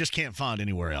you just can't find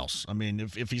anywhere else. I mean,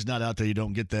 if he's not out there, you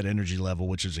don't get that energy level,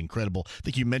 which is incredible. I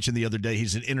think you mentioned the other day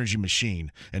he's an energy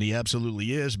machine, and he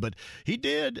absolutely is. But he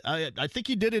did. I think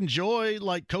he did enjoy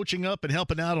like coaching up and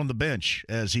helping out on the bench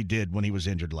as he did when he was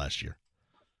injured last year.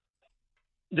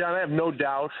 John, I have no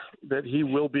doubt that he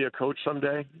will be a coach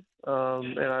someday,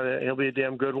 and he'll be a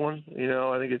damn good one.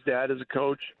 I think his dad is a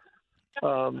coach.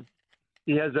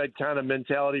 He has that kind of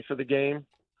mentality for the game.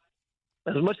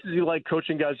 As much as he liked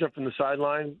coaching guys up from the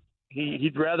sideline,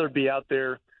 he'd rather be out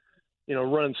there,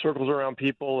 running circles around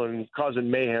people and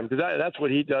causing mayhem, because that's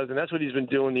what he does, and that's what he's been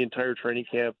doing the entire training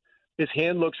camp. His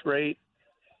hand looks great.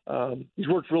 He's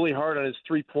worked really hard on his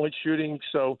three-point shooting,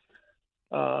 so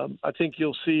I think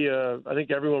you'll see. I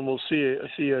think everyone will see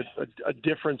a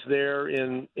difference there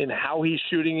in how he's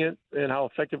shooting it and how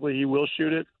effectively he will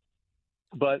shoot it.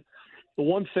 But the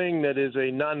one thing that is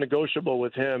a non-negotiable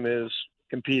with him is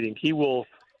competing. He will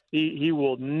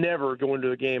never go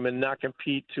into a game and not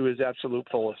compete to his absolute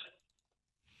fullest.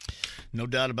 No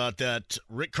doubt about that.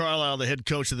 Rick Carlisle, the head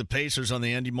coach of the Pacers on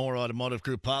the Andy Moore Automotive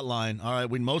Group hotline. All right,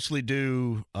 we mostly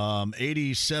do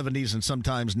 80s, 70s, and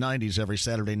sometimes 90s every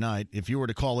Saturday night. If you were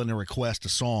to call in and request a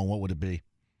song, what would it be?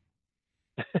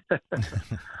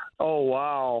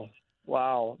 Oh,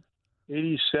 wow.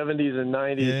 80s, 70s, and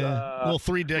 90s. Yeah. Well,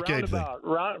 3-decade thing.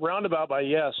 Roundabout by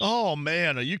Yes. Oh,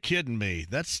 man, are you kidding me?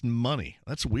 That's money.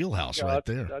 That's wheelhouse right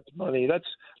there. That's money.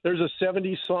 There's a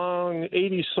 70s song.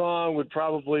 80s song would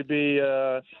probably be,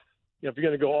 if you're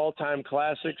going to go all-time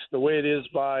classics, The Way It Is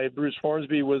by Bruce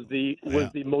Hornsby was the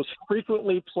most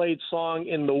frequently played song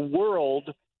in the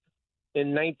world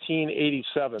in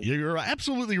 1987. You're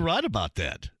absolutely right about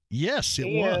that. Yes, it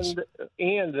was.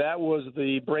 And that was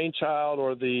the brainchild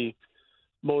or the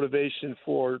motivation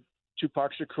for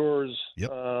Tupac Shakur's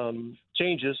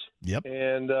Changes. Yep.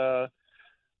 And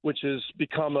which has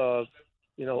become an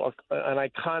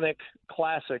iconic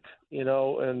classic, in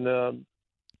the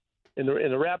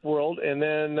rap world. And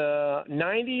then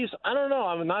 90s, I don't know.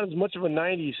 I'm not as much of a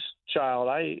 90s child.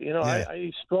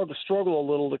 I struggle a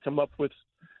little to come up with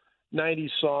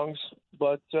 90s songs,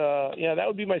 but that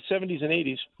would be my 70s and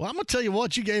 80s. Well, I'm gonna tell you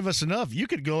what, you gave us enough. You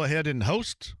could go ahead and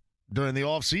host during the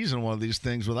off season one of these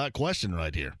things without question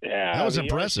right here. Yeah, that was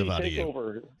impressive out of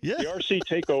you. Yeah, the RC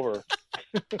takeover.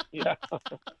 Yeah.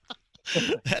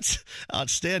 That's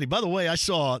outstanding. By the way, I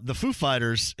saw the Foo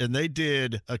Fighters, and they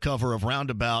did a cover of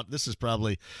Roundabout. This is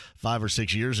probably 5 or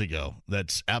 6 years ago.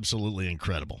 That's absolutely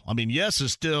incredible. I mean, Yes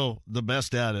is still the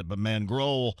best at it, but man,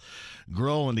 Grohl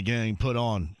and the gang put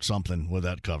on something with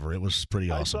that cover. It was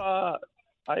pretty awesome.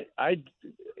 I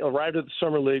arrived at the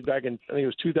Summer League back in, I think it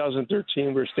was 2013.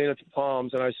 We were staying at the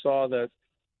Palms, and I saw that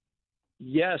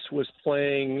Yes was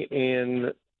playing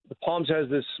in – the Palms has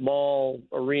this small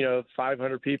arena of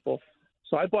 500 people.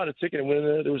 So I bought a ticket and went in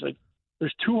there.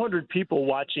 There's 200 people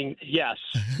watching Yes,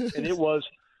 and it was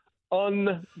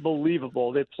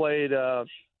unbelievable. They played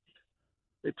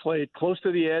Close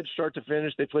to the Edge, start to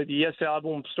finish. They played the Yes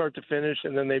album, start to finish,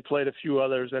 and then they played a few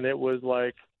others. And it was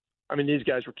like, I mean, these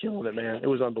guys were killing it, man. It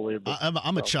was unbelievable.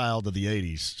 I'm a child of the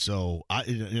 '80s, so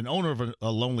an Owner of a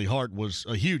Lonely Heart was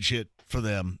a huge hit for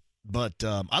them. But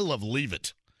I love Leave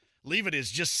It. Leave It is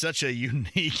just such a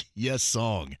unique Yes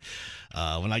song.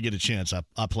 When I get a chance, I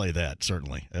play that,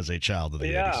 certainly, as a child of the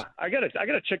 80s. Yeah, I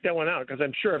gotta check that one out, because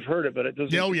I'm sure I've heard it, but it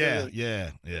doesn't. Oh, yeah.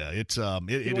 It's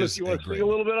it is. You want to sing a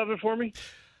little bit of it for me?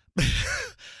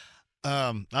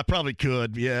 I probably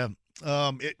could, yeah.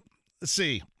 Let's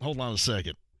see. Hold on a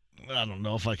second. I don't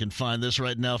know if I can find this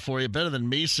right now for you. Better than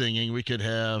me singing, we could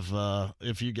have,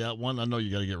 if you got one. I know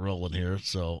you got to get rolling here,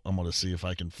 so I'm going to see if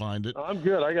I can find it. I'm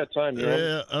good. I got time.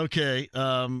 Yeah, okay.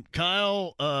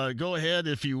 Kyle, go ahead,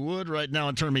 if you would, right now,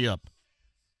 and turn me up.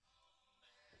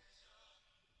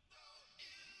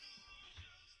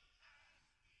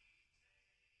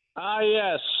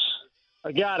 Yes.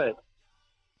 I got it.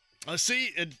 Let's see.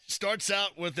 It starts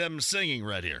out with them singing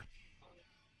right here.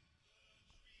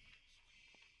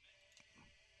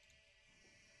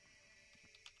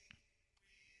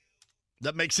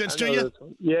 That makes sense to you?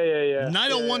 Yeah.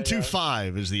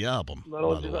 90125 is the album.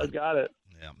 I got it.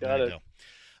 Yeah, got it. Go.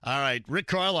 All right, Rick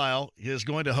Carlisle is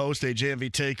going to host a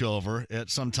JMV Takeover at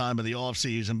some time in the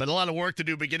offseason, but a lot of work to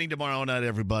do beginning tomorrow night,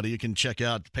 everybody. You can check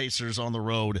out Pacers on the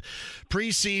road.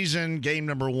 Preseason game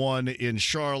number 1 in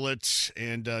Charlotte,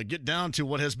 and get down to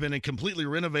what has been a completely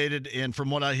renovated and, from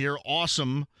what I hear,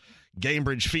 awesome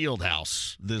Gainbridge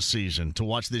Fieldhouse this season to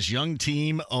watch this young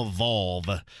team evolve.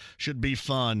 Should be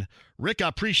fun. Rick, I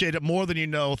appreciate it more than you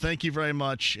know. Thank you very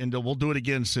much, and we'll do it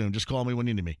again soon. Just call me when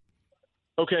you need me.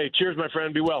 Okay, cheers, my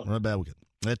friend. Be well. Right back.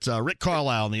 That's Rick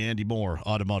Carlisle on the Andy Moore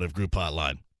Automotive Group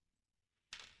hotline.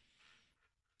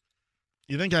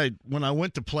 You think when I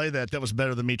went to play that was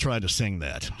better than me trying to sing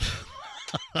that?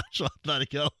 So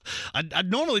I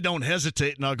normally don't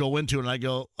hesitate, and I'll go into it, and I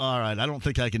go, all right, I don't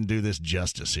think I can do this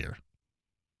justice here.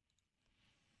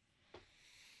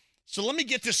 So let me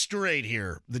get this straight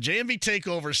here. The JMV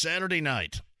Takeover Saturday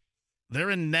night. They're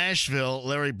in Nashville,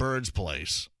 Larry Bird's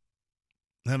place,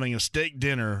 having a steak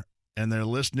dinner, and they're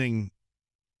listening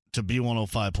to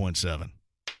B105.7.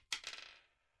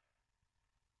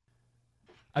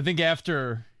 I think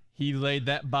after he laid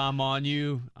that bomb on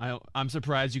you, I'm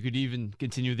surprised you could even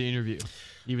continue the interview,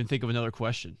 even think of another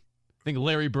question. I think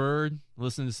Larry Bird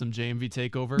listening to some JMV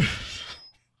Takeover.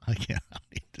 I can't.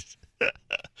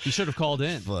 He should have called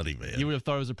in. Funny, man. You would have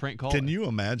thought it was a prank call. Can you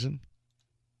imagine?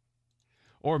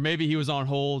 Or maybe he was on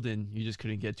hold and you just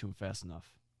couldn't get to him fast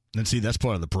enough. And see, that's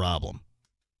part of the problem.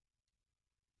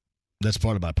 That's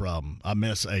part of my problem. I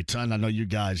miss a ton. I know you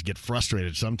guys get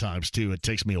frustrated sometimes too. It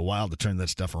takes me a while to turn that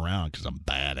stuff around because I'm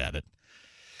bad at it.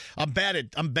 I'm bad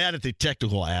at the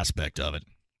technical aspect of it.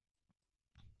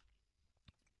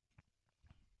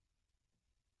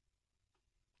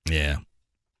 Yeah.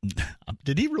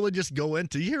 Did he really just go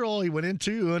into? You hear all he went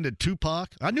into Tupac?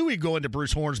 I knew he'd go into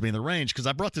Bruce Hornsby in the range because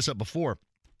I brought this up before.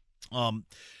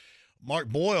 Mark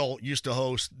Boyle used to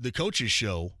host the Coaches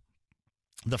Show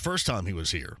the first time he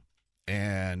was here.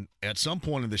 And at some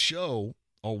point in the show,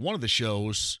 or one of the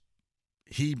shows,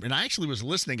 and I actually was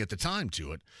listening at the time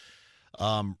to it,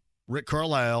 Rick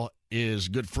Carlisle, his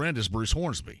good friend is Bruce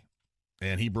Hornsby.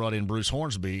 And he brought in Bruce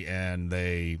Hornsby, and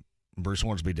Bruce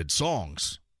Hornsby did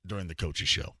songs during the Coaches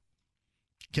Show.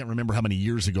 Can't remember how many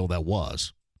years ago that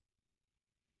was.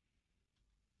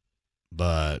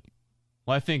 But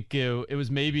well, I think it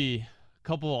was maybe a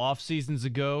couple of off seasons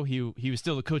ago. He was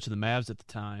still the coach of the Mavs at the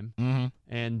time. Mm-hmm.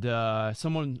 And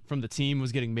someone from the team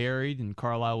was getting married, and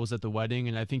Carlisle was at the wedding,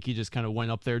 and I think he just kind of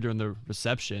went up there during the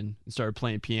reception and started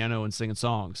playing piano and singing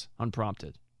songs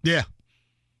unprompted. Yeah.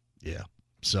 Yeah.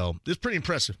 So it's pretty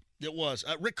impressive. It was.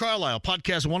 Rick Carlisle,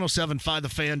 podcast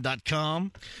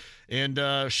 1075thefan.com.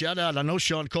 And shout out, I know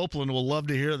Sean Copeland will love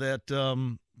to hear that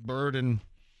Bird and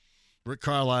Rick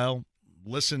Carlisle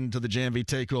listen to the JMV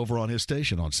Takeover on his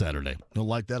station on Saturday. He'll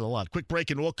like that a lot. Quick break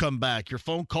and we'll come back. Your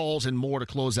phone calls and more to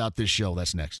close out this show.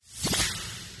 That's next.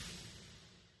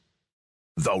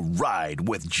 The Ride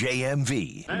with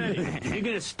JMV. Hey, you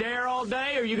gonna stare all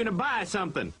day or you gonna buy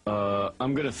something?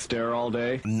 I'm gonna stare all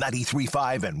day.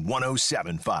 93.5 and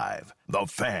 107.5. The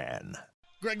Fan.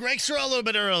 Greg Rakestraw a little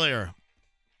bit earlier.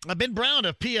 Ben Brown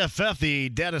of PFF, the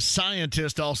data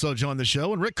scientist, also joined the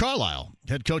show, and Rick Carlisle,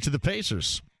 head coach of the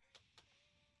Pacers.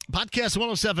 Podcast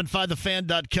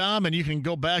 1075thefan.com, and you can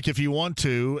go back if you want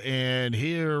to and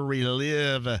hear,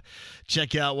 relive,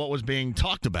 check out what was being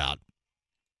talked about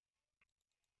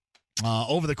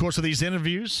over the course of these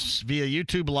interviews via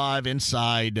YouTube Live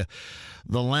inside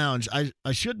the lounge.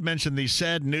 I should mention the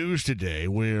sad news today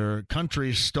where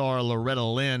country star Loretta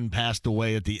Lynn passed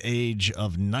away at the age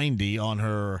of 90 on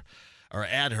her, or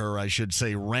at her, I should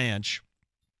say, ranch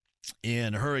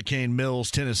in Hurricane Mills,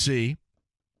 Tennessee.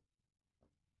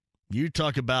 You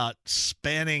talk about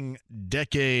spanning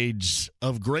decades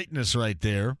of greatness right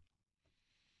there.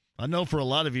 I know for a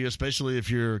lot of you, especially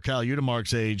if you're Kyle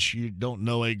Udemark's age, you don't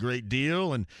know a great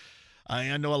deal. And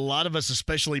I know a lot of us,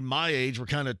 especially my age, were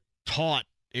kind of taught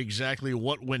exactly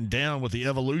what went down with the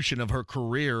evolution of her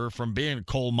career from being a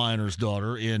coal miner's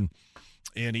daughter in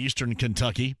eastern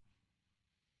Kentucky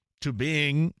to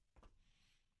being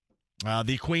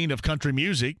the queen of country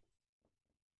music.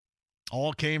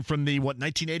 All came from the,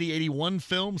 1980-81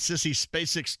 film Sissy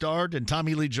Spacek starred, and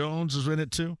Tommy Lee Jones was in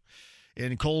it too,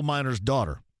 in Coal Miner's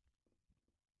Daughter.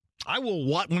 I will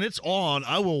watch, when it's on,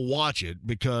 I will watch it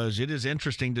because it is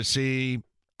interesting to see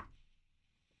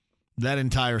that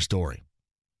entire story.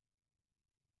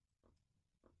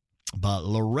 But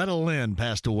Loretta Lynn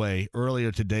passed away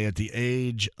earlier today at the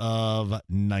age of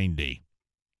 90.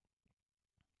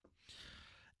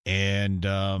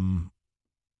 And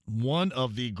one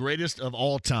of the greatest of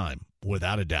all time,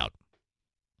 without a doubt.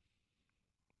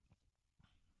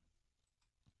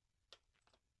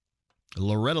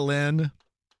 Loretta Lynn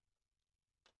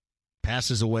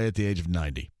passes away at the age of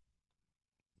 90.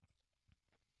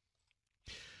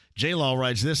 J-Law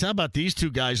writes this. How about these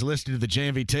two guys listening to the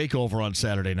JMV Takeover on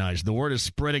Saturday nights? The word is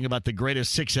spreading about the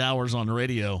greatest 6 hours on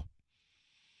radio.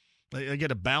 I got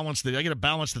to balance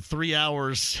the 3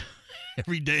 hours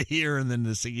every day here, and then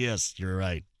this. Yes, you're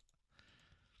right.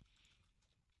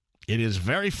 It is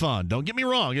very fun. Don't get me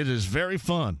wrong. It is very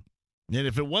fun. And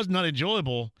if it was not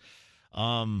enjoyable,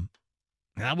 I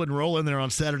wouldn't roll in there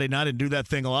on Saturday night and do that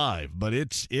thing live. But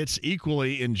it's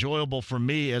equally enjoyable for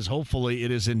me as hopefully it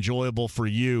is enjoyable for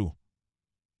you.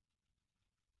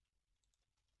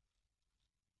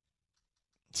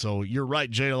 So you're right,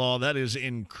 J-Law. That is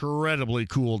incredibly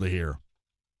cool to hear.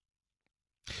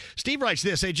 Steve writes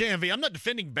this, hey, JMV, I'm not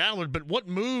defending Ballard, but what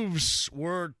moves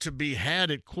were to be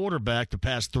had at quarterback the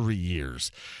past 3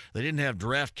 years? They didn't have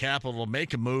draft capital to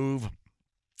make a move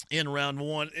in round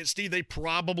one. And Steve, they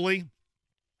probably,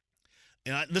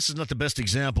 and this is not the best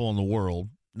example in the world,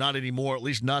 not anymore, at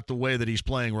least not the way that he's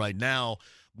playing right now.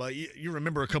 But you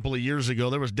remember a couple of years ago,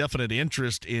 there was definite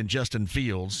interest in Justin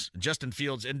Fields. Justin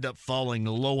Fields ended up falling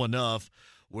low enough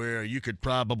where you could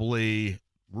probably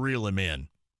reel him in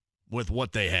with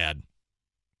what they had.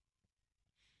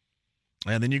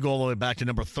 And then you go all the way back to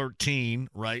number 13,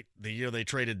 right? The year they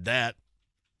traded that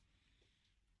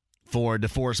for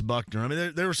DeForest Buckner. I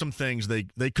mean, there were some things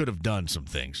they could have done some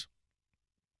things.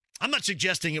 I'm not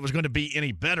suggesting it was going to be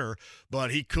any better,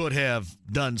 but he could have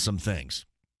done some things.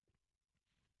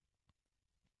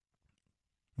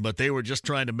 But they were just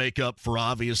trying to make up for,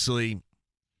 obviously,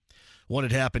 what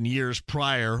had happened years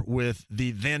prior with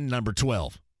the then number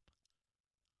 12.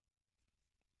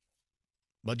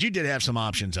 But you did have some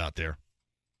options out there.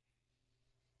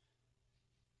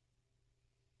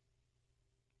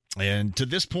 And to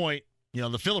this point,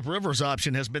 the Phillip Rivers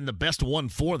option has been the best one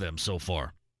for them so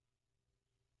far.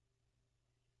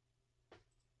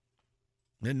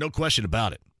 And no question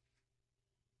about it.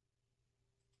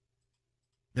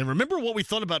 And remember what we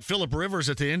thought about Phillip Rivers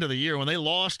at the end of the year when they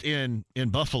lost in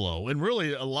Buffalo. And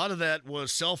really, a lot of that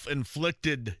was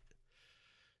self-inflicted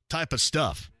type of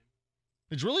stuff.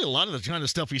 It's really a lot of the kind of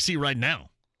stuff we see right now.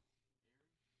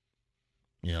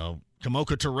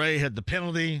 Kamoka Ture had the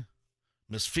penalty,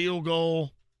 missed field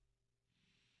goal.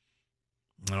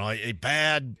 A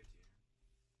bad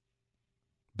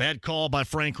call by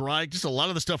Frank Reich. Just a lot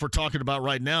of the stuff we're talking about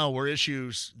right now were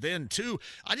issues then, too.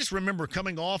 I just remember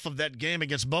coming off of that game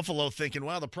against Buffalo thinking,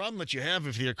 wow, the problem that you have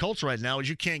if you're Colts right now is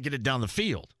you can't get it down the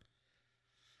field.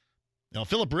 Now,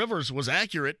 Phillip Rivers was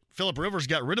accurate. Phillip Rivers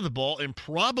got rid of the ball and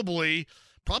probably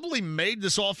made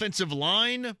this offensive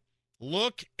line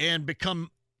look and become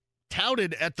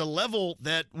touted at the level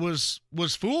that was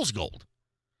fool's gold.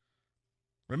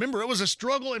 Remember, it was a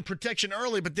struggle in protection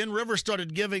early, but then Rivers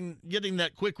started getting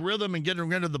that quick rhythm and getting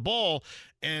rid of the ball,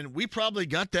 and we probably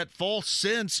got that false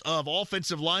sense of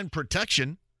offensive line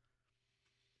protection.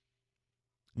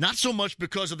 Not so much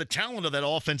because of the talent of that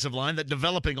offensive line, that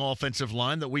developing offensive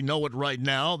line that we know it right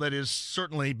now, that has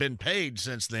certainly been paid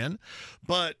since then,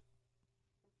 but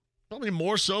probably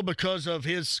more so because of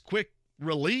his quick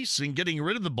release and getting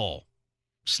rid of the ball.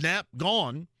 Snap,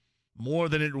 gone, more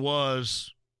than it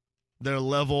was their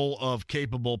level of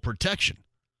capable protection.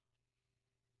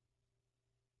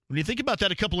 When you think about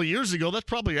that a couple of years ago, that's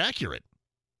probably accurate.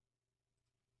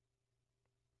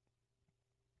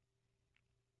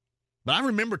 But I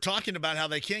remember talking about how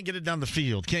they can't get it down the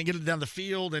field,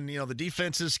 and, the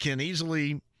defenses can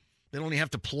easily, they don't even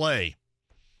have to play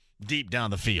deep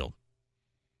down the field.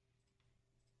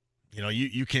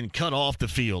 You can cut off the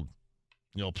field,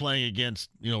 playing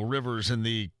against, Rivers and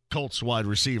the Colts wide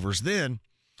receivers. Then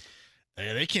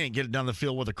they can't get it down the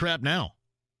field with a crap now.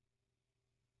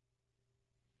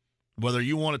 Whether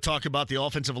you want to talk about the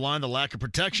offensive line, the lack of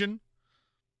protection,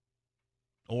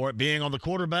 or it being on the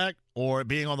quarterback, or it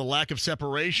being on the lack of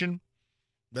separation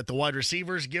that the wide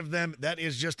receivers give them, that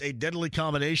is just a deadly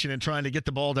combination in trying to get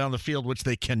the ball down the field, which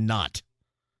they cannot.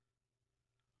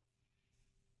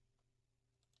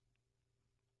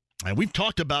 And we've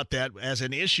talked about that as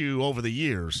an issue over the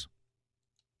years.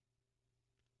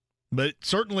 But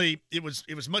certainly it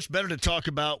was much better to talk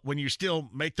about when you still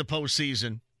make the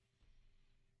postseason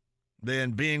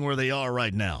than being where they are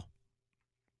right now.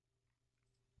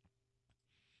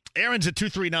 Aaron's at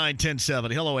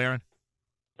 239-1070. Hello, Aaron.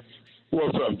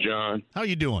 What's up, John? How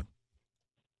you doing?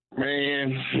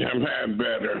 Man, I'm having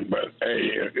better, but hey,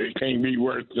 it can't be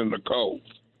worse than the Colts.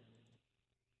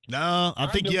 No, I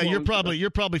think you're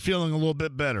probably feeling a little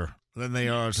bit better than they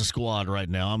are as a squad right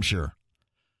now, I'm sure.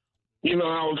 I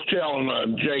was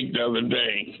telling Jake the other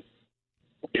day,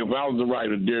 if I was to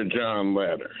write a Dear John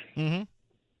letter to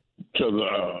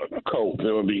the Colts,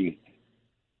 it would be,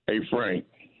 hey, Frank,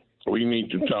 we need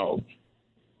to talk.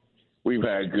 We've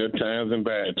had good times and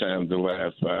bad times the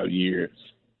last 5 years.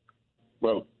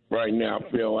 But right now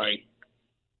I feel like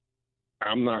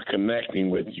I'm not connecting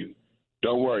with you.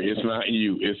 Don't worry, it's not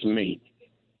you, it's me.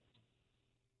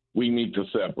 We need to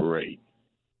separate.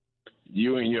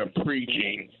 You and your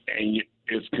preaching, and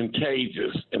it's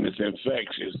contagious and it's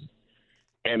infectious,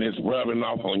 and it's rubbing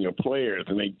off on your players,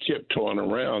 and they tiptoeing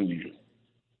around you,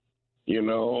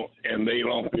 and they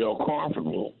don't feel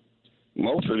comfortable.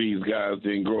 Most of these guys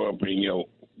didn't grow up in your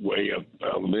way of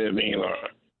living or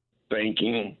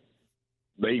thinking.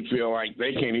 They feel like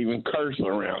they can't even curse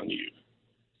around you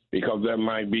because that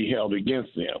might be held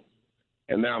against them.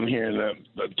 And now I'm hearing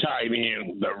the tight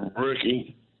end, the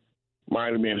rookie,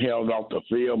 might have been held off the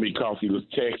field because he was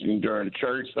texting during the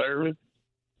church service.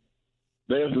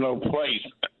 There's no place.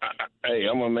 Hey,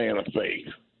 I'm a man of faith.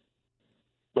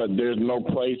 But there's no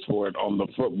place for it on the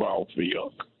football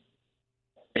field.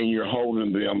 And you're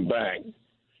holding them back.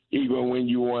 Even when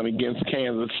you won against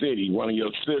Kansas City, one of your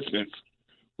assistants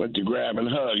went to grab and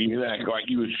hug. You act like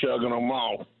you was shugging them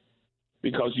off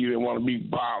because you didn't want to be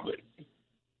bothered.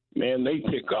 Man, they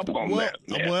pick up on that.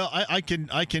 Man. Well, I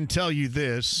can tell you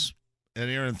this, and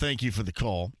Aaron, thank you for the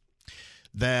call,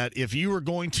 that if you were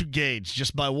going to gauge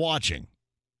just by watching,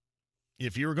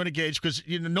 if you were going to gauge, because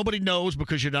nobody knows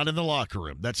because you're not in the locker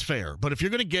room. That's fair. But if you're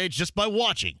going to gauge just by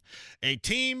watching a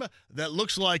team that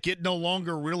looks like it no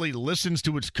longer really listens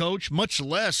to its coach, much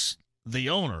less the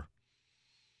owner,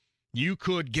 you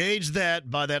could gauge that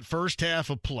by that first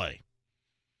half of play.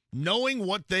 Knowing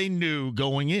what they knew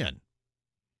going in,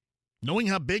 knowing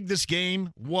how big this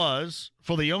game was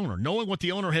for the owner, knowing what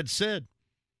the owner had said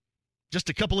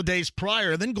just a couple of days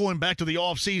prior, then going back to the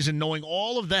offseason, knowing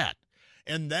all of that.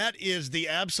 And that is the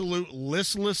absolute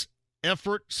listless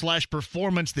effort /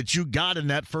 performance that you got in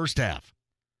that first half.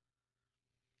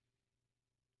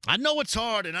 I know it's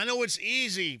hard, and I know it's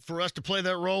easy for us to play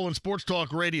that role in sports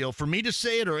talk radio. For me to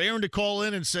say it or Aaron to call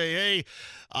in and say, hey,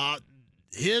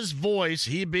 his voice,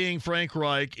 he being Frank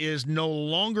Reich, is no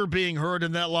longer being heard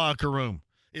in that locker room.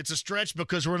 It's a stretch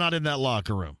because we're not in that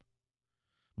locker room.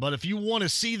 But if you want to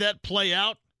see that play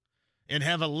out, and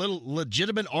have a little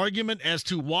legitimate argument as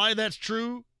to why that's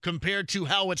true compared to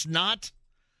how it's not,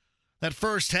 that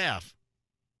first half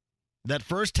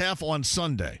on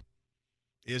Sunday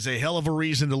is a hell of a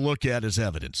reason to look at as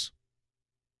evidence.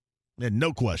 And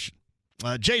no question.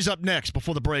 Jay's up next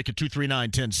before the break at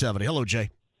 239-1070. Hello,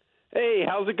 Jay. Hey,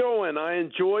 how's it going? I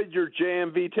enjoyed your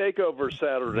JMV Takeover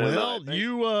Saturday night.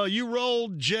 Well, you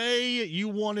rolled, Jay. You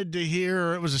wanted to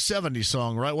hear, it was a 70s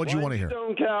song, right? What'd you want to hear?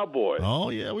 Stone Cowboy. Oh,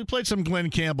 yeah. We played some Glenn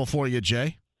Campbell for you,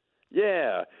 Jay.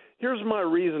 Yeah. Here's my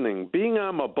reasoning. Being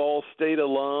I'm a Ball State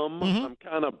alum, I'm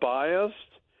kind of biased.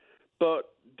 But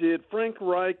did Frank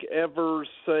Reich ever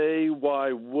say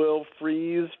why Will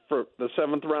Freeze, for the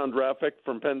 7th-round draft pick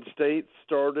from Penn State,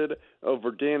 started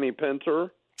over Danny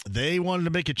Pinter? They wanted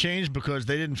to make a change because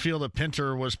they didn't feel that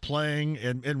Pinter was playing.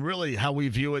 And really how we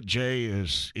view it, Jay,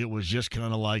 is it was just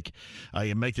kind of like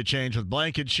you make the change with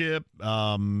Blankenship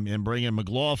and bring in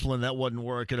McLaughlin. That wasn't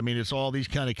working. I mean, it's all these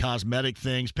kind of cosmetic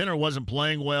things. Pinter wasn't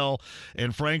playing well.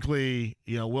 And frankly,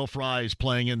 Will Fries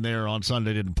playing in there on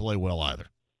Sunday didn't play well either.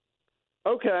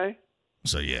 Okay.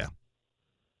 So, yeah.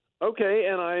 Okay,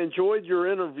 and I enjoyed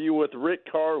your interview with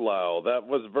Rick Carlisle. That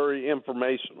was very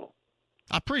informational.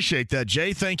 I appreciate that,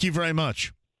 Jay. Thank you very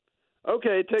much.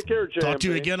 Okay, take care, Jay. Talk to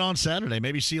you again on Saturday.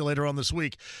 Maybe see you later on this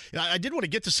week. I did want to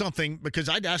get to something because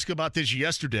I'd asked about this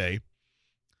yesterday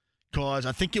because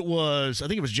I think it was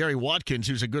Jerry Watkins,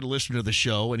 who's a good listener to the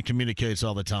show and communicates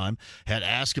all the time, had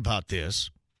asked about this.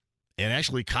 And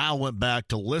actually, Kyle went back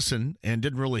to listen and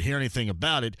didn't really hear anything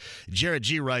about it. Jared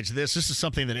G writes this. This is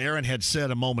something that Aaron had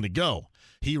said a moment ago.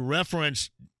 He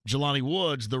referenced Jelani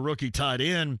Woods, the rookie tight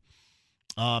end,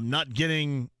 not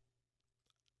getting,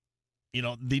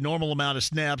 the normal amount of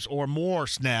snaps or more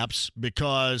snaps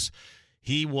because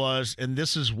he was, and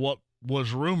this is what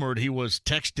was rumored, he was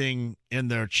texting in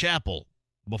their chapel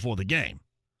before the game.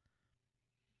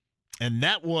 And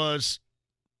that was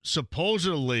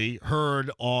supposedly heard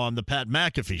on the Pat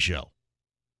McAfee show.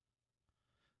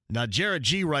 Now, Jared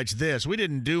G writes this. We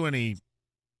didn't do any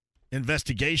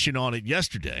investigation on it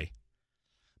yesterday,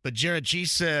 but Jared G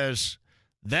says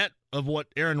that of what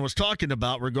Aaron was talking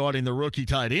about regarding the rookie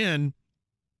tight end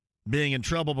being in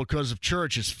trouble because of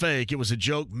church is fake. It was a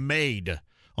joke made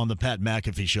on the Pat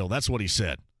McAfee show. That's what he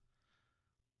said.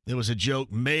 It was a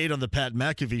joke made on the Pat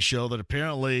McAfee show that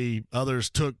apparently others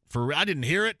took for. I didn't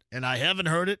hear it, and I haven't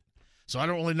heard it, so I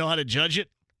don't really know how to judge it.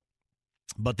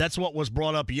 But that's what was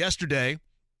brought up yesterday,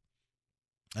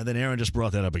 and then Aaron just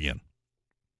brought that up again.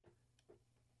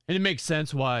 And it makes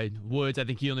sense why Woods, I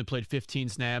think he only played 15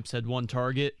 snaps, had 1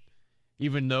 target,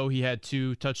 even though he had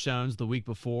 2 touchdowns the week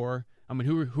before. I mean,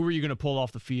 who are you going to pull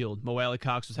off the field? Mo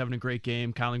Alley-Cox was having a great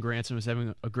game. Kylan Granson was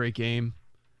having a great game.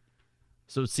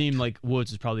 So it seemed like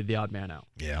Woods is probably the odd man out.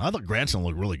 Yeah, I thought Granson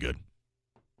looked really good.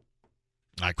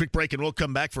 All right, quick break, and we'll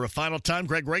come back for a final time.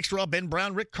 Greg Rakestraw, Ben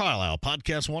Brown, Rick Carlisle,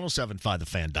 podcast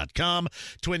 1075thefan.com.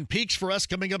 Twin Peaks for us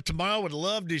coming up tomorrow. Would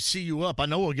love to see you up. I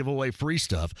know we'll give away free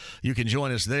stuff. You can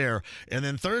join us there. And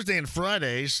then Thursday and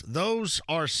Fridays, those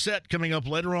are set coming up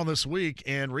later on this week,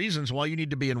 and reasons why you need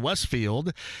to be in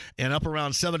Westfield and up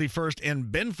around 71st and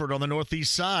Benford on the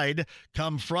northeast side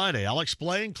come Friday. I'll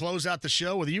explain, close out the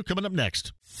show with you coming up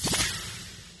next.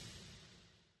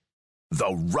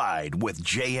 The Ride with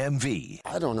JMV.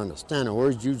 I don't understand a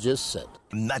word you just said.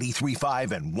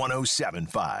 93.5 and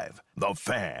 107.5. The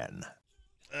Fan.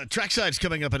 Trackside's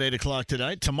coming up at 8 o'clock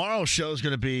tonight. Tomorrow's show is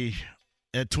going to be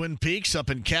at Twin Peaks up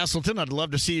in Castleton. I'd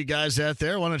love to see you guys out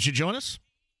there. Why don't you join us?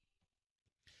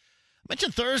 I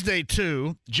mentioned Thursday,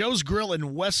 too, Joe's Grill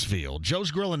in Westfield.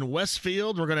 Joe's Grill in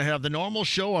Westfield. We're going to have the normal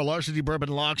show, our Larceny Bourbon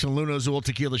Locks and Luna Azul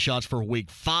Tequila Shots for week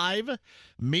 5.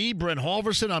 Me, Brent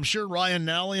Halverson, I'm sure Ryan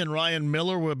Nally and Ryan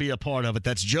Miller will be a part of it.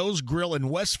 That's Joe's Grill in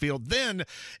Westfield. Then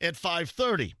at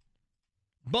 5:30,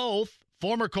 both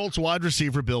former Colts wide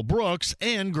receiver Bill Brooks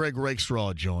and Greg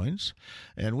Rakestraw joins.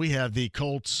 And we have the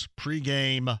Colts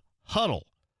pregame huddle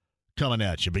coming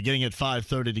at you, beginning at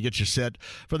 5:30 to get you set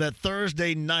for that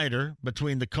Thursday nighter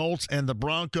between the Colts and the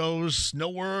Broncos. No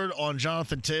word on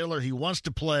Jonathan Taylor. He wants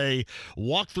to play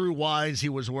walkthrough-wise. He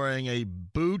was wearing a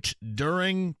boot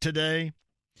during today.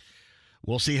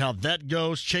 We'll see how that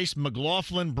goes. Chase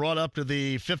McLaughlin brought up to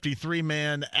the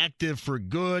 53-man active for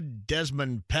good.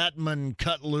 Desmond Patman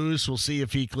cut loose. We'll see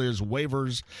if he clears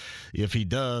waivers. If he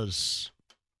does,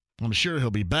 I'm sure he'll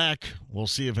be back. We'll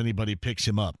see if anybody picks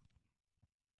him up.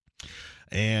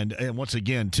 And once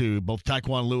again, too, both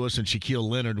Tyquan Lewis and Shaquille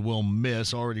Leonard will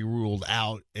miss, already ruled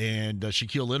out. And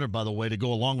Shaquille Leonard, by the way, to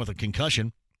go along with a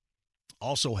concussion,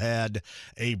 also had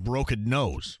a broken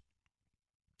nose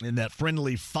in that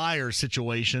friendly fire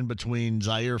situation between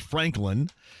Zaire Franklin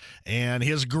and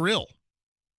his grill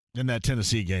in that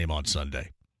Tennessee game on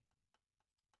Sunday.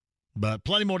 But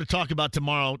plenty more to talk about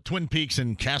tomorrow. Twin Peaks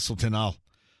and Castleton, I'll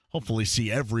hopefully see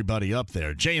everybody up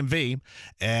there. JMV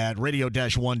at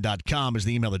radio-1.com is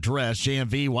the email address.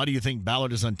 JMV, why do you think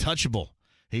Ballard is untouchable?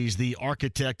 He's the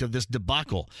architect of this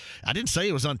debacle. I didn't say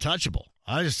he was untouchable.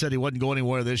 I just said he wasn't going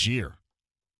anywhere this year.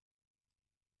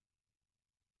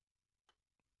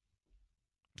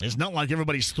 It's not like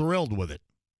everybody's thrilled with it.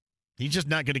 He's just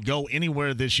not going to go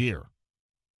anywhere this year.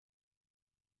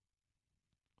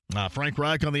 Frank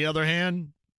Reich, on the other hand,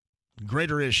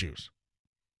 greater issues.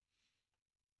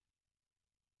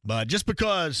 But just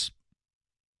because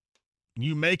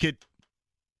you make it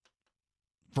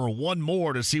for one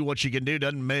more to see what you can do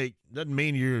doesn't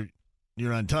mean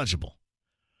you're untouchable.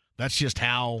 That's just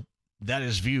how that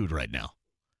is viewed right now.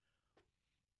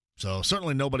 So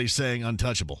certainly nobody's saying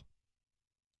untouchable.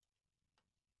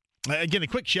 Again, a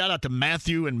quick shout out to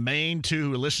Matthew in Maine,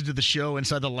 too, who listened to the show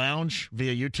Inside the Lounge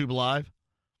via YouTube Live,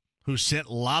 who sent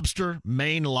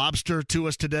Maine lobster to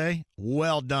us today.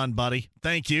 Well done, buddy.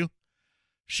 Thank you.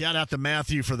 Shout out to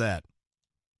Matthew for that.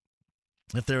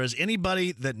 If there is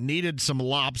anybody that needed some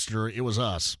lobster, it was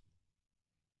us.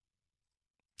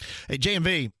 Hey,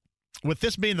 JMV, with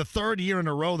this being the third year in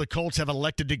a row, the Colts have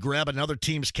elected to grab another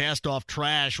team's cast-off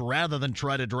trash rather than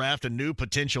try to draft a new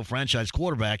potential franchise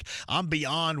quarterback. I'm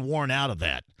beyond worn out of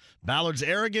that. Ballard's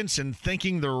arrogance in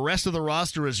thinking the rest of the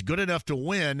roster is good enough to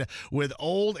win with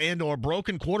old and or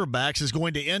broken quarterbacks is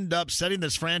going to end up setting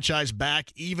this franchise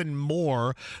back even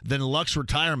more than Luck's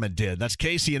retirement did. That's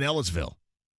Casey in Ellisville.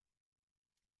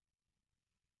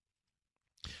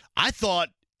 I thought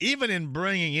even in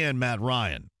bringing in Matt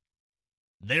Ryan,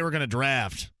 they were going to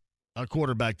draft a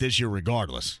quarterback this year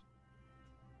regardless.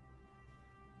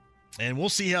 And we'll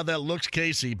see how that looks,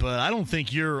 Casey, but I don't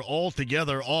think you're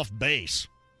altogether off base.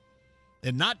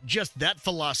 And not just that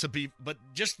philosophy, but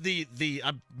just the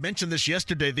I mentioned this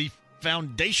yesterday, the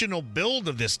foundational build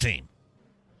of this team.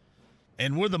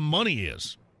 And where the money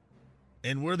is.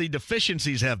 And where the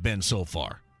deficiencies have been so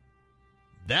far.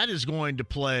 That is going to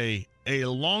play a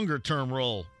longer-term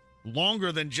role.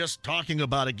 Longer than just talking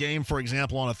about a game, for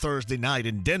example, on a Thursday night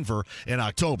in Denver in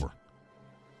October.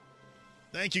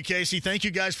 Thank you, Casey. Thank you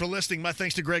guys for listening. My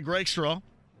thanks to Greg Rakestraw,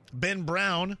 Ben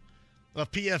Brown of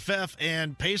PFF,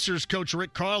 and Pacers coach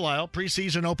Rick Carlisle.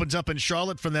 Preseason opens up in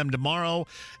Charlotte for them tomorrow.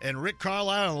 And Rick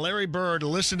Carlisle and Larry Bird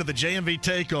listen to the JMV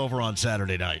Takeover on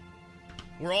Saturday night.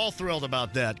 We're all thrilled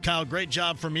about that. Kyle, great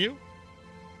job from you.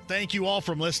 Thank you all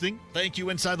for listening. Thank you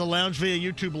Inside the Lounge via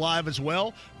YouTube Live as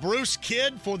well. Bruce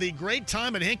Kidd for the great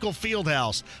time at Hinkle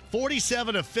Fieldhouse.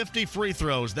 47 of 50 free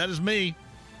throws. That is me.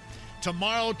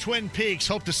 Tomorrow, Twin Peaks.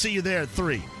 Hope to see you there at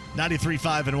 3.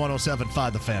 93.5 and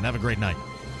 107.5 The Fan. Have a great night.